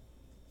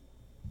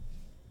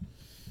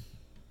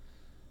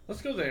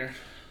 Let's go there.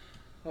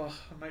 Oh,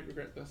 I might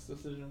regret this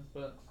decision,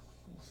 but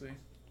we'll see.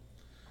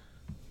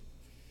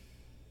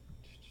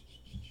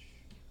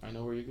 I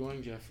know where you're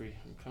going, Jeffrey.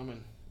 I'm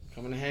coming. I'm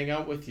coming to hang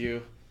out with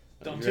you.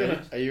 Don't do it.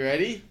 Are you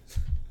ready?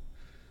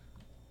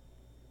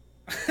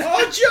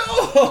 Oh,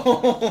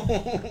 Joe!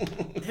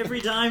 Every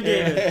time,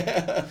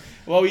 David.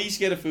 Well, we each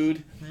get a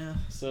food. Yeah.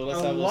 So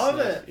let's I have love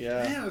a it.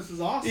 Yeah. Man, this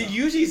is awesome.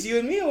 Usually it's you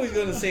and me always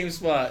go in the same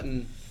spot.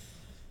 And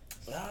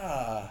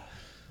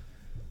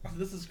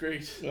This is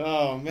great.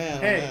 oh man,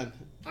 Hey. oh man.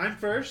 I'm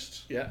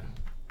first. Yeah.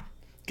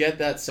 Get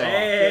that saw.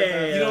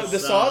 Hey, You know, the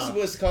saw. saws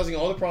was causing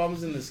all the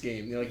problems in this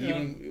game. You know, like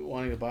even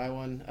wanting to buy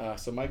one.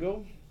 So my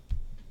go.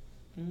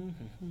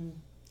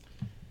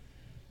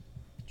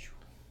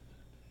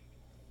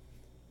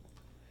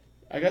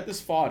 I got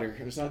this fodder.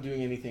 It's not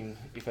doing anything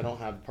if I don't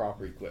have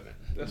proper equipment.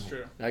 That's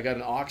true. I got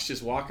an ox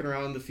just walking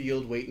around the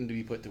field waiting to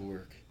be put to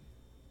work.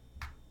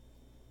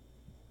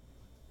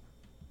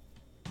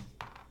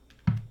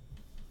 There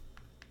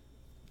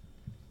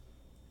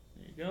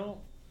you go.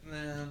 And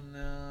then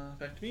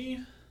back to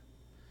me.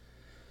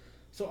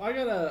 So I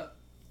got a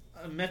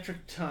metric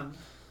ton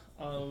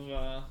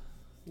of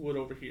wood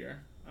over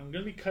here. I'm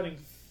going to be cutting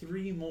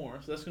 3 more,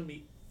 so that's going to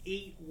be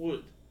 8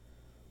 wood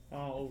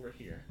over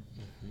here.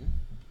 Mm-hmm.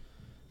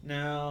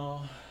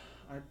 Now,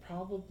 I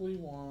probably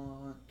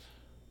want...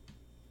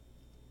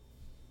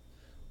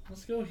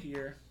 Let's go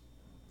here.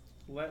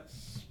 Let's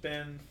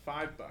spend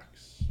 $5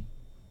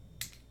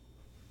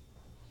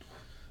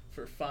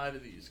 for 5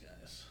 of these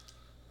guys.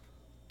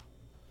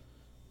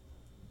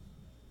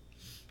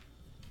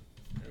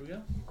 There we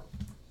go.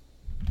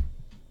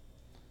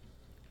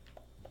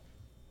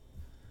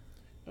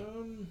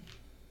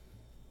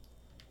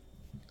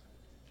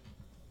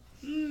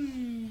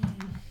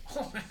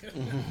 Oh my God.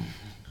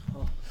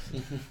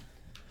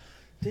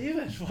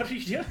 David, what are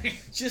you doing?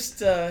 Just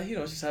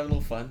just having a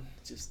little fun.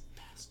 Just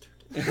bastard.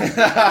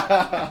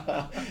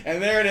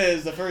 And there it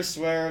is, the first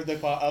swear of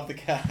the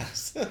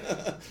cast.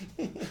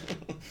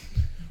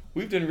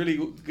 We've done really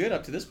good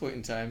up to this point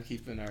in time,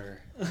 keeping our.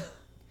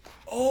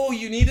 Oh,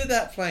 you needed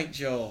that flank,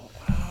 Joe.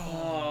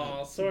 Wow.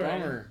 Oh, sorry.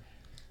 Bummer.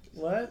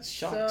 What?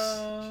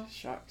 Shucks.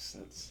 Shucks.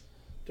 That's.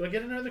 Do I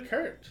get another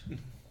cart?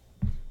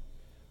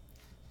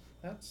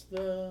 That's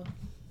the.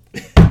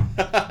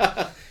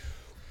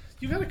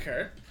 You got a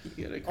cart.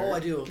 You got a Oh, I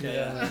card. do. Okay.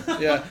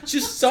 Yeah.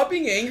 Just stop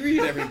being angry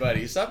at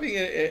everybody. Stop being.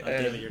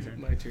 David, your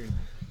turn. My turn.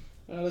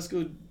 Let's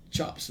go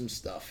chop some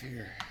stuff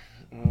here.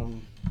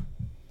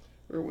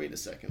 Or wait a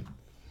second.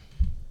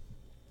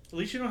 At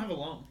least you don't have a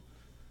loan.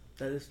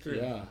 That is true.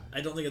 Yeah.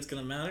 I don't think it's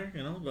gonna matter,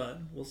 but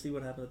we'll see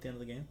what happens at the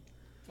end of the game.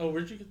 Oh,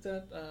 where'd you get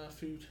that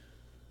food?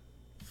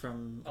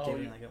 From Oh, David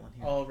yeah. and I got one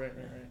here. Oh, right.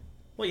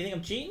 What, you think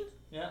I'm cheating?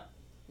 Yeah.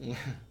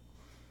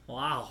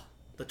 Wow.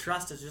 The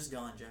trust is just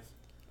gone, Jeff.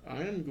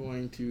 I am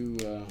going to.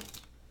 You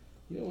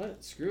know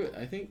what? Screw it.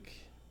 I think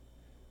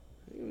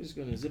I'm just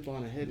going to zip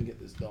on ahead and get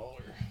this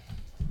 $1.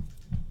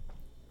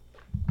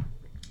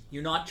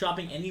 You're not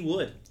chopping any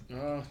wood.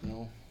 Oh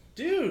no,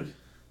 Dude.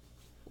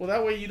 well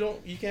that way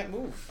you can't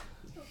move.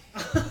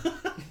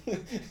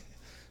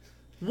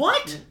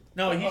 What?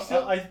 No, he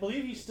still. I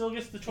believe he still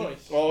gets the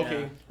choice. Oh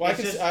okay. Yeah. Well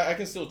It's just- I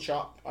can still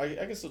chop. I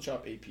can still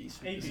chop a piece.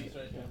 A piece,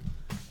 right?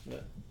 Yeah.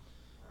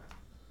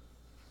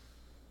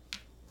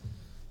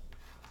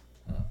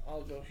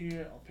 I'll go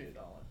here. I'll pay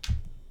 $1.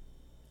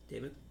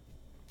 David?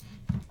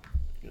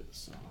 Get the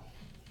saw.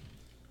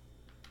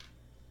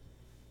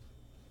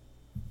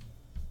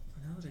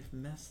 Now that I've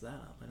messed that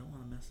up, I don't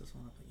want to mess this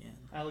one up again.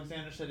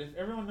 Alexander said, if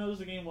everyone knows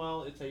the game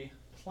well, it's a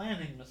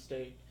planning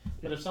mistake.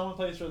 But if someone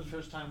plays for the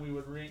first time, we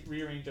would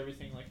rearrange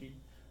everything like you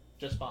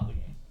just bought the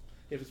game.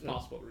 If it's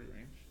possible to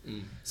rearrange.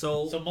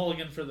 So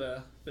mulligan for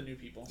the new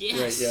people. Yes.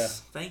 Right, yeah.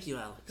 Thank you,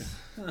 Alex.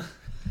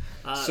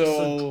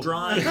 So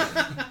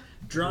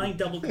drawing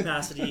double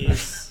capacity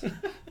is.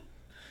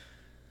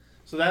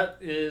 So that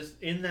is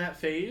in that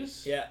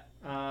phase. Yeah.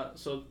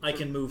 So I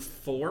can move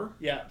 4.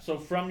 Yeah. So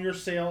from your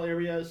sale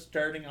area,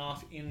 starting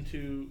off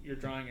into your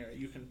drawing area,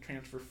 you can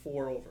transfer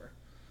 4 over.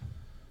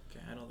 Okay,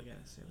 I don't think I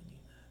necessarily need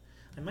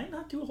that. I might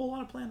not do a whole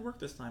lot of planned work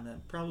this time.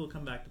 That probably will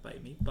come back to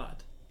bite me.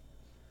 But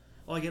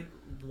I get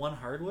 1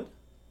 hardwood.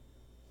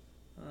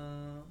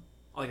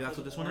 That's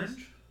what this one is.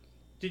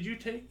 Did you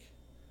take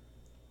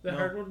the No.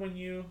 hardwood when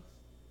you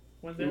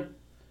went there?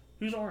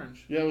 Who's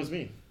orange? Yeah, it was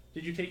me.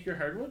 Did you take your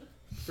hardwood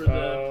for the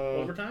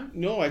overtime?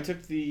 No, I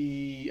took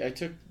this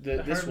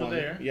hardwood one.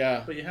 there.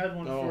 Yeah. But you had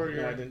one for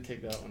your. No, I didn't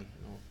take that one.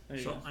 No. There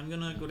you So go. I'm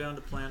gonna go down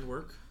to planned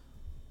work.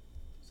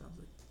 Sounds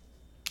like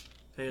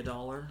pay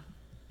 $1.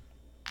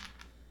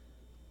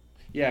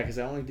 Yeah, because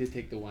I only did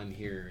take the one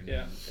here. And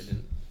Yeah. I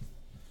didn't.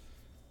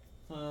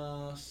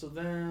 So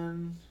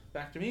then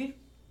back to me.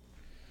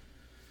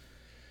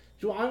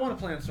 Do I want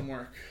to plan some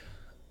work?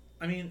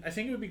 I mean, I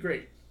think it would be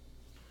great.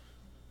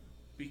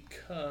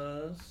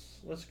 Because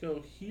let's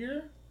go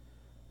here.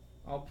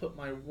 I'll put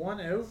my 1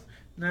 out.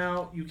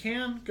 Now you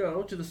can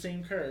go to the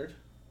same card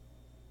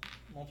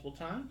multiple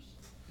times.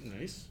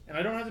 Nice. And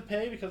I don't have to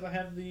pay because I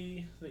have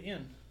the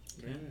inn.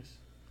 Very nice.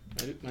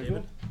 My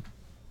David? go?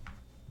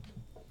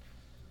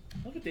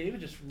 Look at David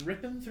just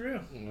ripping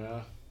through.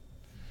 Yeah.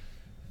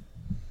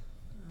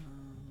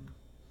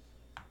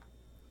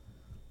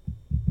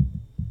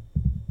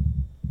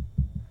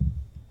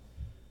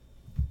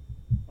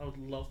 I would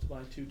love to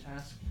buy 2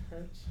 task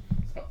cards.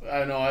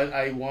 I know.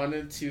 I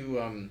wanted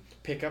to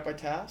pick up a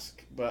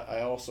task, but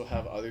I also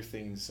have other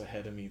things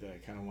ahead of me that I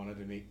kind of wanted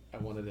to make. I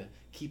wanted to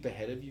keep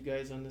ahead of you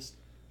guys on this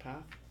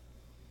path.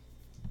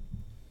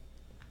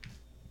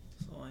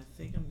 So I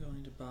think I'm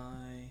going to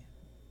buy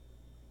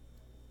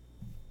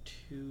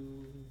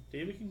 2.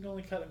 David can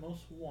only cut at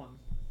most 1.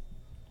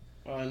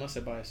 Unless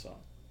I buy a saw.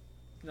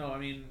 No, I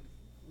mean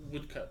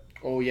woodcut.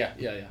 Oh yeah.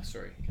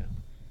 Sorry. Yeah.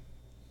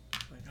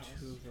 Buy Oh, 2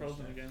 it's of those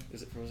frozen there. again.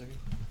 Is it frozen?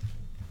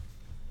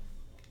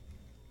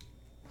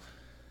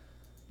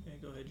 Yeah,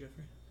 go ahead,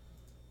 Jeffrey.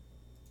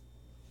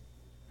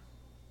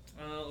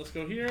 Let's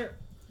go here.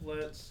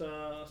 Let's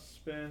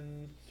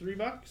spend $3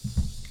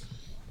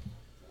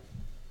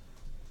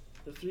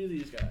 for 3 of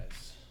these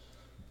guys.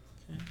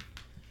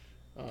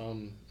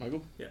 Okay.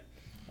 Michael? Yeah.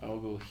 I'll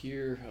go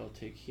here, I'll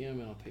take him,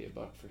 and I'll pay $1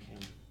 for him.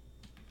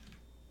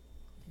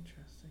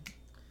 Interesting.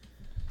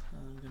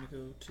 I'm gonna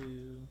go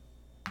to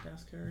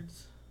task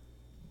cards.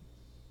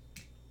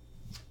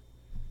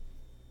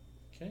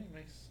 Okay,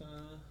 makes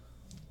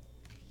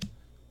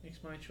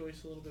my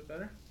choice a little bit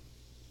better.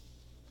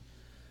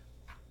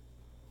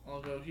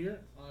 I'll go here.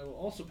 I will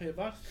also pay $1,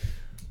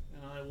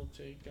 and I will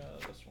take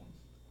this one.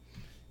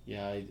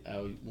 Yeah,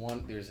 I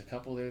want. There's a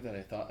couple there that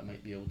I thought I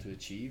might be able to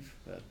achieve,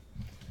 but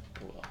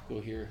oh well.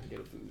 Go here and get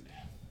a food.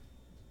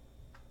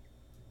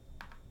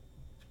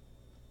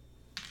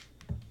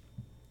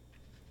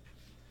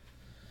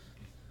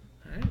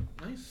 All right,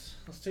 nice.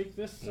 Let's take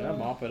this. Yeah,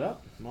 mop it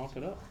up. Mop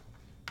it up.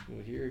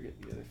 Go here,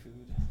 get the other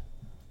food.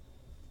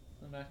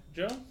 And back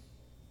to Joe.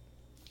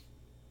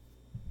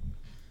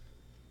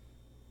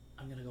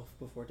 I'm gonna go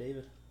before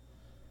David.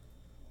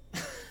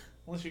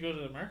 Unless you go to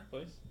the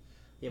marketplace.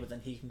 Yeah, but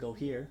then he can go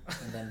here,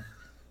 and then.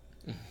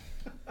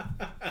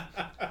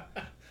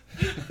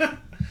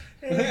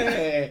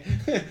 Hey,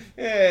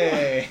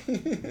 hey.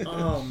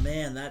 Oh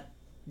man, that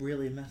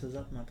really messes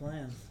up my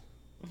plans.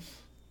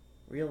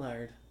 Real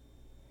hard.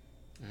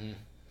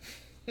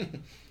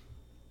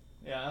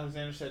 Yeah,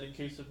 Alexander said in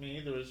case of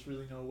me, there was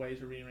really no way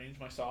to rearrange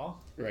my saw.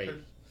 Right.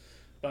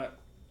 But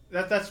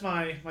that's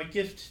my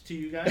gift to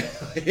you guys.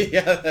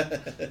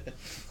 Yeah.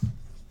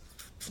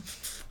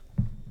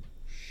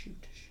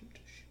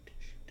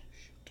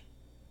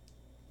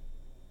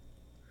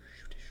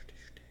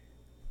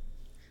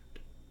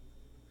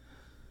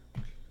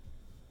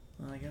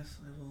 Well, I guess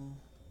I will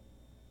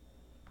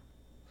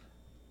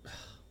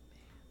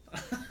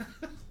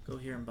go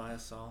here and buy a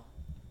saw.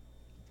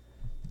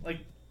 Like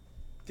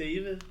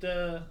David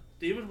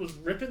was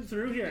ripping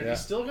through here, and Yeah.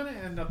 he's still gonna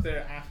end up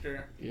there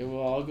after. Yeah,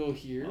 well, I'll go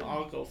here.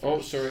 I'll go first.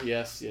 Oh, sorry.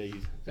 Yes, yeah,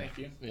 you. Thank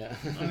you. Yeah.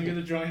 I'm gonna get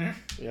a joiner.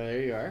 Yeah,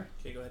 there you are.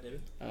 Okay, go ahead,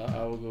 David.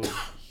 I will go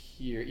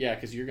here. Yeah,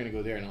 because you're gonna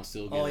go there, and I'll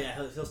still get. Oh it. yeah,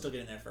 he'll still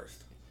get in there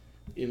first.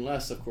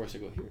 Unless, of course, I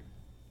go here.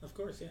 Of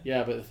course, yeah.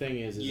 Yeah, but the thing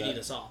is You that need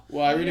a saw.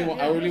 well, I really Yeah, want.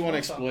 yeah, I really there's want to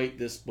one saw. exploit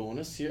this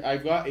bonus here.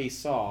 I've got a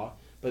saw,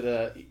 but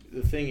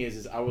the thing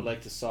is I would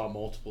like to saw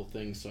multiple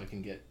things so I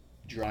can get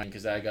drying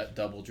because I got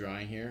double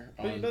drying here.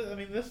 But I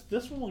mean,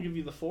 this one will give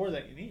you the 4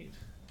 that you need.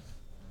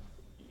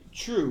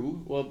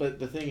 True. Well, but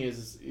the thing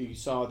is, you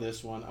saw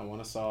this one. I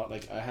want to saw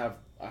like I have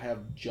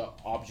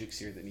objects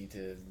here that need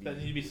to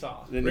be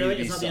sawed. Really,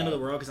 it's not the end of the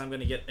world because I'm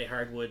going to get a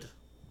hardwood.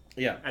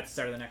 Yeah. At the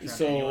start of the next round.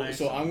 So anyway,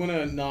 so I'm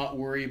gonna not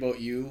worry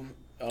about you.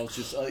 I'll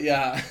just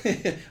yeah.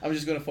 I'm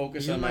just gonna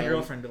focus you on and my my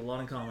girlfriend got a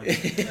lot in common.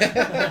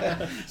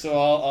 So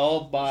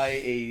I'll buy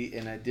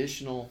an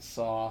additional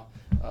saw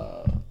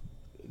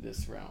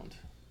this round.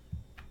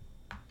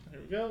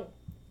 There we go.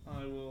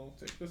 I will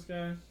take this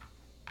guy.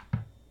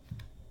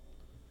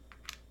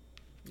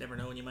 Never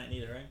know when you might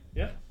need it, right?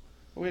 Yeah.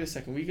 Oh, wait a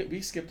second.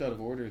 We skipped out of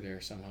order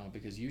there somehow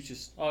because you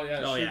just. Oh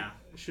yeah.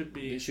 It should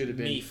be. It should have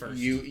been me first.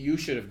 You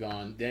should have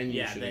gone. Then you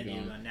Yeah, should have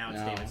then gone. you. Now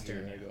it's David's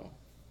turn. Here I go.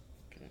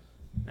 Okay.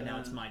 And now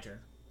it's my turn.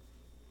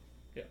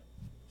 Yeah.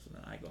 So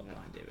then I go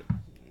behind David. There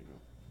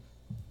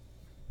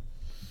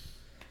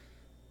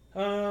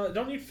you go.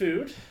 Don't need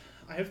food.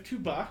 I have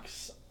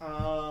 $2.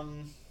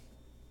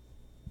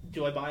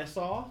 Do I buy a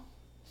saw?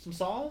 Some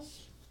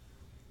saws?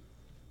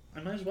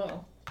 I might as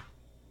well.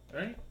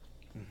 Right?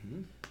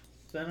 Mm-hmm.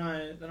 Then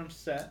I'm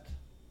set.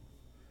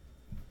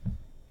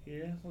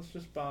 Here, let's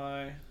just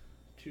buy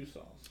 2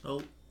 saws.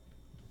 Oh.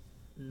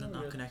 Not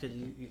good. connected.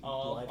 You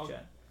I'll live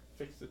chat.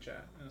 fix the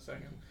chat in a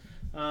second.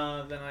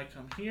 Then I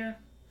come here,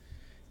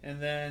 and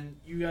then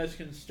you guys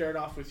can start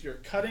off with your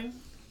cutting.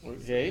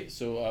 Okay,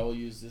 so I will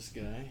use this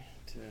guy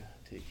to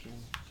take him,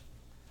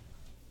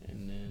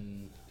 and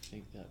then I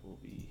think that will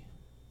be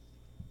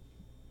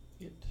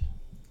it.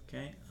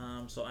 Okay.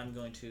 So I'm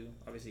going to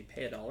obviously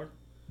pay $1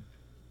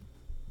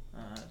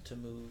 to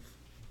move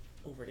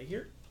over to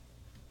here,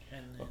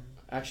 and then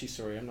Actually,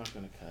 sorry, I'm not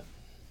gonna cut.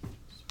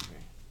 Sorry.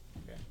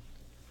 okay.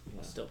 Yeah.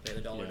 I'll still pay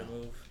the $1 to Yeah.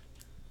 move,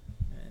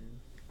 and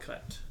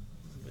cut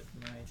with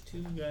my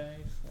 2 guys.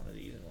 One of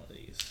these and one of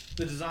these.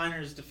 The designer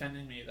is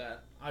defending me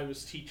that I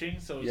was teaching,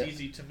 so it's Yeah.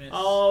 easy to miss.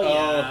 Oh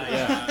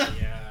yeah.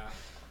 yeah.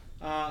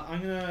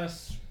 I'm gonna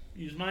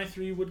use my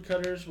 3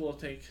 woodcutters. We'll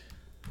take.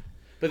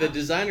 But the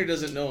designer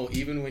doesn't know.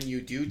 Even when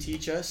you do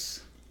teach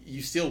us,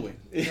 you still win.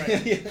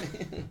 Right.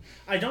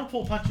 I don't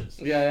pull punches.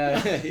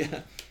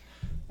 Yeah.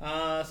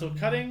 So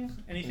cutting,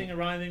 anything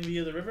arriving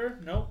via the river?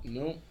 Nope.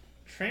 Nope.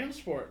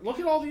 Transport. Look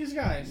at all these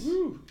guys.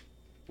 Woo.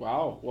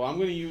 Wow. Well, I'm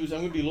gonna be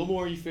a little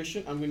more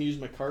efficient. I'm gonna use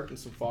my cart and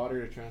some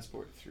fodder to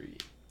transport 3.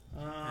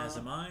 As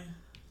am I.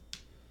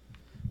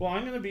 Well,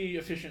 I'm gonna be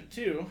efficient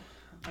too.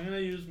 I'm gonna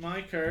use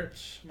my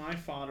cart, my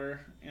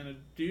fodder, and a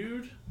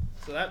dude.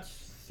 So that's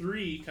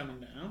 3 coming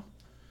down.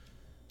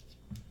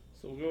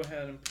 So we'll go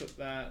ahead and put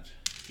that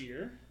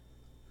here.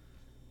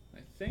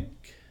 I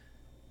think.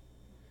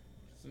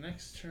 The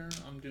next turn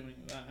I'm doing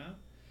that.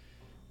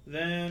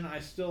 Then I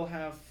still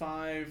have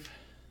five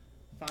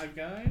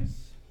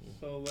guys.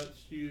 So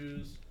let's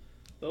use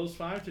those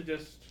 5 to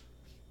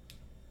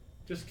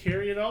just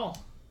carry it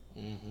all.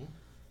 Mm-hmm.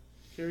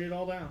 Carry it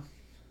all down.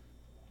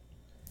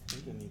 I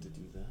think I need to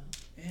do that.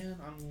 And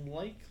I'm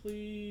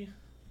likely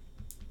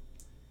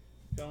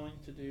going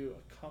to do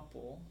a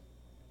couple.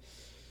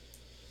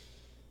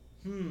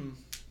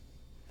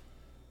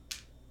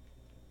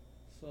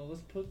 So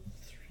let's put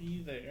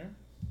 3 there.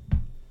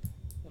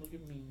 That'll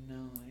give me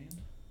 9.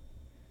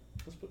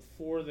 Let's put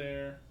 4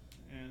 there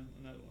and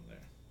another one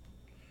there.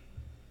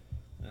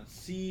 And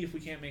see if we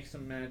can't make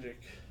some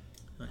magic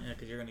Yeah,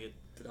 because you're gonna get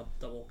the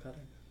double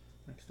cutting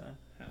next time.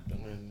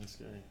 happen. When this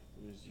guy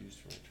was used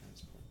for my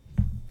transport.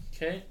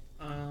 Okay.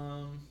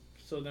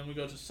 So then we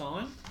go to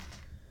sawing.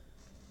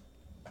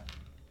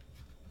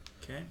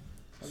 Okay.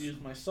 I'll use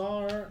my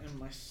saw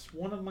and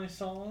one of my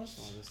saws.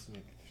 Oh, this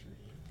make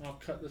 3. I'll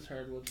cut this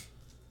hardwood.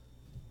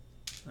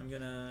 I'm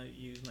gonna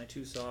use my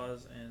 2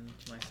 saws and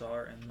my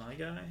saw and my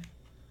guy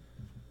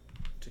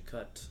to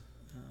cut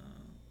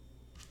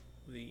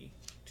the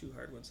 2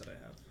 hardwoods that I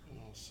have. And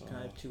I'll saw Can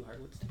I have 2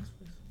 hardwood sticks,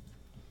 please?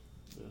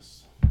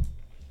 this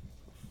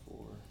for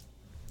 4.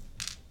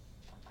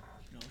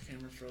 No, the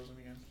camera's frozen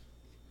again.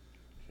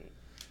 Okay.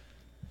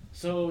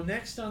 So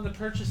next on the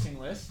purchasing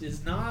list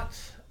is not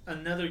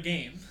another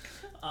game.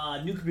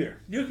 New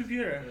computer. New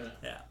computer.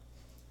 Yeah.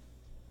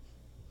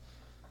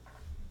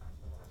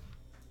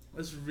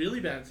 It's really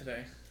bad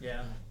today.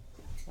 Yeah.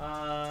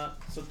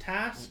 So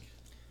task.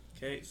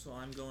 Okay, so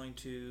I'm going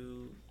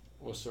to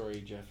Well,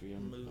 sorry, Jeffrey.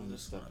 I'm Move a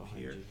this step one up behind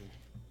here. you here.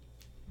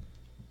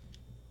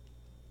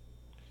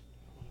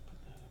 I want to put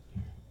that up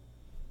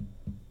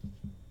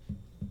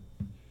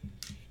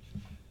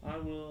there. I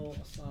will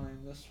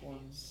assign this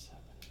one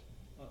 7.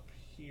 up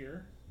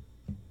here.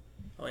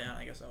 Oh yeah,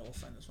 I guess I will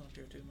sign this one up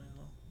here too, might as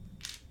well.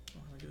 Oh,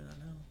 how am I doing that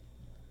now?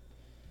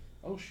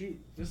 Oh shoot,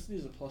 this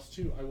needs a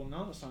 +2. I will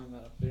not assign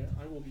that up there.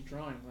 I will be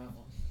drawing that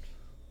one.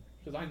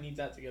 Because I need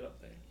that to get up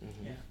there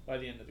Mm-hmm. Yeah. by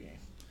the end of the game.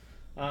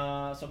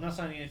 So I'm not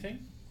signing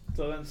anything.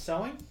 So then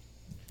selling.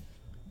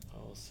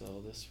 I'll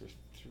sell this for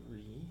 3.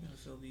 I'm gonna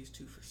sell these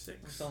 2 for 6.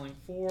 I'm selling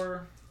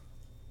 4.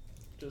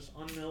 Just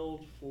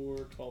unmilled for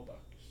 $12.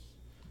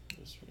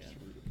 This for Yeah.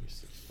 3 would be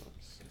 $6.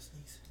 Gotta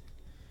sneeze.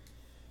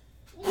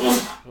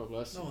 Oh,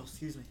 bless you. Oh,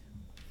 excuse me.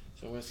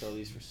 So I'm gonna sell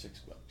these for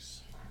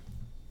 $6.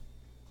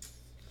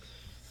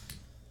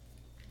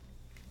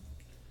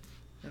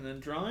 And then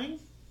drawing.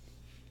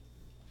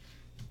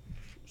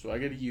 So I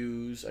got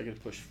to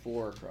push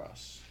 4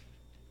 across.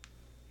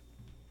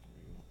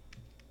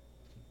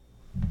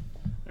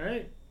 All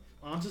right,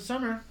 on to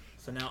summer.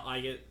 So now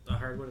I get a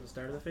hardwood at the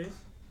start of the phase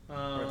or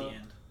at the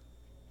end.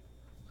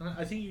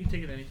 I think you can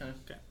take it anytime.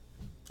 Okay.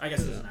 I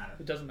guess it doesn't matter.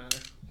 It doesn't matter.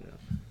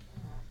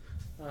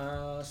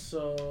 Yeah.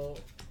 So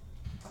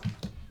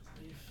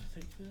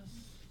take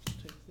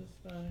this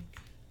back.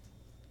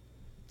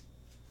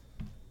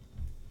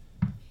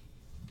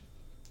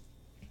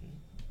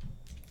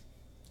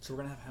 So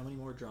we're gonna have how many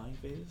more drawing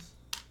phases?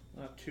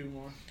 2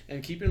 more.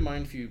 And keep in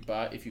mind, if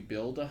you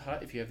build a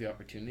hut, if you have the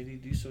opportunity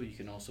to do so, you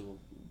can also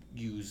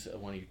use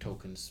one of your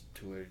tokens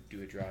to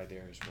do a dry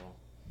there as well.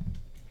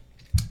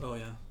 Oh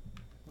yeah.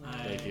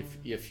 Like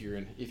if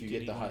you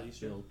get the hut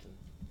built.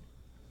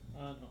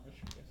 No, I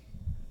should get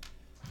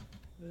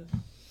this.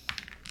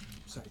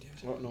 Sorry, David.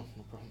 Oh no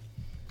problem.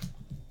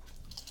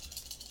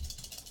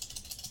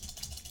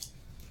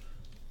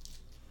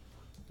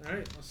 All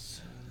right,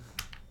 let's.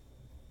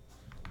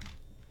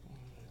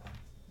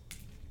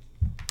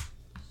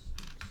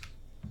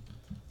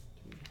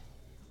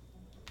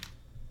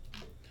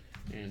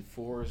 And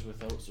 4 is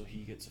without, so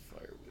he gets a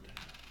firewood.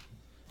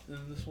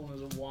 And this one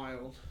is a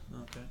wild.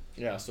 Okay.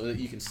 Yeah, so that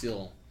you can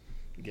still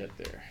get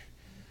there.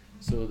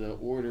 So the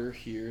order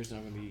here is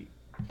now going to be,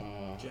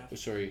 Jeff.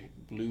 sorry,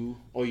 blue.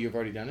 Oh, you've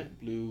already done it?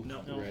 Blue,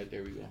 No. red,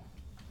 there we go.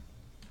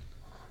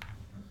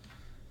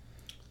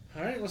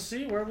 All right, let's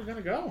see. Where are we going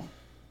to go?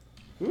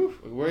 Whew,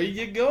 where are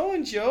you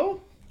going,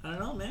 Joe? I don't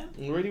know, man.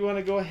 Where do you want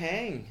to go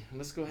hang?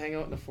 Let's go hang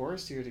out in the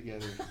forest here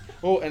together.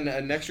 Oh, and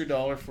an extra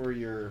 $1 for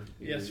your...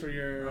 Yes, for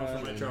your...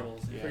 for my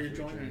troubles. For your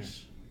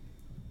joiners.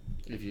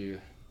 If you...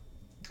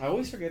 I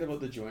always forget about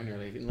the joiner,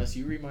 like, unless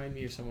you remind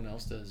me or someone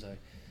else does.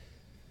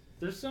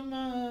 There's some...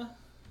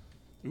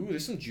 Ooh,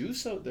 there's some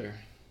juice out there.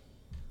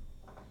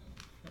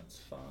 That's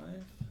 5,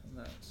 and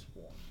that's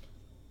 1.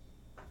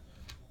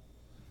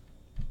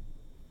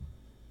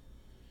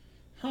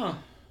 Huh.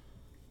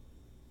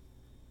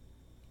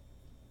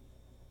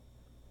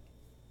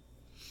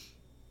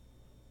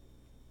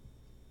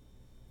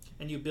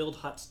 And you build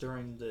huts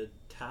during the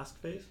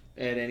task phase?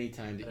 At any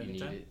time that At you any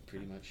need time? it,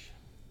 pretty much.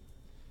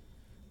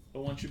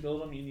 But once you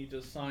build them, you need to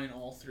assign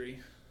all 3.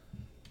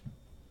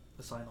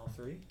 Assign all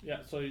 3? Yeah,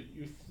 so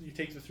you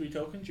take the 3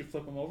 tokens, you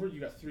flip them over, you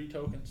got 3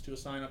 tokens to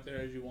assign up there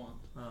as you want.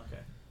 Oh,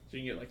 okay. So you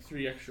can get like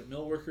 3 extra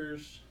mill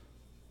workers.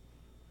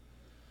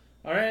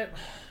 Alright,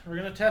 we're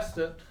gonna test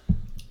it.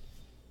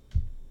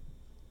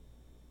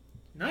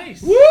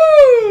 Nice! Woo!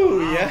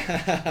 Wow.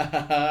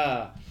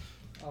 Yeah!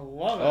 I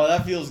love it. Oh,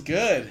 that feels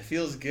good.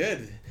 Feels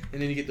good.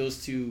 And then you get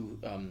those 2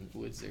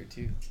 woods there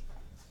too.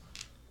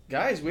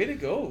 Guys, way to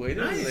go. Way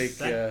to Nice.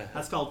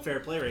 That's called fair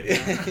play right there.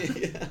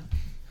 Yeah.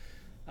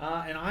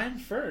 And I'm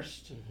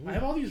first. Mhm. I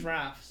have all these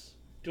rafts.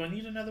 Do I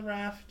need another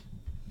raft?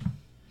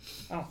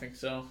 I don't think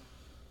so.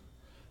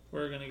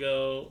 We're gonna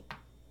go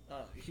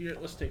here.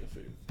 Let's take a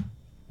food.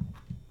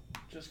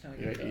 Just kind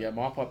of Yeah,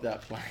 mop up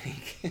that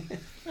plank.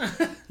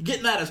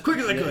 Getting that as quick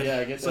as I could.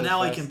 Yeah, get so that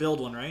now I fast. can build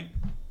one, right?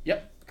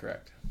 Yep,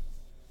 correct.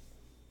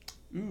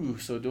 Ooh,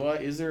 so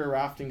is there a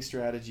rafting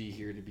strategy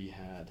here to be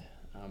had?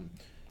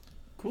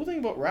 Cool thing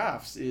about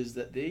rafts is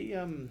that they,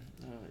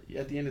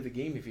 at the end of the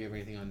game, if you have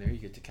anything on there, you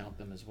get to count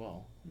them as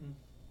well.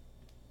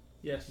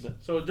 Yes.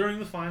 But- So during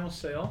the final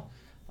sale,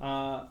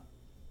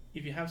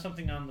 if you have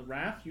something on the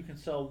raft, you can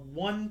sell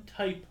 1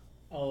 type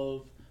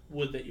of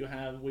wood that you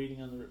have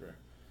waiting on the river.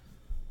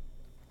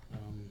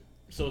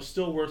 So it's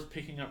still worth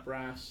picking up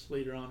rafts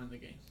later on in the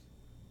game.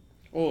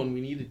 Oh, and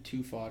we needed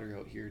 2 fodder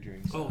out here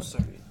during Oh,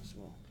 setup sorry. as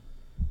well.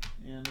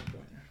 And a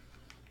joiner.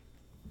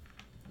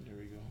 There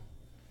we go.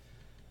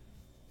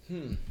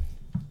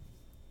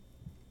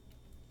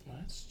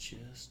 Let's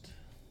just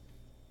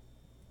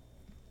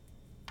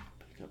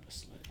pick up a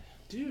sled.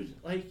 Dude,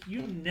 like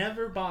you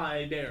never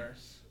buy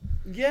bears.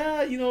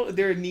 Yeah,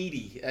 they're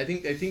needy. I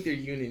think they're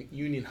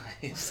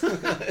unionized.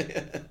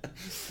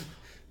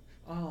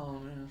 Oh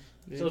man.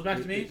 So it's back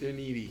to me? They're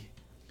needy.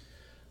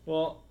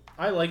 Well,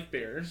 I like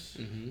bears.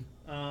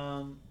 Mm-hmm.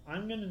 I'm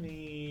gonna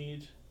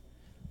need.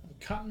 I'm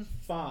cutting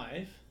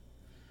 5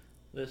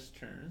 this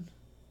turn,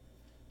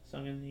 so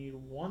I'm gonna need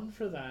 1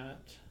 for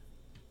that.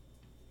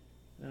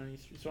 And I need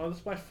 3. So I'll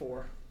just buy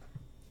 4.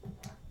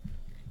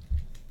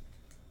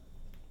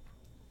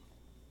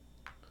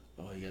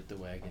 Oh, you got the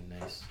wagon,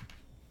 nice.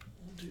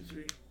 1, 2,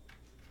 3,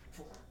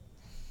 4.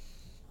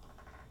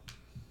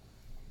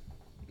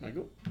 I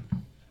go.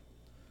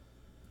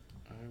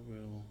 I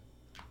will.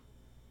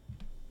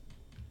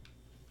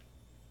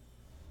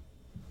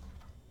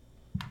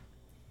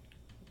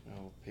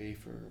 I'll pay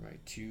for my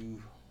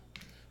 2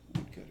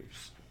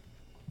 woodcutters.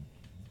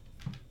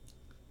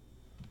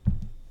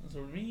 That's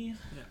over me.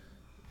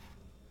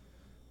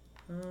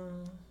 Yeah.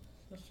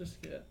 Let's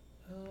just get.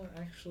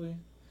 Actually,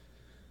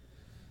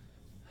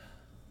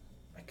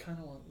 I kind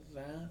of want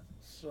that.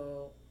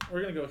 So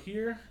we're gonna go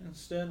here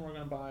instead. We're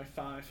gonna buy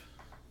 5.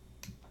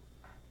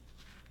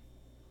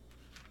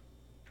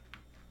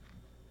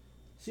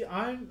 See,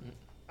 I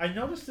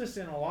noticed this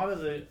in a lot of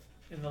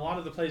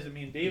the plays that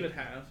me and David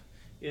have,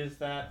 is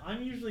that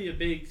I'm usually a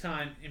big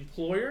time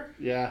employer,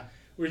 Yeah.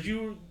 whereas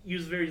you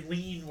use a very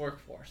lean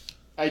workforce.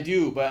 I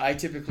do, but I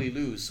typically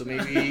lose. So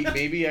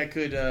maybe I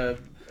could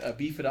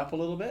beef it up a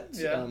little bit.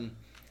 Yeah.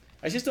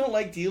 I just don't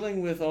like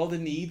dealing with all the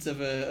needs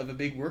of a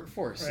big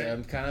workforce. Right.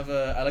 I'm kind of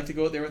I like to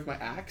go out there with my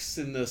axe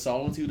in the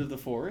solitude of the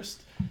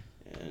forest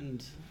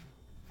and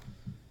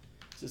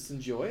just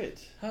enjoy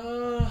it.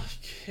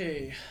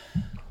 Okay.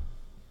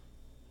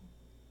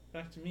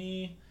 Back to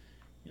me.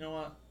 You know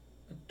what?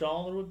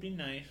 $1 would be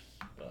nice,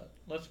 but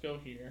let's go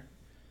here.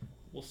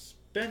 We'll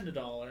spend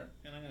 $1,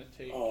 and I'm gonna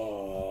take.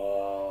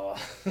 Oh,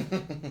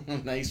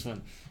 nice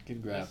one.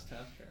 Good grab. This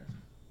task card.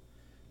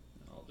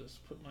 I'll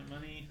just put my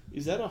money.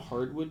 Is that a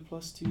hardwood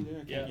 +2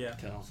 there? I can't Yeah.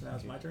 tell. So now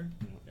it's my turn.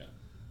 Yeah.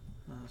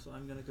 So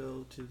I'm gonna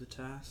go to the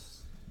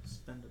task,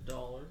 spend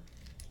 $1,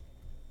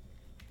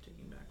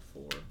 taking back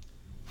 4,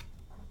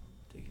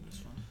 taking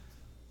this one.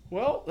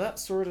 Well, that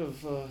sort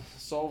of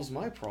solves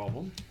my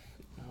problem.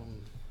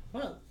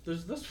 Well,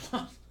 there's this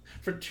one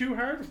for 2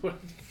 hardwood.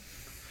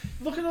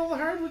 Look at all the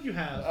hardwood you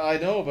have. I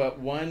know, but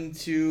 1,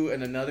 2,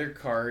 and another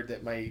card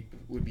that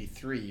would be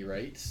 3,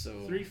 right?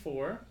 So 3,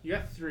 4. You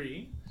got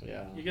 3.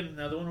 Yeah. You get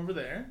another one over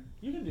there.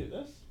 You can do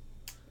this.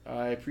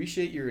 I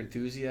appreciate your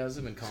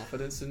enthusiasm and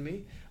confidence in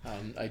me.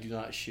 I do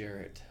not share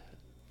it.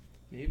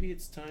 Maybe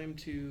it's time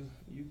to.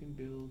 You can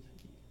build.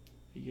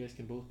 You guys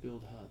can both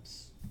build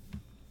huts.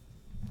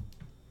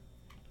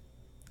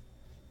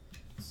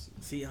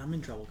 See, I'm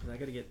in trouble because I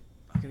gotta get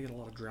a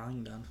lot of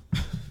drying done.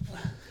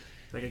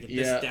 I gotta get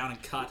Yeah. this down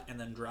and cut and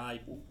then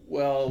dry.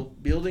 Well,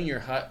 building your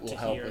hut will To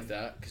help here. with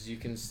that because you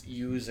can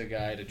use a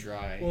guy to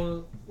dry.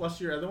 Well, what's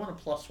your other one? A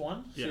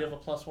 +1. So Yeah. you have a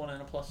 +1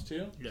 and a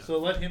 +2. Yeah. So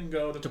let him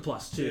go to To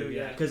 +2,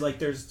 yeah. Yeah. Because like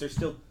there's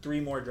still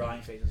 3 more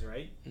drying phases,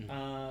 right?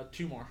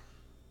 2 more.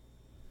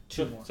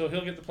 2 So, more. so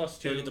he'll get the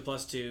 +2. He'll get the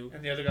 +2.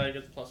 and the other guy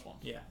gets the +1.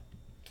 Yeah.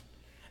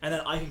 And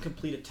then I can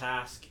complete a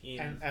task in.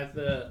 And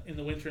in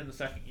the winter in the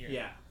second year.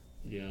 Yeah.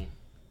 Yeah.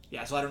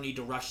 Yeah, so I don't need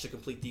to rush to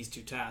complete these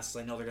 2 tasks.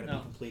 I know they're going to No.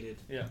 be completed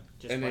Yeah.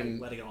 just And by then-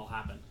 letting it all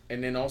happen.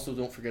 And then also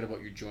don't forget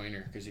about your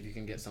joiner because if you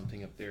can get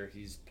something up there,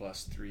 he's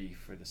 +3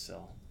 for the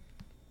cell.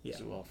 Yeah.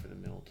 As well for the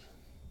milled.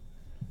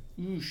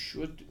 Oosh,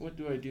 what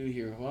do I do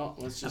here? Well,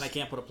 let's just. And I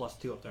can't put a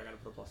 +2 up there. I got to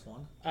put a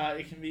 +1.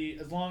 It can be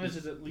as long as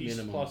it's at least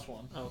Minimum.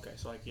 +1. Oh, okay,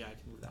 so I can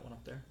move that one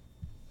up there.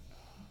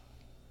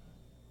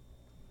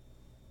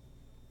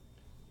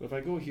 But if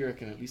I go here, I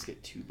can at least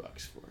get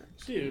 $2 for it.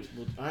 So Dude.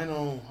 I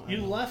know. You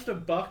left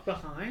 $1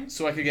 behind.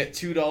 So I could get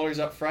 $2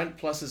 up front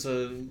plus as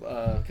a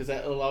because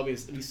that will allow me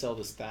to at least sell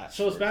the stats.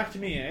 So it's back to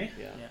me, eh?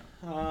 Yeah.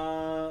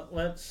 Yeah.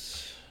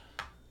 Let's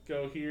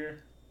go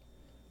here.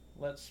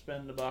 Let's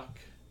spend $1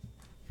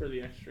 for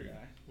the extra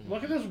guy.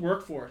 Look at this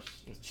workforce.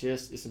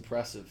 It's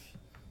impressive.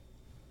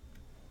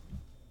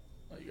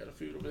 Oh, you got a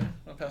food over there.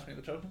 Want to pass me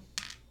the token?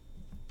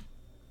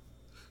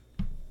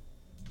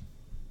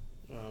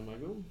 I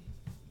go.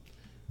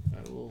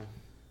 I will.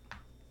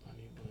 I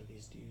need one of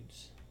these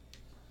dudes.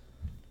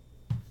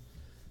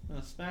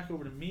 Back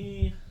over to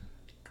me.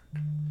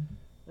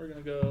 We're gonna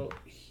go.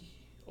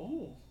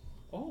 Oh.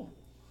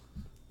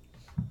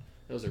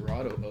 That was a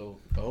Rado.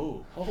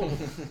 Oh.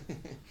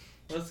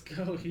 Let's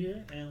go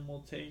here and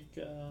we'll take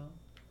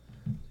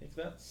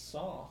that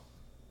saw.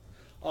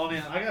 Oh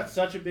man, I got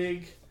such a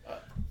big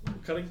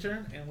cutting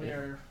turn and we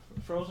are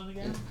frozen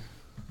again.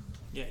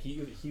 Yeah, you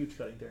have a huge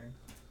cutting turn.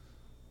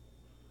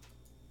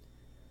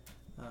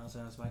 So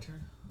now it's my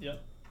turn.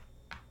 Yep.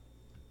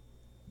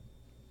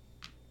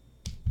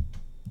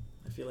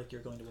 I feel like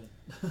you're going to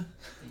win.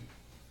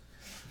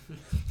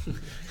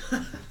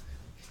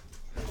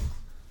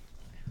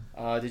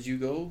 Did you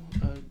go,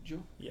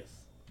 Joe?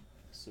 Yes.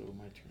 So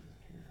my turn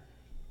here.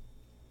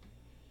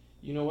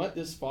 You know what?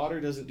 This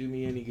fodder doesn't do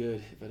me any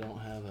good if I don't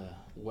have a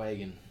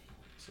wagon.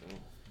 So.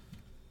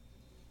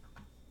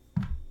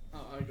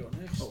 I go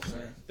next. Oh,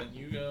 sorry. Then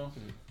you go.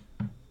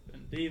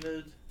 Then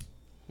David.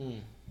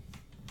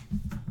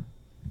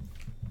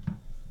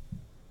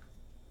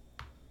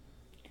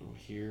 Go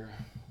here.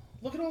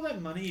 Look at all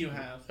that money you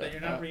have that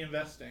you're not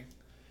reinvesting.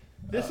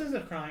 This is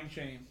a crying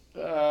shame.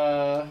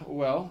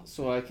 Well,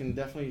 so I can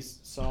definitely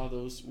saw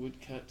those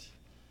woodcut.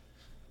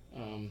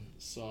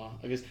 Saw.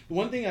 I guess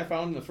one thing I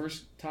found the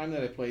first time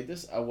that I played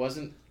this, I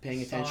wasn't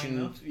paying Sawing attention.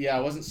 them? Yeah, I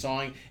wasn't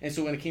sawing, and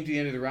so when it came to the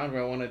end of the round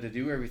where I wanted to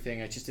do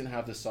everything, I just didn't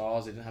have the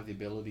saws. I didn't have the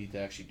ability to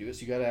actually do it.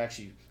 So you got to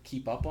actually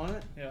keep up on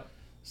it. Yeah.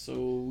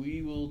 So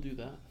we will do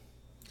that.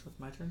 So it's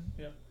my turn?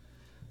 Yep.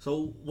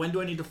 So when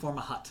do I need to form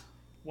a hut?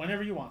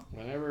 Whenever you want.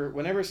 Whenever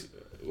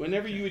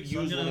you would So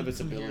I'm use gonna one of its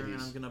come here and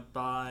abilities. I'm going to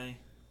buy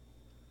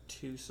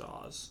 2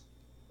 saws.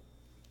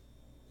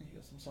 You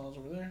got some saws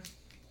over there.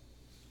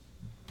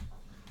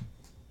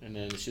 And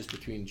then it's just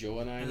between Joe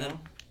and I And now. then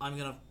I'm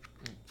going to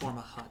form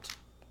a hut.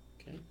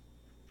 Okay.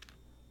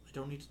 I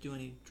don't need to do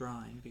any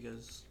drying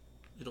because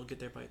it'll get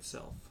there by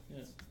itself.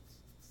 Yeah.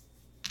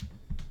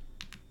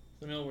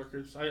 The mill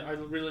workers. I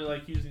really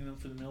like using them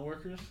for the mill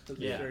workers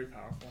because Yeah. they're very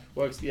powerful.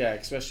 Well, yeah,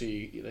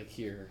 especially like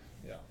here.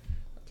 Yeah.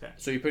 Okay.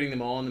 So you're putting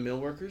them all in the mill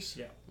workers?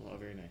 Yeah. Oh,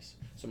 very nice.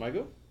 So my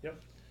go? Yep.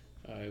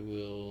 I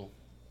will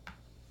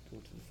Go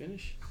to the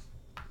finish.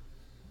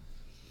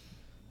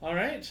 All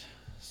right,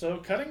 so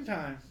cutting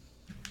time.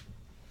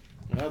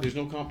 Well, there's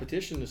no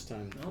competition this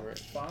time. Nope, All right.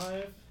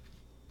 5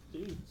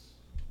 dudes.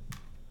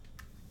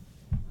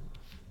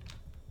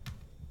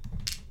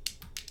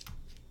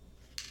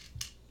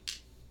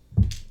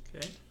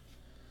 Okay.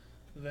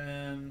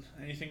 Then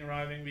anything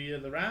arriving via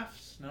the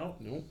rafts? Nope.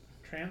 Nope.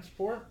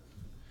 Transport.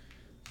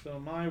 So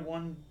my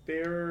one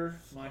bearer,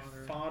 my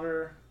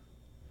fodder,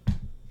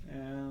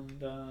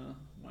 and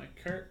my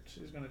cart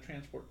is going to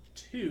transport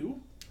 2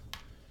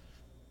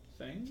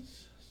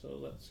 things. So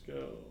let's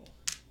go.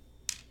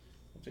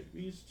 We'll take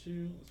these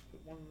 2. Let's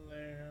put 1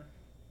 there,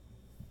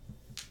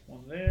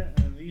 1 there,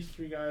 and then these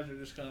 3 guys are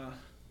just going to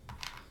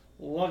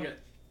lug it.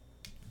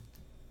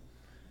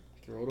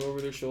 Throw it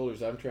over their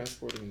shoulders. I'm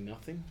transporting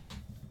nothing.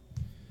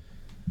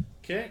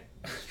 Okay.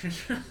 I'm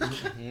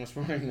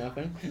transporting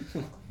nothing.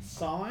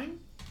 Sawing.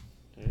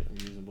 Okay, I'm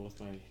using both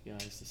my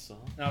guys to saw.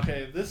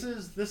 Okay, this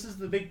is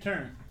the big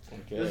turn.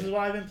 Okay. This is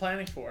what I've been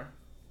planning for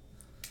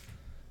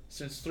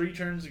since 3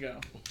 turns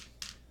ago.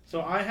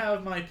 So I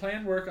have my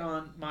plan work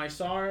on my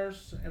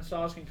saws, and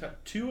saws can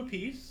cut 2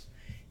 apiece,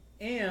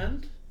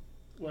 and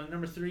well,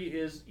 number 3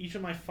 is each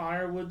of my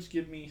firewoods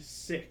give me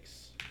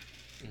 6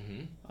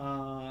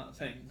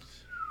 things.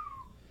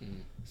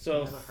 So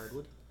You have a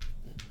hardwood?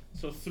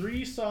 So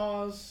 3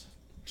 saws,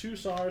 2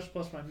 saws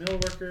plus my mill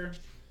worker.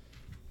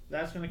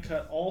 That's going to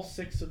cut all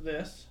 6 of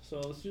this. So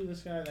let's do this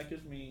guy. That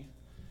gives me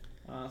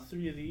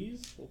 3 of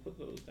these. We'll put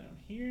those down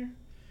here.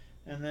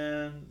 And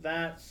then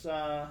that's,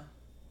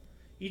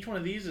 each one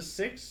of these is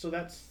 6, so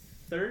that's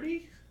 30?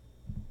 Is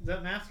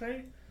that math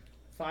right?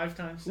 5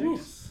 times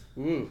 6.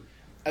 Ooh.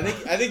 I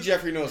think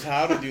Jeffrey knows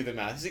how to do the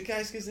math. Is it,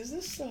 guys? Because is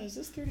this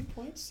 30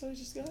 points I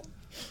just got?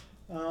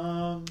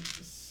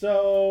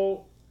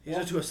 So He's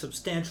into a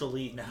substantial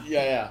lead now.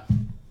 Yeah.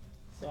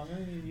 So I'm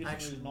going to need to use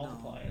Actually, these no,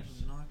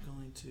 multipliers. I'm not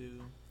going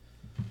to.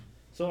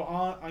 So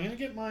I'm going to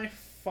get my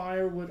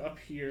firewood up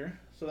here.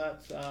 So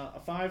that's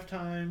a 5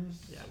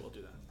 times. Yeah, we'll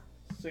do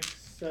that. 6,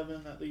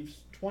 7. That leaves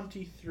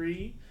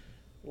 23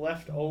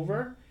 left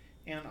over,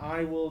 and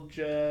I will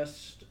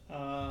just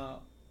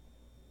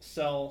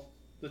sell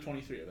the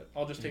 23 of it.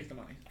 I'll just take the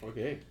money,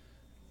 Okay.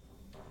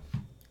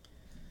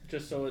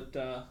 just so it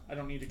I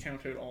don't need to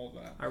count out all of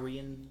that. Are we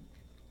in?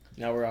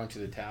 Now we're on to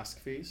the task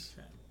phase.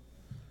 Okay.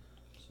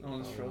 So Oh,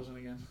 it's I'll frozen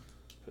again.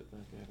 Put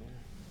that guy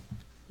there.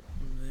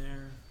 From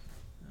there,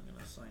 I'm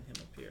gonna assign him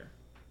up here.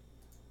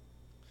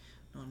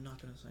 No, I'm not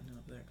gonna assign him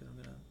up there because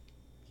I'm gonna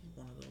keep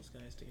one of those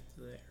guys to get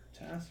to there.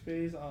 Task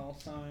phase. I'll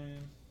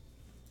assign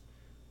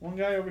one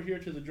guy over here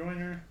to the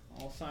joiner.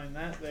 I'll assign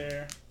that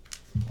there.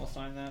 I'll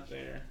assign that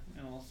there,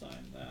 and I'll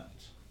assign that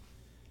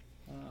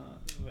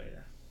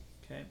there.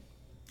 Okay.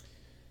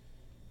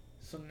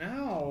 So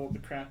now the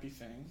crappy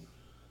thing,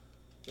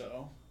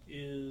 though,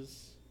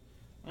 is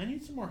I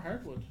need some more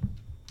hardwood.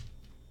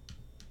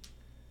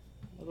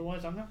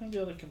 Otherwise, I'm not going to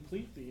be able to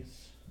complete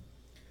these.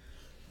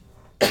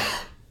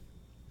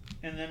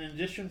 And then in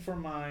addition for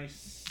my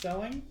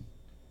selling,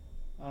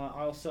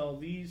 I'll sell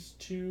these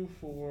 2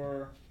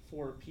 for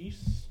 4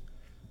 apiece.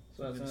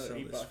 So I'm that's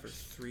gonna another sell $8.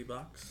 this for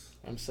 $3.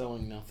 I'm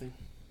selling nothing.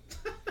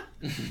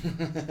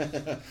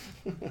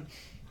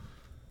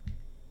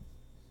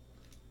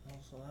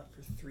 I'll sell that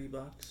for $3,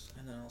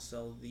 and then I'll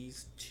sell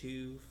these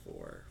 2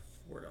 for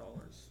 $4.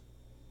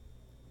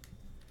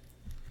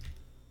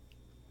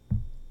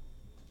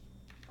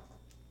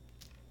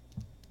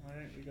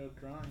 Alright, we go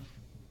drawing.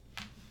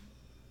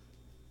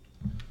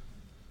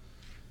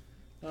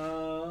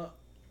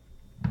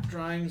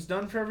 Drawing's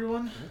done for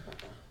everyone.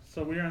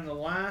 So we are in the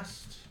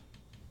last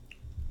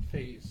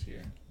phase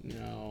here.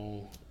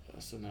 No.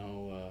 So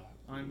now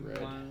I'm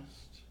red.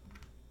 last.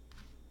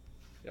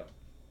 Yep.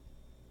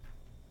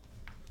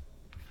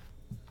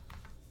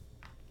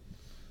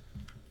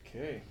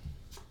 Okay.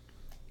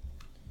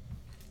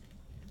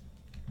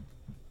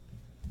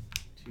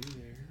 2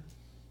 there.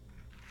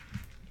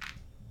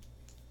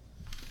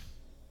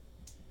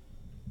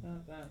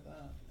 That,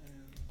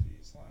 and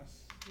these last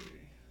 3.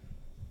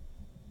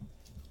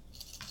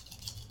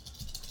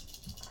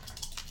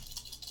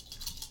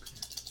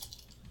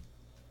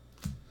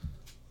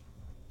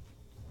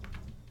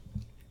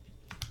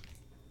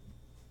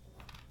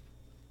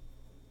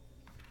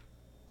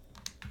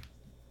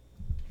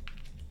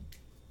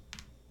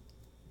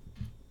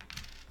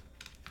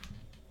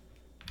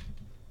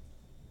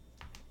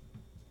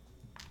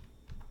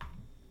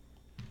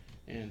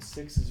 And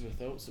 6 is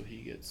without, so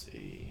he gets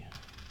a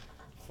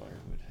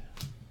firewood.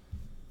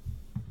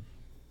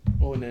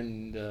 Oh, and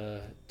then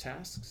the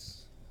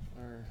tasks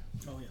are.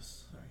 Oh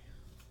yes, sorry.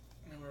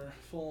 And we're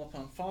full up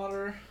on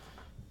fodder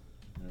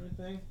and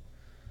everything.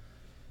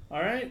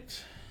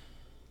 Alright.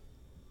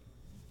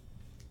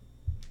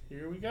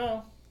 Here we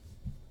go.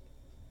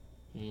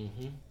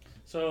 Mm-hmm.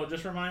 So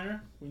just a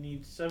reminder, we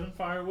need 7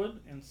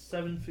 firewood and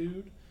 7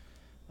 food,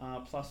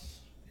 plus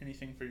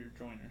anything for your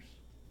joiners.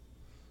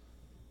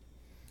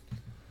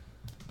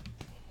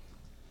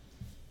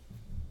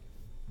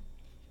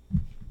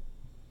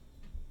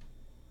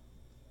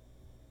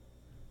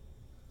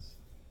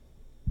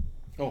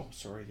 Oh,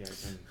 sorry,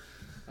 guys.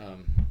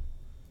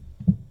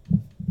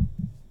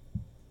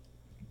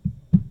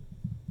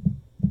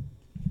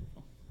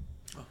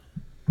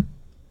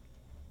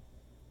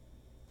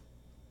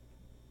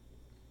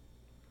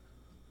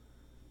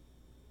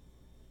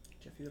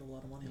 Jeff, you got a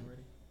lot of money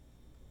already.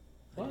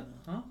 What?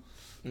 Huh?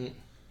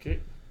 Okay.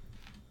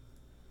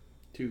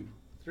 2.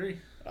 3.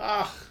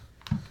 Ah.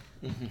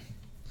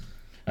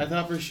 I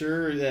thought for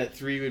sure that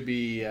 3 would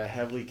be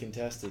heavily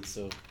contested.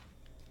 So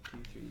 2,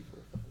 3, 4,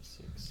 5,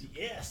 6.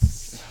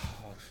 Yes.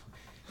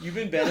 You've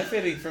been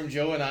benefiting from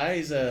Joe and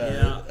I's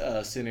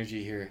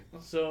synergy here.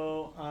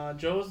 So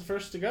Joe was the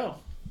first to go.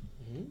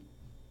 Mm-hmm.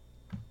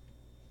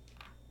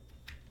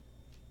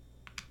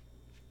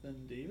 Then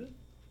David.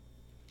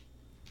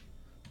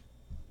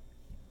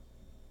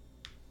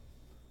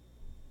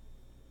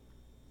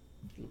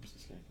 Oops,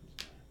 this guy comes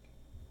back.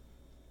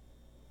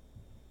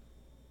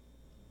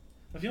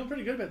 I'm feeling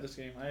pretty good about this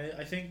game.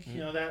 I think you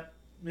know that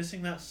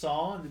missing that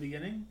saw in the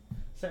beginning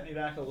set me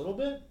back a little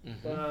bit,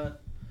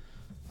 but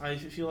I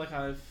feel like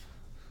I've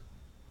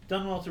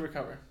done well to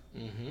recover.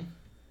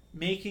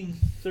 Making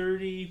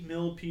 30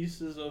 mil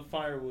pieces of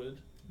firewood.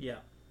 Yeah.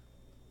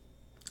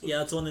 Yeah,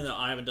 that's one thing that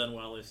I haven't done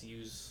well is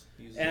use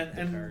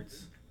the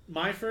cards.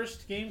 My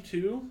first game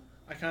too,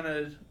 I kind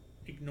of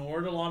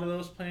ignored a lot of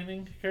those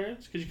planning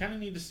cards because you kind of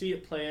need to see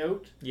it play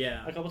out.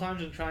 Yeah. A couple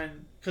times and try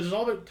and because it's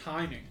all about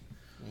timing.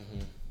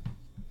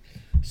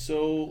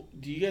 So,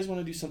 do you guys want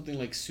to do something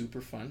like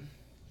super fun,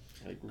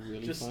 like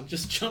really fun?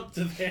 Just jump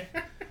to there.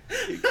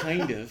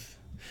 Kind of.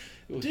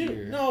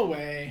 Dude, no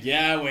way.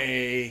 Yeah,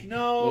 way.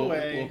 No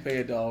way. We'll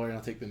pay $1 and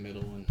I'll take the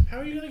middle one. How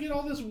are you gonna get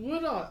all this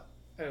wood out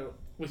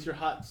with your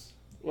huts?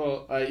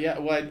 Well, yeah.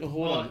 Well,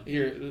 hold on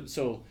here.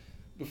 So,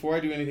 before I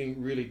do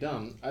anything really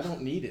dumb, I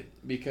don't need it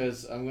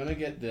because I'm gonna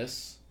get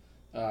this.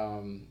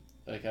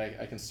 Like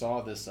I can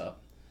saw this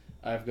up.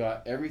 I've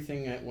got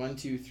everything at 1,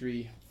 2,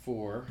 3,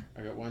 4.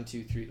 I got 1,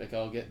 2, 3. Like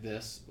I'll get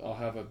this. I'll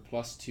have a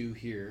 +2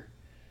 here.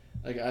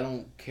 Like I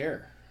don't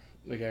care.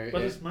 But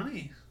it's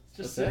money. It's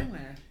just sitting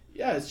there.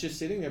 Yeah, it's just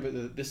sitting there.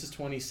 But this is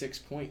 26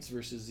 points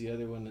versus the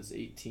other one that's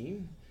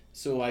 18.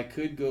 So I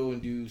could go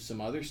and do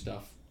some other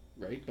stuff,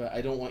 right? But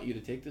I don't want you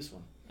to take this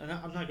one.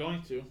 I'm not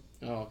going to.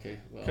 Oh, okay.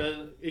 Well,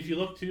 because if you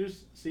look too,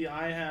 see,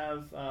 I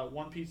have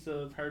 1 piece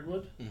of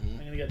hardwood. I'm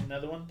gonna get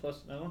another one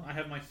plus another one. I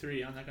have my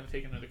 3. I'm not gonna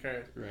take another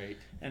card. Right.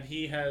 And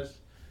he has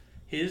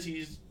his.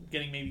 He's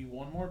getting maybe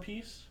 1 more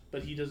piece,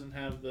 but he doesn't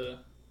have the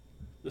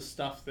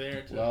stuff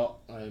there.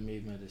 Well, I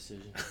made my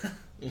decision.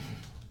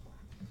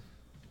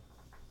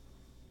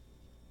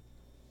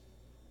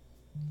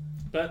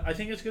 But I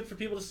think it's good for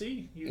people to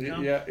see.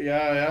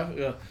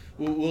 Yeah.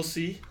 We'll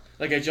see.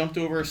 Like I jumped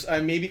over. I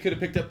maybe could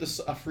have picked up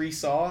a free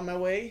saw on my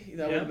way.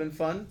 That would have been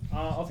fun.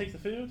 I'll take the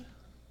food.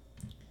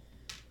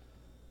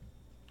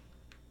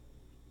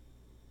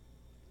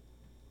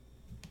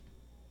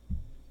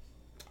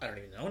 I don't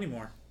even know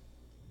anymore.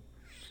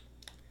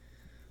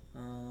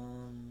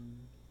 I'm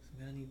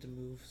gonna need to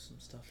move some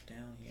stuff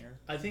down here.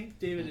 I think,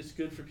 David, it's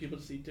good for people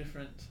to see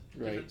different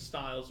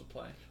styles of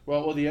play.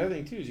 Well, the other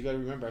thing too is you got to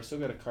remember I still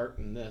got a cart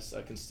in this.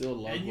 I can still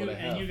lug what I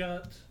have. And you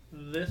got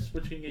this,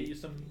 which can get you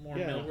some more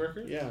mill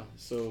workers. Yeah,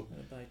 so I'm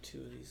gonna buy 2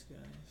 of these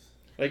guys.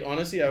 Like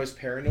honestly, I was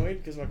paranoid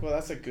because I'm like, well,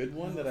 that's a good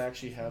one that I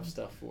actually have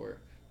stuff for.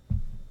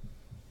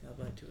 Yeah, I'll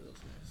buy 2 of those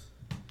guys.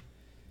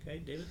 Okay,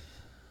 David.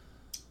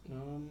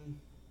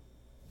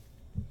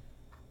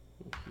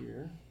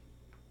 Here.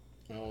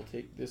 I'll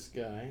take this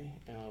guy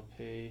and I'll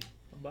pay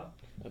 $1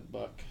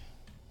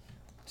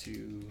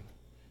 to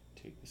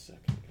take the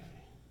second guy.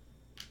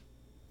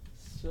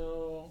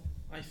 So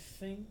I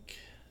think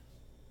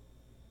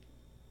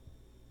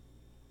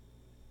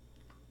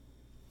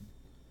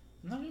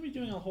I'm not gonna be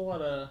doing a whole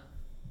lot of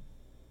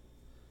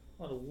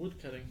wood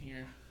cutting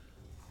here.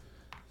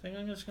 I think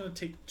I'm just gonna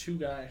take 2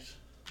 guys.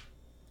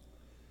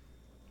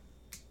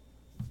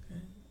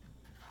 Okay.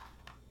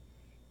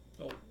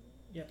 Oh,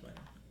 yeah,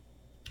 later.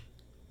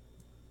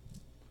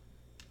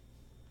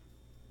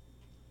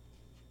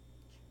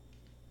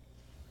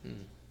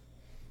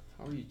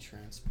 How are you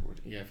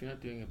transporting? Yeah, if you're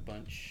not doing a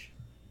bunch,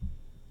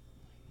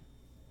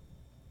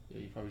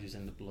 you probably just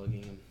end up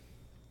lugging them.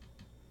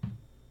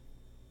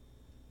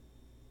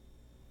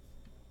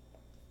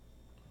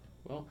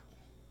 Well,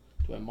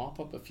 do I mop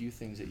up a few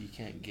things that you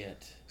can't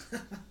get?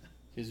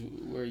 Because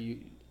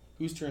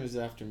whose turn is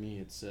after me?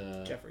 It's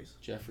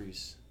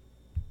Jeffrey's.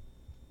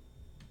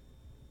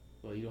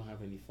 Well, you don't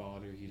have any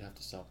fodder. You'd have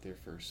to stop there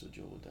first, so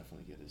Joe will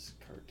definitely get his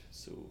cart.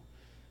 So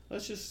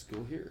let's just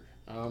go here.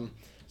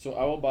 So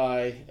I will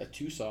buy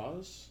 2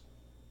 saws.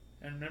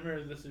 And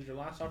remember, this is your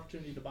last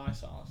opportunity to buy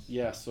saws.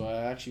 Yeah, so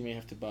I actually may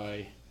have to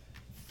buy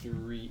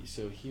 3.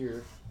 So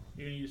here,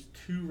 you're gonna use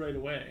 2 right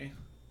away.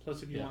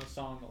 Plus, if you want a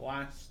saw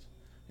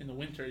in the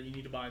winter, you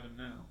need to buy them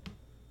now.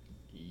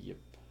 Yep.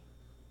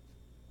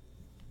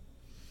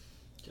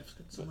 Jeff's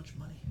got so much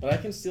money. But I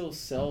can still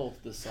sell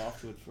the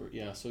softwood for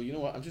So you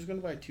know what? I'm just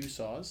going to buy 2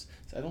 saws.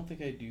 So I don't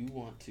think I do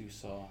want to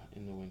saw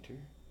in the winter.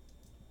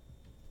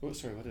 Oh,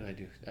 sorry. What did I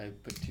do? I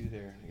put 2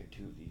 there. I got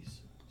 2 of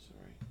these.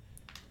 Sorry.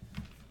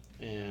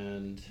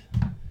 And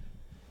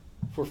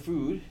for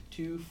food,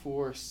 2,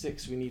 4,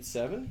 6, we need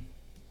 7.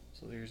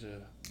 So there's a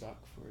buck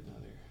for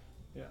another.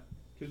 Yeah,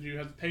 because you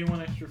have to pay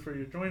 1 extra for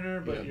your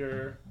joiner, but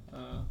your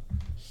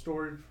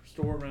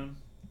storeroom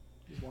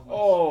is 1 less.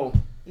 Oh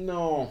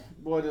no!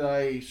 Boy, did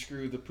I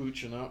screw the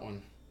pooch on that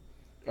one.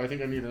 I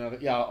think I need another.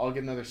 Yeah, I'll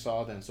get another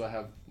saw then, so I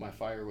have my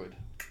firewood.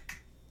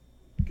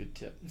 Good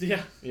tip.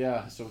 Yeah.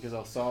 Yeah. So because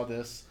I'll saw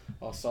this,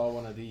 I'll saw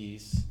one of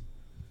these.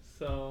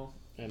 So.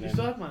 And you then,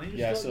 still have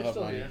money. I still have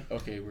money. Here.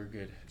 Okay, we're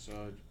good. So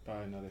I'll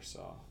buy another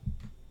saw.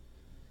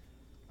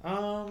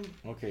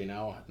 Okay,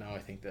 now I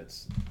think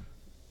that's.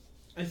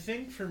 I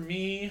think for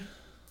me,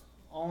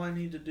 all I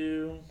need to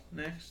do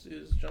next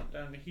is jump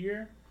down to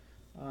here,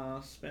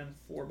 spend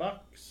 $4.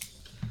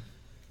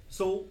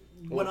 So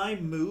when I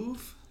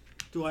move,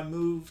 do I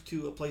move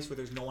to a place where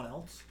there's no one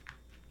else,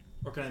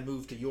 or can I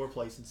move to your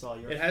place and saw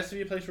your? It has to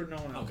be a place where no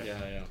one else. Okay.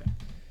 Yeah. Okay.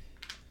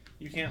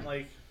 You can't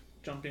like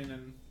jump in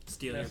and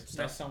Steal your mess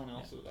stuff. someone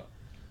else's up.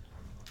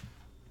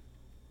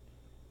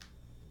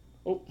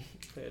 Oh,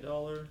 Pay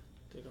 $1.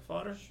 Take a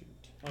fodder. shoot!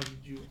 Oh, did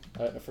you?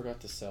 I forgot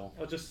to sell.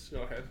 Oh, just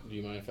go ahead. Do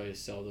you mind if I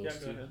sell those Yeah,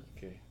 two? go ahead.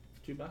 Okay.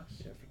 $2.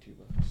 Yeah, for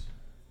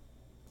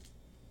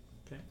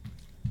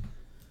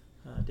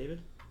 $2.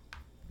 David,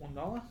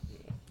 $1. Yeah.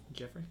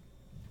 Jeffrey.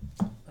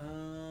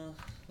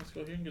 Let's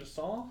go here and get a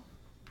saw.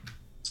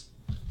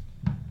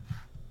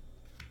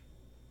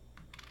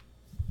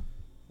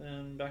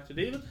 Then back to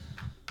David.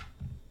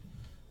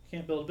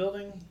 Can't build a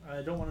building.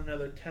 I don't want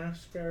another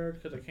task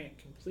card because I can't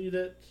complete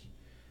it.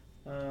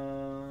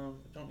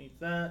 Don't need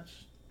that.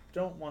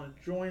 Don't want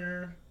a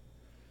joiner.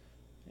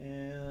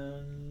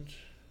 And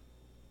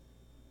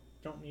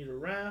don't need a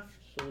raft,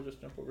 so we'll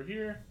just jump over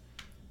here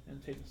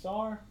and take a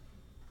saw.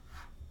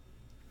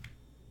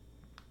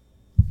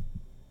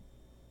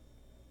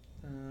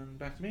 And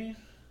back to me.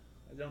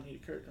 I don't need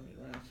a cart, don't need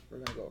a raft. We're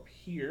gonna go up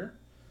here.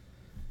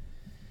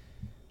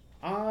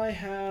 I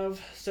have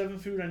 7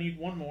 food, I need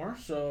 1 more,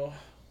 so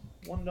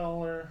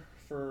 $1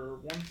 for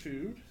 1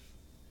 food.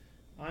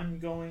 I'm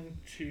going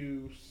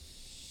to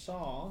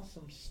saw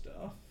some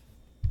stuff.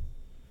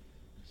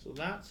 So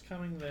that's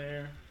coming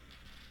there.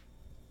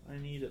 I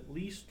need at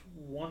least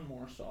 1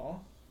 more saw.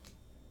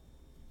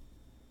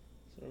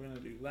 So we're going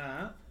to do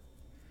that.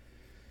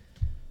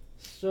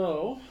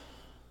 So,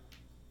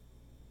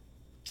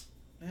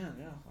 man,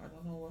 yeah, I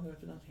don't know what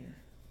I've done here.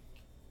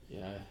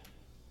 Yeah.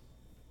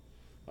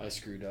 I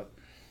screwed up.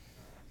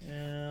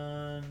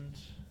 And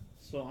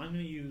so I'm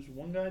going to use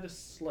 1 guy to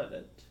sled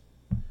it.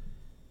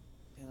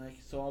 And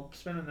so I'll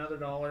spend another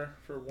 $1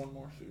 for 1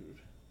 more food.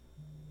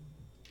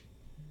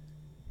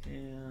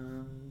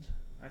 And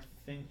I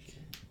think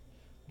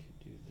Could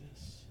do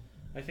this.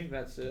 I think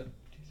that's it.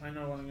 I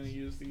know what I'm going to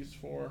use these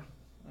for.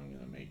 I'm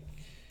going to make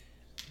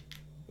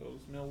those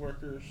mill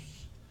workers.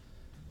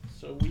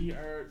 So we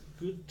are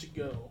good to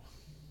go.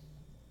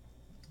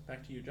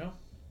 Back to you, Joe.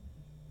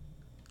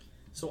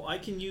 So I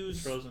can It's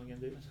use frozen again,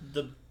 David.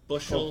 the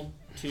bushel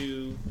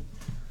to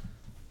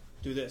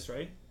do this,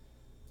 right?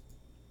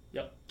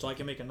 Yep. So I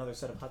can make another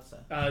set of huts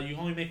then. You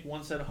only make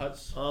 1 set of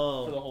huts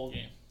Oh. for the whole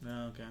game.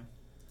 Oh, okay.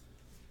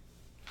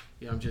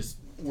 Yeah, I'm just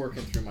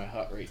working through my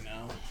hut right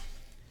now.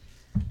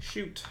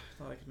 Shoot.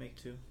 Thought I could make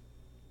 2.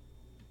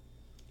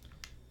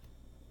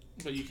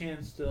 But you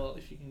can still,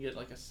 if you can get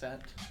like a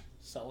set,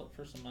 sell it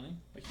for some money.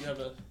 Like you have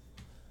a,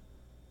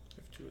 I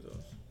have 2 of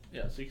those.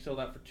 yeah, so you can sell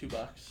that for $2.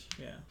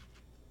 Yeah.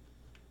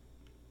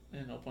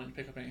 And no point to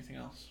pick up anything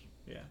else.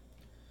 Yeah.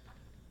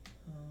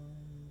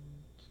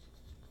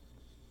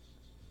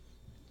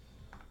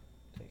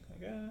 Take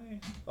my guy.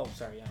 Oh,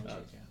 sorry. Yeah. Oh,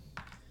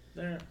 Yeah.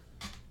 There.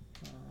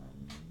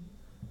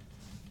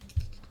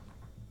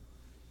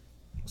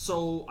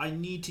 So I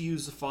need to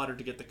use the fodder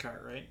to get the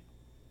cart, right?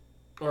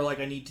 Or like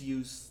I need to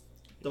use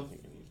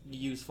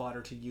use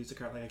fodder to use the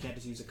cart. Like I can't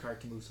just use a cart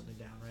to move something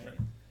down, right?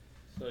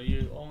 So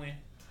you only.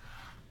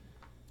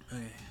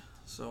 Okay.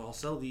 So I'll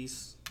sell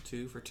these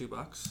 2 for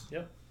 $2.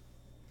 Yep.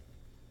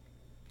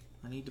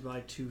 I need to buy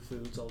 2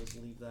 foods. I'll just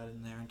leave that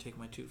in there and take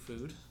my 2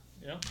 food.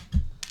 Yep.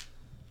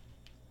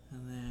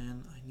 And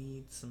then I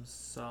need some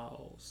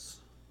saws.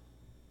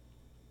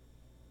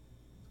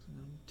 I'm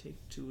gonna take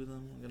 2 of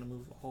them. I'm gonna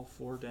move all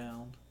 4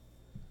 down.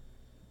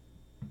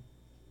 I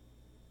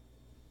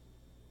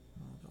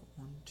got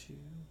 1, 2.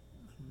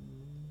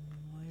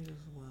 Might as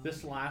well.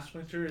 This last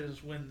winter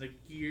is when the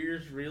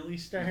gears really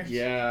start.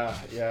 Yeah,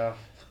 yeah.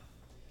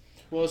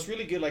 Well, it's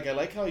really good. Like, I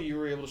like how you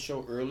were able to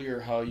show earlier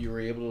how you were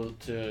able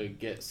to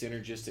get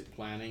synergistic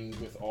planning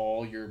with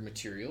all your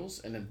materials,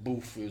 and then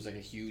boof, it was like a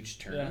huge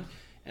turn. Yeah.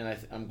 And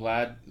I'm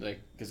glad, like,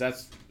 because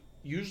that's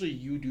usually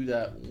you do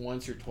that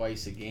once or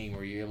twice a game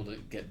where you're able to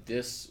get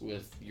this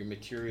with your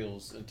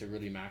materials and to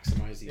really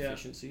maximize the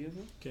efficiency of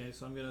it. Okay,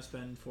 so I'm gonna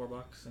spend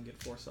 $4 and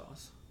get 4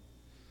 saws.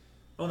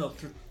 Oh no,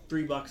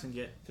 $3 and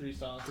get 3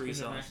 saws. 3 'cause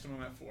you're saws.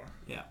 Maximum at 4.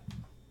 yeah.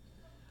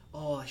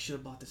 Oh, I should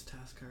have bought this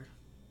task card.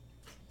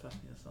 Pass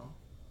me a saw.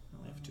 I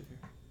only have 2 here.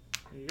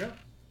 There you go.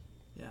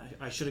 Yeah,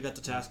 I should have got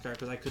the task card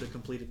because I could have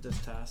completed this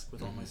task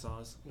with all my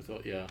saws.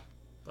 Without, yeah.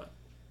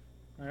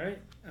 All right,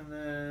 and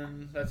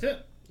then that's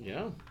it.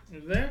 Yeah.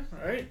 Is there?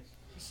 All right.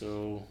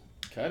 So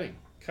cutting.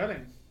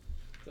 Cutting.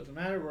 Doesn't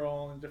matter. We're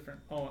all in different.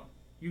 Oh,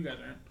 you guys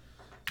aren't.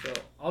 So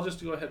I'll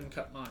just go ahead and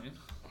cut mine.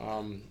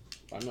 I'm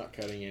not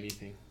cutting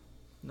anything.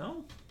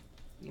 No?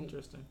 Nope.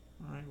 Interesting.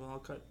 Alright, well, I'll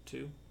cut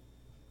 2.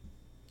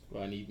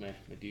 Well, I need my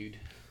dude.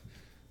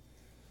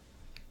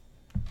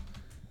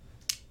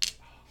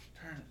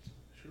 Darn it.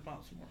 Should have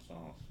bought some more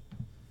saws.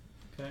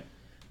 Okay.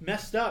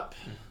 Messed up.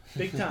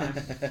 Big time.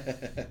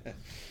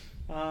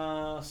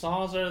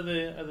 Saws are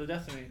the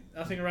destiny.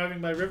 Nothing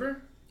arriving by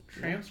river.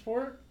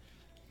 Transport.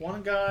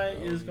 One guy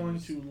is going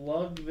to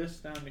lug this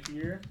down to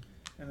here.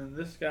 And then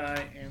this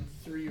guy and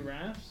 3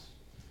 rafts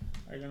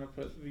are going to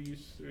put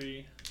these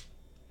 3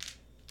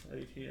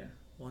 right here.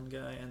 One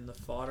guy and the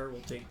fodder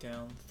will take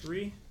down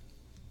 3.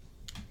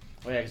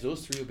 Oh yeah, because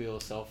those 3 will be able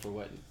to sell for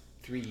what,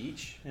 3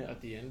 each at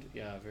the end.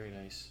 Yeah, very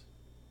nice.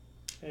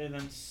 And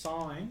then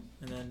sawing.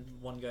 And then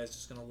one guy's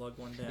just going to lug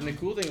one down. And the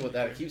cool thing about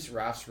that, it keeps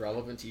rafts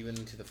relevant even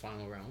into the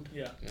final round.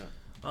 Yeah.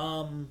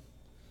 Yeah.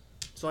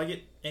 So I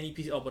get any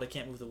piece. Oh, but I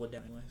can't move the wood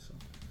down anyway. So.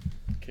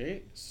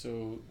 Okay,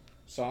 so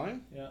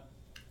sawing. Yeah.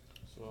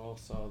 So I'll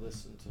saw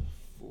this into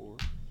 4.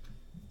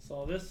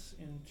 Saw this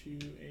into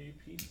a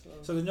piece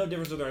of. So there's no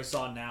difference whether I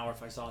saw now or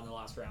if I saw in the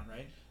last round,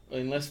 right?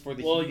 Unless for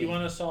the well, heating. you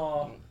want to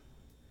saw.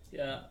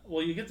 Yeah.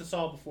 Well, you get the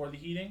saw before the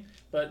heating,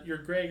 but your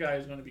gray guy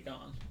is going to be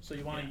gone. So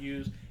you want to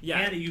use. Yeah.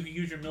 And you can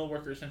use your mill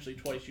worker essentially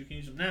twice. You can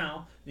use them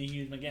now, then you can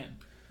use them again.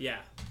 Yeah.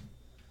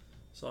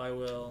 So I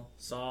will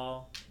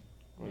saw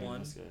yeah, 1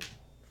 this guy.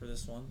 for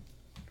this one.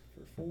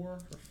 For 4.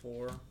 For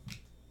 4.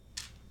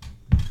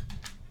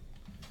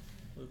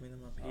 Moving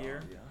them up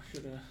here. Yeah.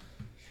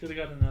 Should have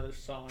got another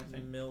saw. I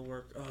think. Mill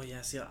work. Oh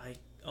yes, yeah.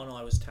 Oh no,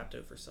 I was tapped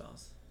out for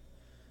saws.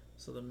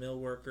 So the mill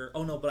worker.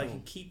 Oh no, but I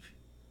can keep.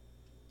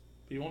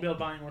 But you won't be able to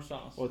buy any more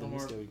saws. Oh, No then more.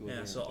 this guy would go Yeah.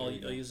 there. So There I'll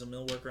you go. use a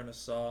mill worker and a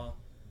saw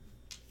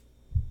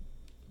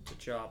to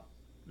chop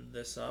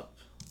this up,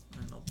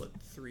 and I'll put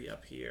 3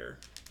 up here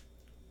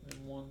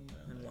And 1.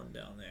 and 1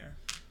 down there.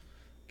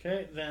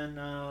 Okay, then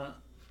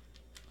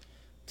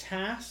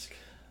task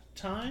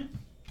time.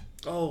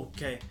 Oh,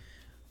 okay.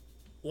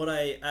 What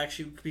I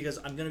actually, because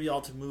I'm gonna be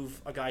able to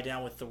move a guy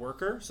down with the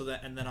worker, so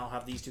that, and then I'll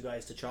have these 2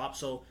 guys to chop.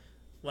 So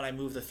when I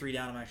move the 3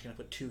 down, I'm actually gonna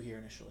put 2 here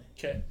initially.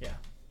 Okay. Yeah.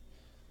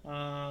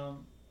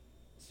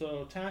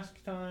 So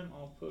task time,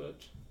 I'll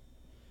put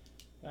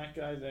that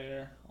guy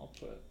there. I'll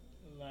put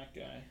that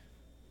guy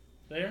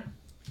there.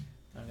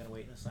 I'm gonna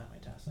wait and assign my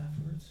tasks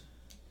afterwards.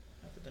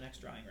 After the next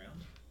drawing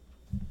round.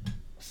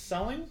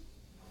 Selling.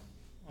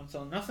 I'm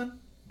selling nothing.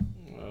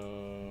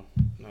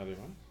 Neither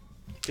one.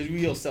 Because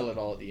we'll sell it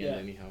all at the end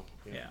Yeah. anyhow.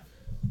 Yeah.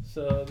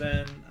 So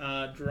then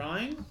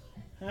drying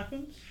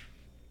happens.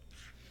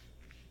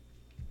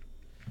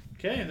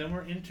 Okay, then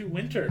we're into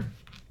winter.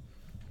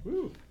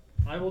 Woo.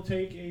 I will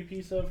take a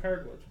piece of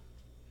hardwood.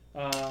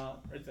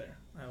 Right there.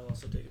 I will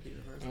also take a piece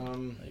of hers.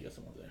 I got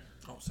some over there.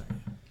 Oh, sorry.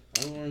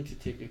 I'm going to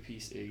take a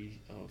piece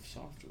of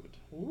softwood.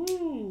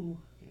 Woo!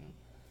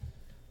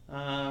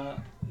 Yeah.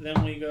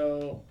 Then we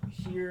go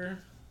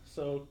here.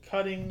 So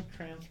cutting,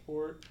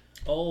 transport.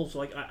 Oh, so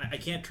like I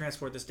can't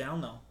transport this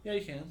down though. Yeah,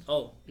 you can.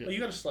 Oh. Yeah. Oh, you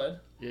got a sled.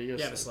 Yeah, Yeah,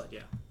 I have a sled.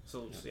 Yeah.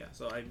 So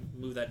so I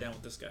move that down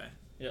with this guy.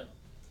 Yeah.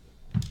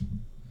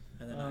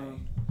 And then I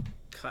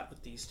cut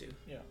with these 2.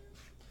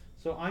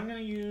 So I'm going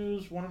to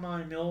use one of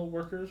my mill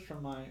workers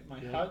from my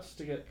huts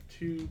to get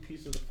 2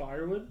 pieces of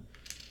firewood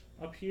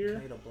up Can here.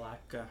 I get a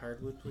black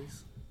hardwood,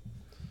 please?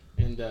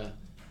 And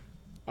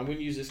I'm going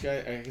to use this guy.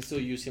 I can still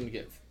use him to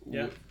get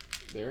Yeah. wood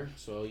there.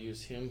 So I'll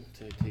use him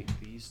to take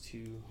these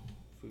 2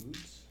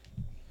 foods.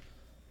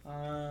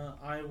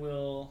 I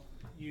will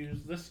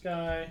use this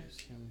guy, Use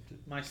him to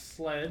my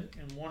sled,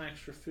 and 1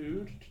 extra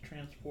food to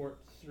transport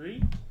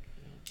 3.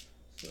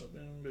 So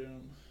boom,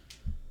 boom,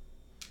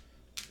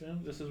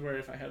 boom. This is where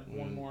if I had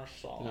 1 more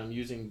saw. And I'm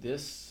using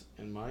this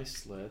and my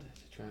sled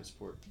to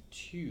transport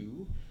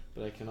 2,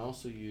 but I can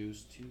also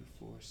use 2,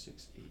 4,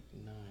 6, 8,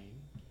 9,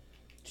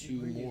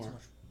 2 more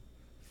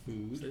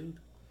food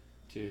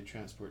to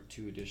transport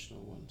 2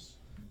 additional ones.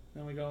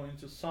 Then we go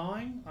into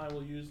sawing. I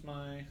will use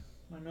my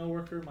mill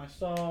worker, my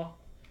saw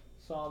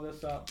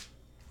this up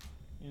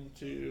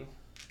into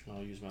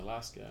I'll use my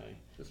last guy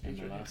this and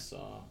piece my right last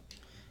saw.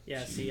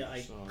 Yeah, to see,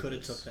 I saw could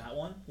have this. took that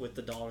one with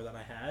the $1 that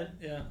I had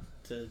here.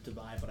 Yeah. to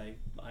buy, but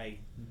I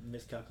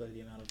miscalculated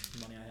the amount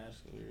of money I had.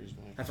 So there's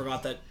my I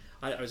forgot that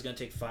I was going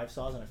to take 5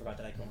 saws, and I forgot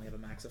that I can only have a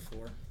max of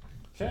 4.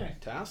 Okay.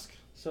 task.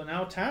 So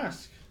now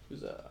task.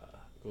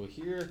 Go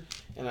here,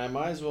 and I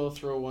might as well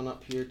throw one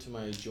up here to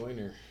my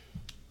joiner.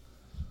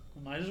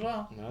 Might as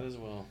well. Might as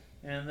well.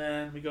 And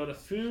then we go to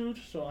food.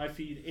 So I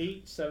feed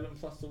 8, 7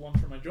 plus the 1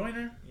 for my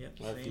joiner. Yep,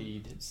 I same.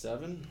 feed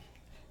 7. 3,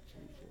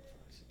 4,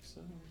 5, 6,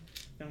 7.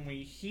 Then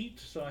we heat.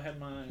 So I had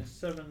my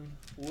 7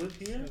 wood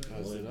here.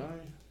 As did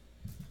I.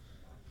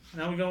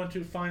 Now we go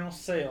into final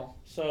sale.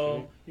 So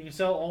Okay. you can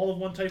sell all of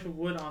one type of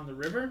wood on the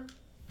river.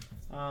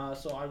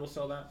 So I will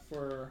sell that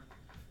for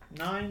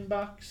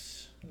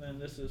 $9. And then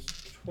this is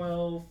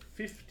 $12,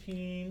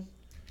 $15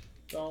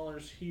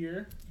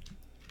 here.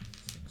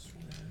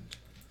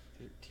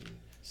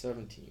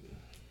 17.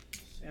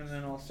 And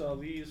then I'll sell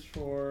these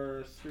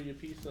for 3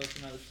 apiece, so that's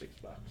another $6.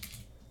 1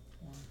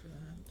 for that.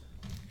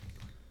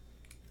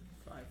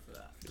 5 for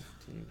that.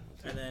 15.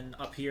 And then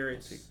up here I'll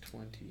it's take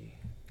 20.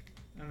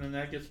 And then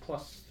that gets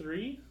plus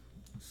 3.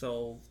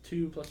 so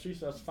 2 plus 3,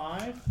 so that's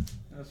 5.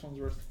 And this one's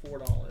worth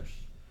 $4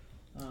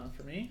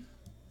 for me.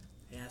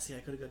 yeah. See, I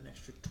could have got an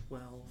extra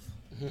 12.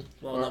 Mm-hmm.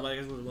 Well, no, but I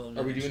guess we'll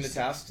Are we doing the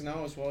tasks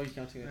now as well? Are you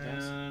counting the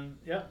tasks? And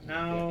yeah,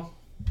 now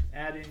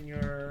add in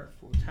your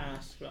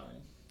task value.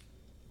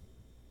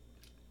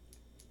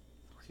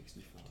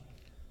 65.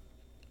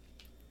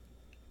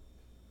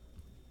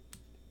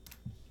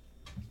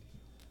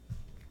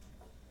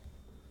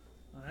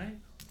 Alright,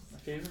 my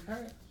favorite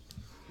part.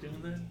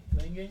 Doing the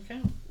lane game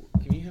count.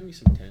 Can you hand me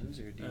some 10s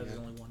or do you there's have...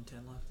 only 110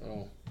 left.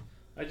 Oh.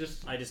 I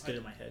just did it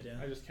in my head. Yeah.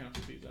 I just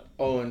counted these up.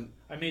 Oh, and...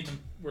 I made them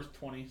worth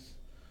 20s.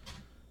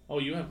 Oh,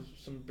 you have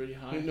some pretty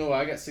high. No,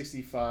 I got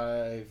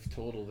 65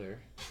 total there.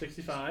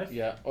 65.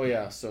 Yeah. Oh,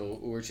 yeah. So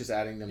we're just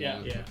adding them Yeah.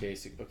 on. Yeah. Okay.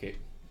 Okay.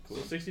 Cool.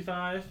 So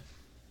 65.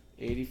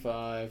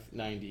 85,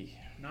 90.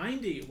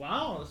 90.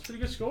 Wow, that's a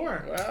pretty good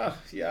score. Well,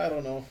 yeah, I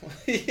don't know.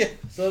 Yeah.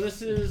 So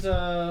this is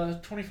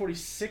 20, 40,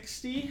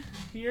 60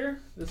 here.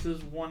 This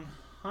is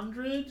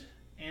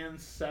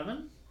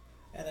 107.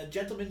 And a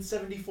gentleman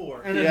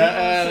 74. And a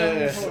Yeah,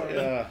 gentleman 74.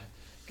 yeah.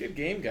 Good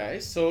game,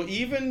 guys. So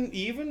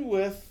even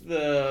with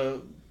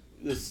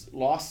this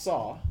lost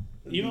saw,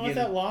 Even with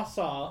that lost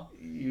saw,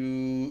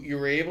 you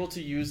were able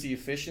to use the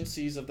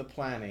efficiencies of the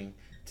planning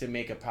to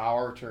make a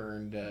power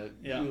turn to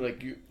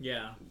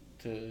Yeah.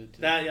 to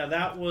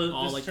that was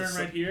All this like turn the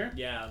right here.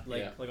 Yeah, like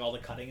Yeah. like all the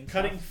cutting and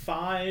Cutting stuff.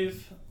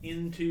 5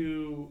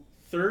 into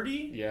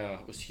 30. yeah,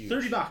 it was huge.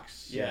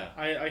 $30. Yeah.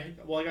 I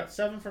got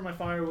 7 for my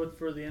firewood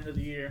for the end of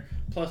the year,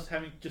 plus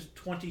having just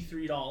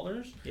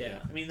 $23. Yeah.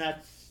 I mean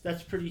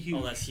that's pretty huge.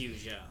 Oh, that's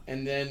huge. Yeah.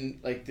 And then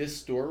like this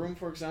storeroom,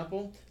 for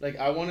example, like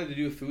I wanted to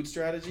do a food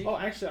strategy. Oh,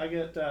 actually, I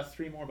get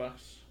 $3 more.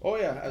 Oh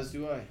yeah, as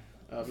do I.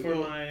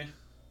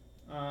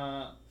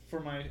 For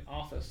my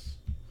office.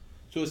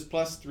 So it's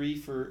plus 3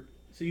 for.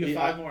 So you get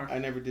 5 more. I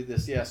never did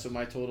this. Yeah, so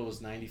my total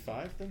was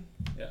 95 then.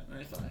 Yeah,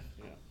 95.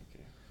 Yeah.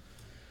 Okay.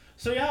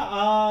 So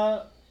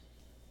yeah,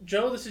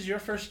 Joe, this is your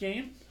first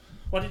game.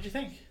 What did you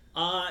think?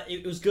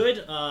 It was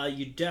good.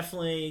 You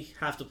definitely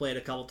have to play it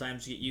a couple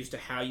times to get used to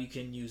how you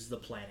can use the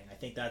planning. I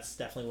think that's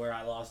definitely where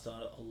I lost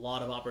a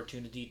lot of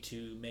opportunity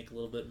to make a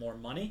little bit more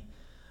money.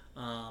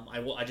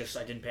 I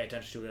didn't pay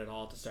attention to it at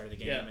all at the start of the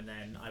game, Yeah. and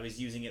then I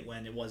was using it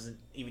when it wasn't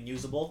even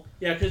usable.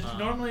 Yeah, because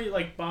normally,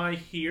 like, by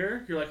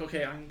here, you're like,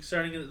 okay, I'm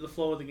starting to get the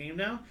flow of the game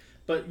down,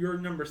 but your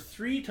number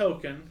 3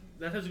 token,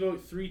 that has to go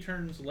 3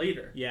 turns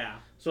later. Yeah.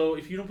 So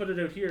if you don't put it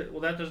out here,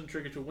 well, that doesn't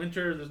trigger to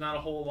winter. There's not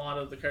a whole lot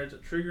of the cards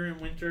that trigger in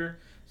winter.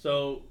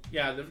 So,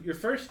 yeah, your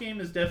first game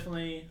is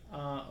definitely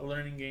a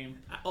learning game.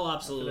 Oh,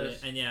 absolutely.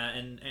 this. And yeah,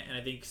 and I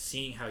think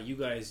seeing how you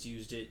guys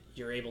used it,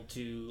 you're able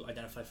to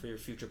identify for your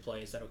future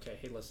plays that, okay,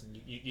 hey, listen,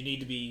 you need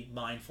to be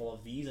mindful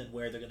of these and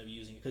where they're going to be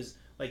using it. Because,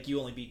 like, you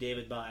only beat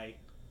David by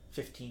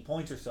 15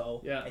 points or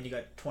so, Yeah. and you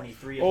got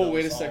 23 of Oh, those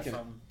wait a all second.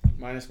 from...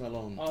 Minus my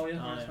loan. Oh, yeah,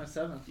 Oh, minus yeah. my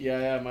 7.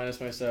 Yeah, minus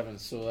my 7.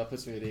 So that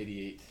puts me at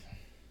 88.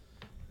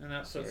 And that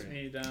puts Sorry.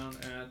 me down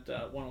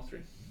at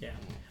 103. Yeah.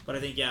 But I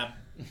think, yeah,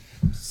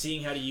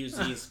 seeing how to use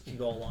these can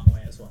go a long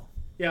way as well.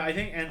 Yeah, I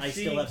think, and I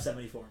still have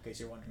 74, in case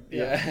you're wondering.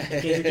 Yeah.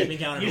 In case you're keeping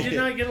count. You did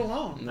not get a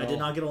loan. No. I did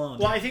not get a loan.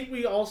 Well, I think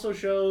we also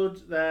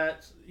showed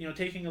that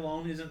taking a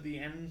loan isn't the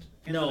end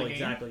of no, the game.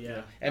 exactly,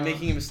 yeah. And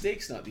making a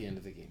mistake's not the end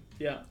of the game.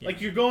 Yeah. Yeah.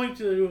 Like you're going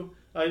to,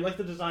 like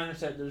the designer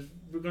said, there's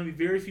going to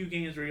be very few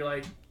games where you're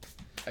like,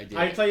 I did.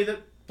 I played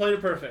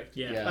it perfect.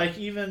 Yeah. Yeah. Like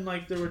even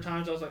like there were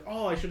times I was like,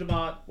 oh, I should have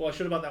bought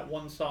that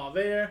one saw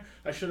there.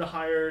 I should have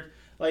hired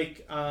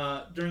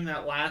during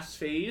that last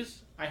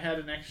phase. I had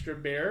an extra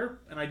bear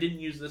and I didn't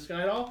use this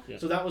guy at all. Yeah.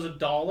 So that was $1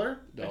 I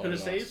could have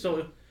loss. saved.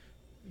 So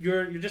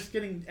you're just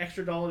getting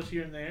extra dollars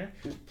here and there.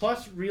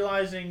 Plus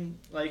realizing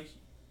like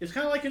it's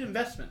kind of like an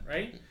investment,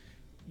 right?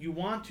 You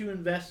want to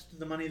invest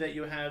the money that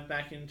you have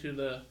back into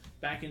the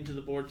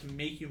board to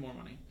make you more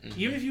money. Mm-hmm.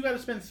 Even if you got to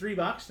spend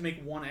 $3 to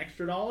make $1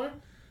 extra,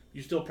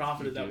 you still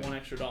profited that do. $1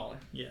 extra.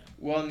 Yeah.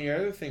 Well, and the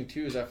other thing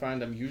too is I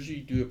find I'm usually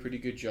do a pretty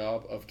good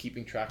job of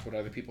keeping track of what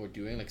other people are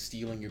doing, like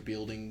stealing your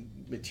building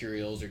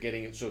materials or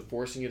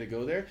forcing you to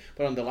go there.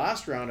 But on the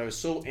last round, I was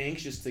so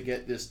anxious to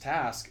get this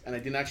task, and I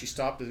didn't actually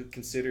stop to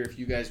consider if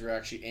you guys were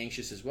actually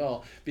anxious as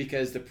well,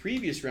 because the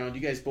previous round, you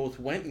guys both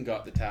went and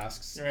got the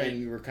tasks, Right. and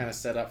you were kind of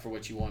set up for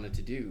what you wanted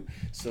to do.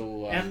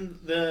 So And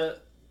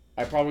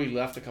I probably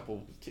left a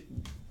couple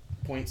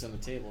points on the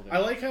table there. I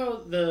like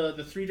how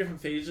the 3 different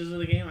phases of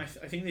the game, I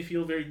think they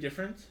feel very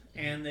different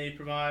and they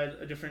provide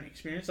a different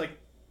experience. Like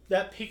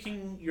that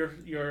picking your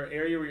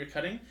area where you're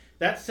cutting,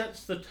 that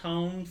sets the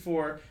tone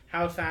for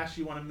how fast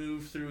you want to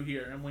move through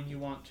here and when you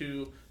want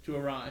to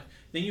arrive.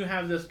 Then you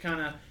have this kind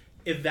of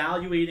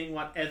evaluating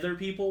what other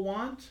people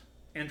want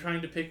and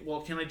trying to pick, well,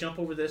 can I jump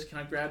over this? Can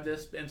I grab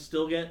this and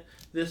still get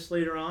this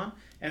later on?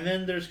 And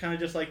then there's kind of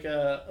just like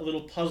a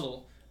little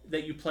puzzle.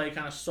 that you play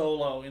kind of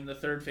solo in the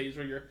third phase,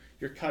 where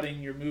you're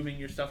cutting, you're moving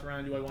your stuff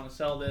around. Do I want to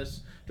sell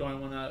this? Do I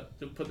want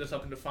to put this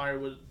up into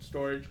firewood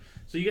storage?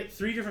 So you get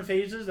 3 different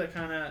phases that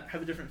kind of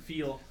have a different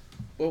feel.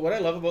 Well, what I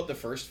love about the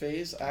first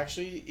phase,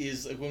 actually,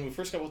 is like when the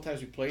first couple of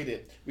times we played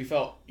it, we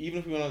felt, even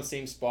if we went on the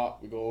same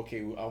spot, we go, okay,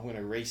 I'm going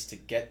to race to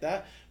get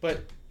that.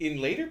 But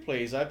in later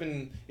plays,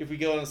 if we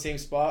go on the same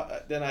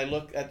spot, then I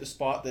look at the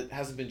spot that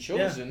hasn't been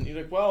chosen. You're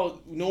like,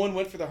 well, no one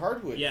went for the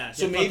hardwood. Yeah.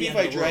 So maybe if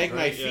I drag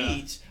my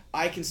feet,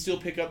 I can still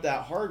pick up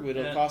that hardwood.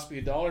 It'll cost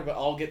me $1, but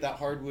I'll get that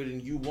hardwood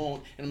and you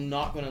won't. And I'm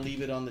not going to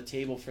leave it on the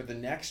table for the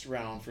next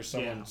round for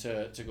someone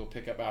to go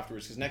pick up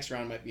afterwards. Because next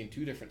round might be in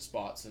 2 different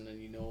spots, and then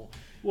you know.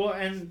 Well,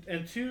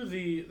 and two,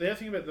 the other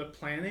thing about the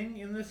planning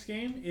in this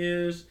game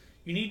is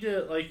you need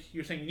to, like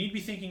you're saying, you need to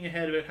be thinking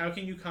ahead about how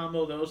can you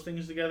combo those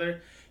things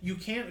together. You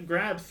can't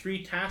grab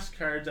 3 task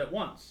cards at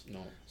once.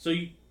 No. So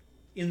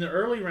in the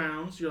early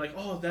rounds, you're like,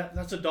 oh,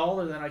 that's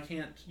 $1 that I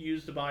can't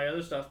use to buy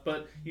other stuff.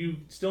 But you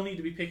still need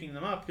to be picking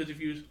them up, because if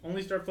you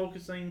only start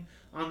focusing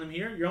on them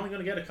here, you're only going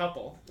to get a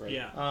couple. Right.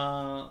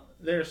 Yeah.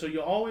 There. So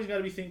you always got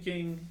to be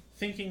thinking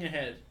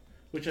ahead,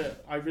 which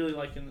I really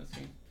like in this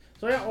game.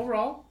 So yeah,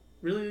 overall,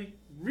 really,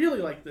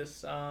 really like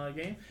this game.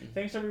 Mm-hmm.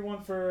 Thanks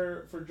everyone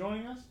for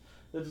joining us.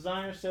 The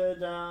designer said,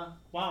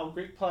 wow,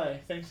 great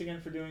play. Thanks again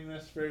for doing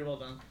this. Very well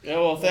done. Yeah,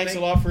 well, thanks a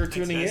lot for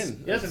tuning guys.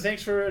 in. Yes, and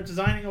thanks for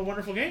designing a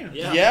wonderful game.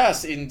 Yeah.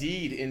 Yes,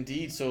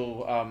 indeed.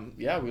 So,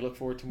 we look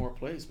forward to more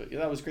plays. But yeah,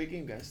 that was a great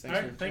game, guys. Thanks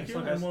All right, thank you,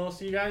 fun, and guys. we'll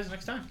see you guys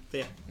next time.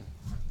 Yeah.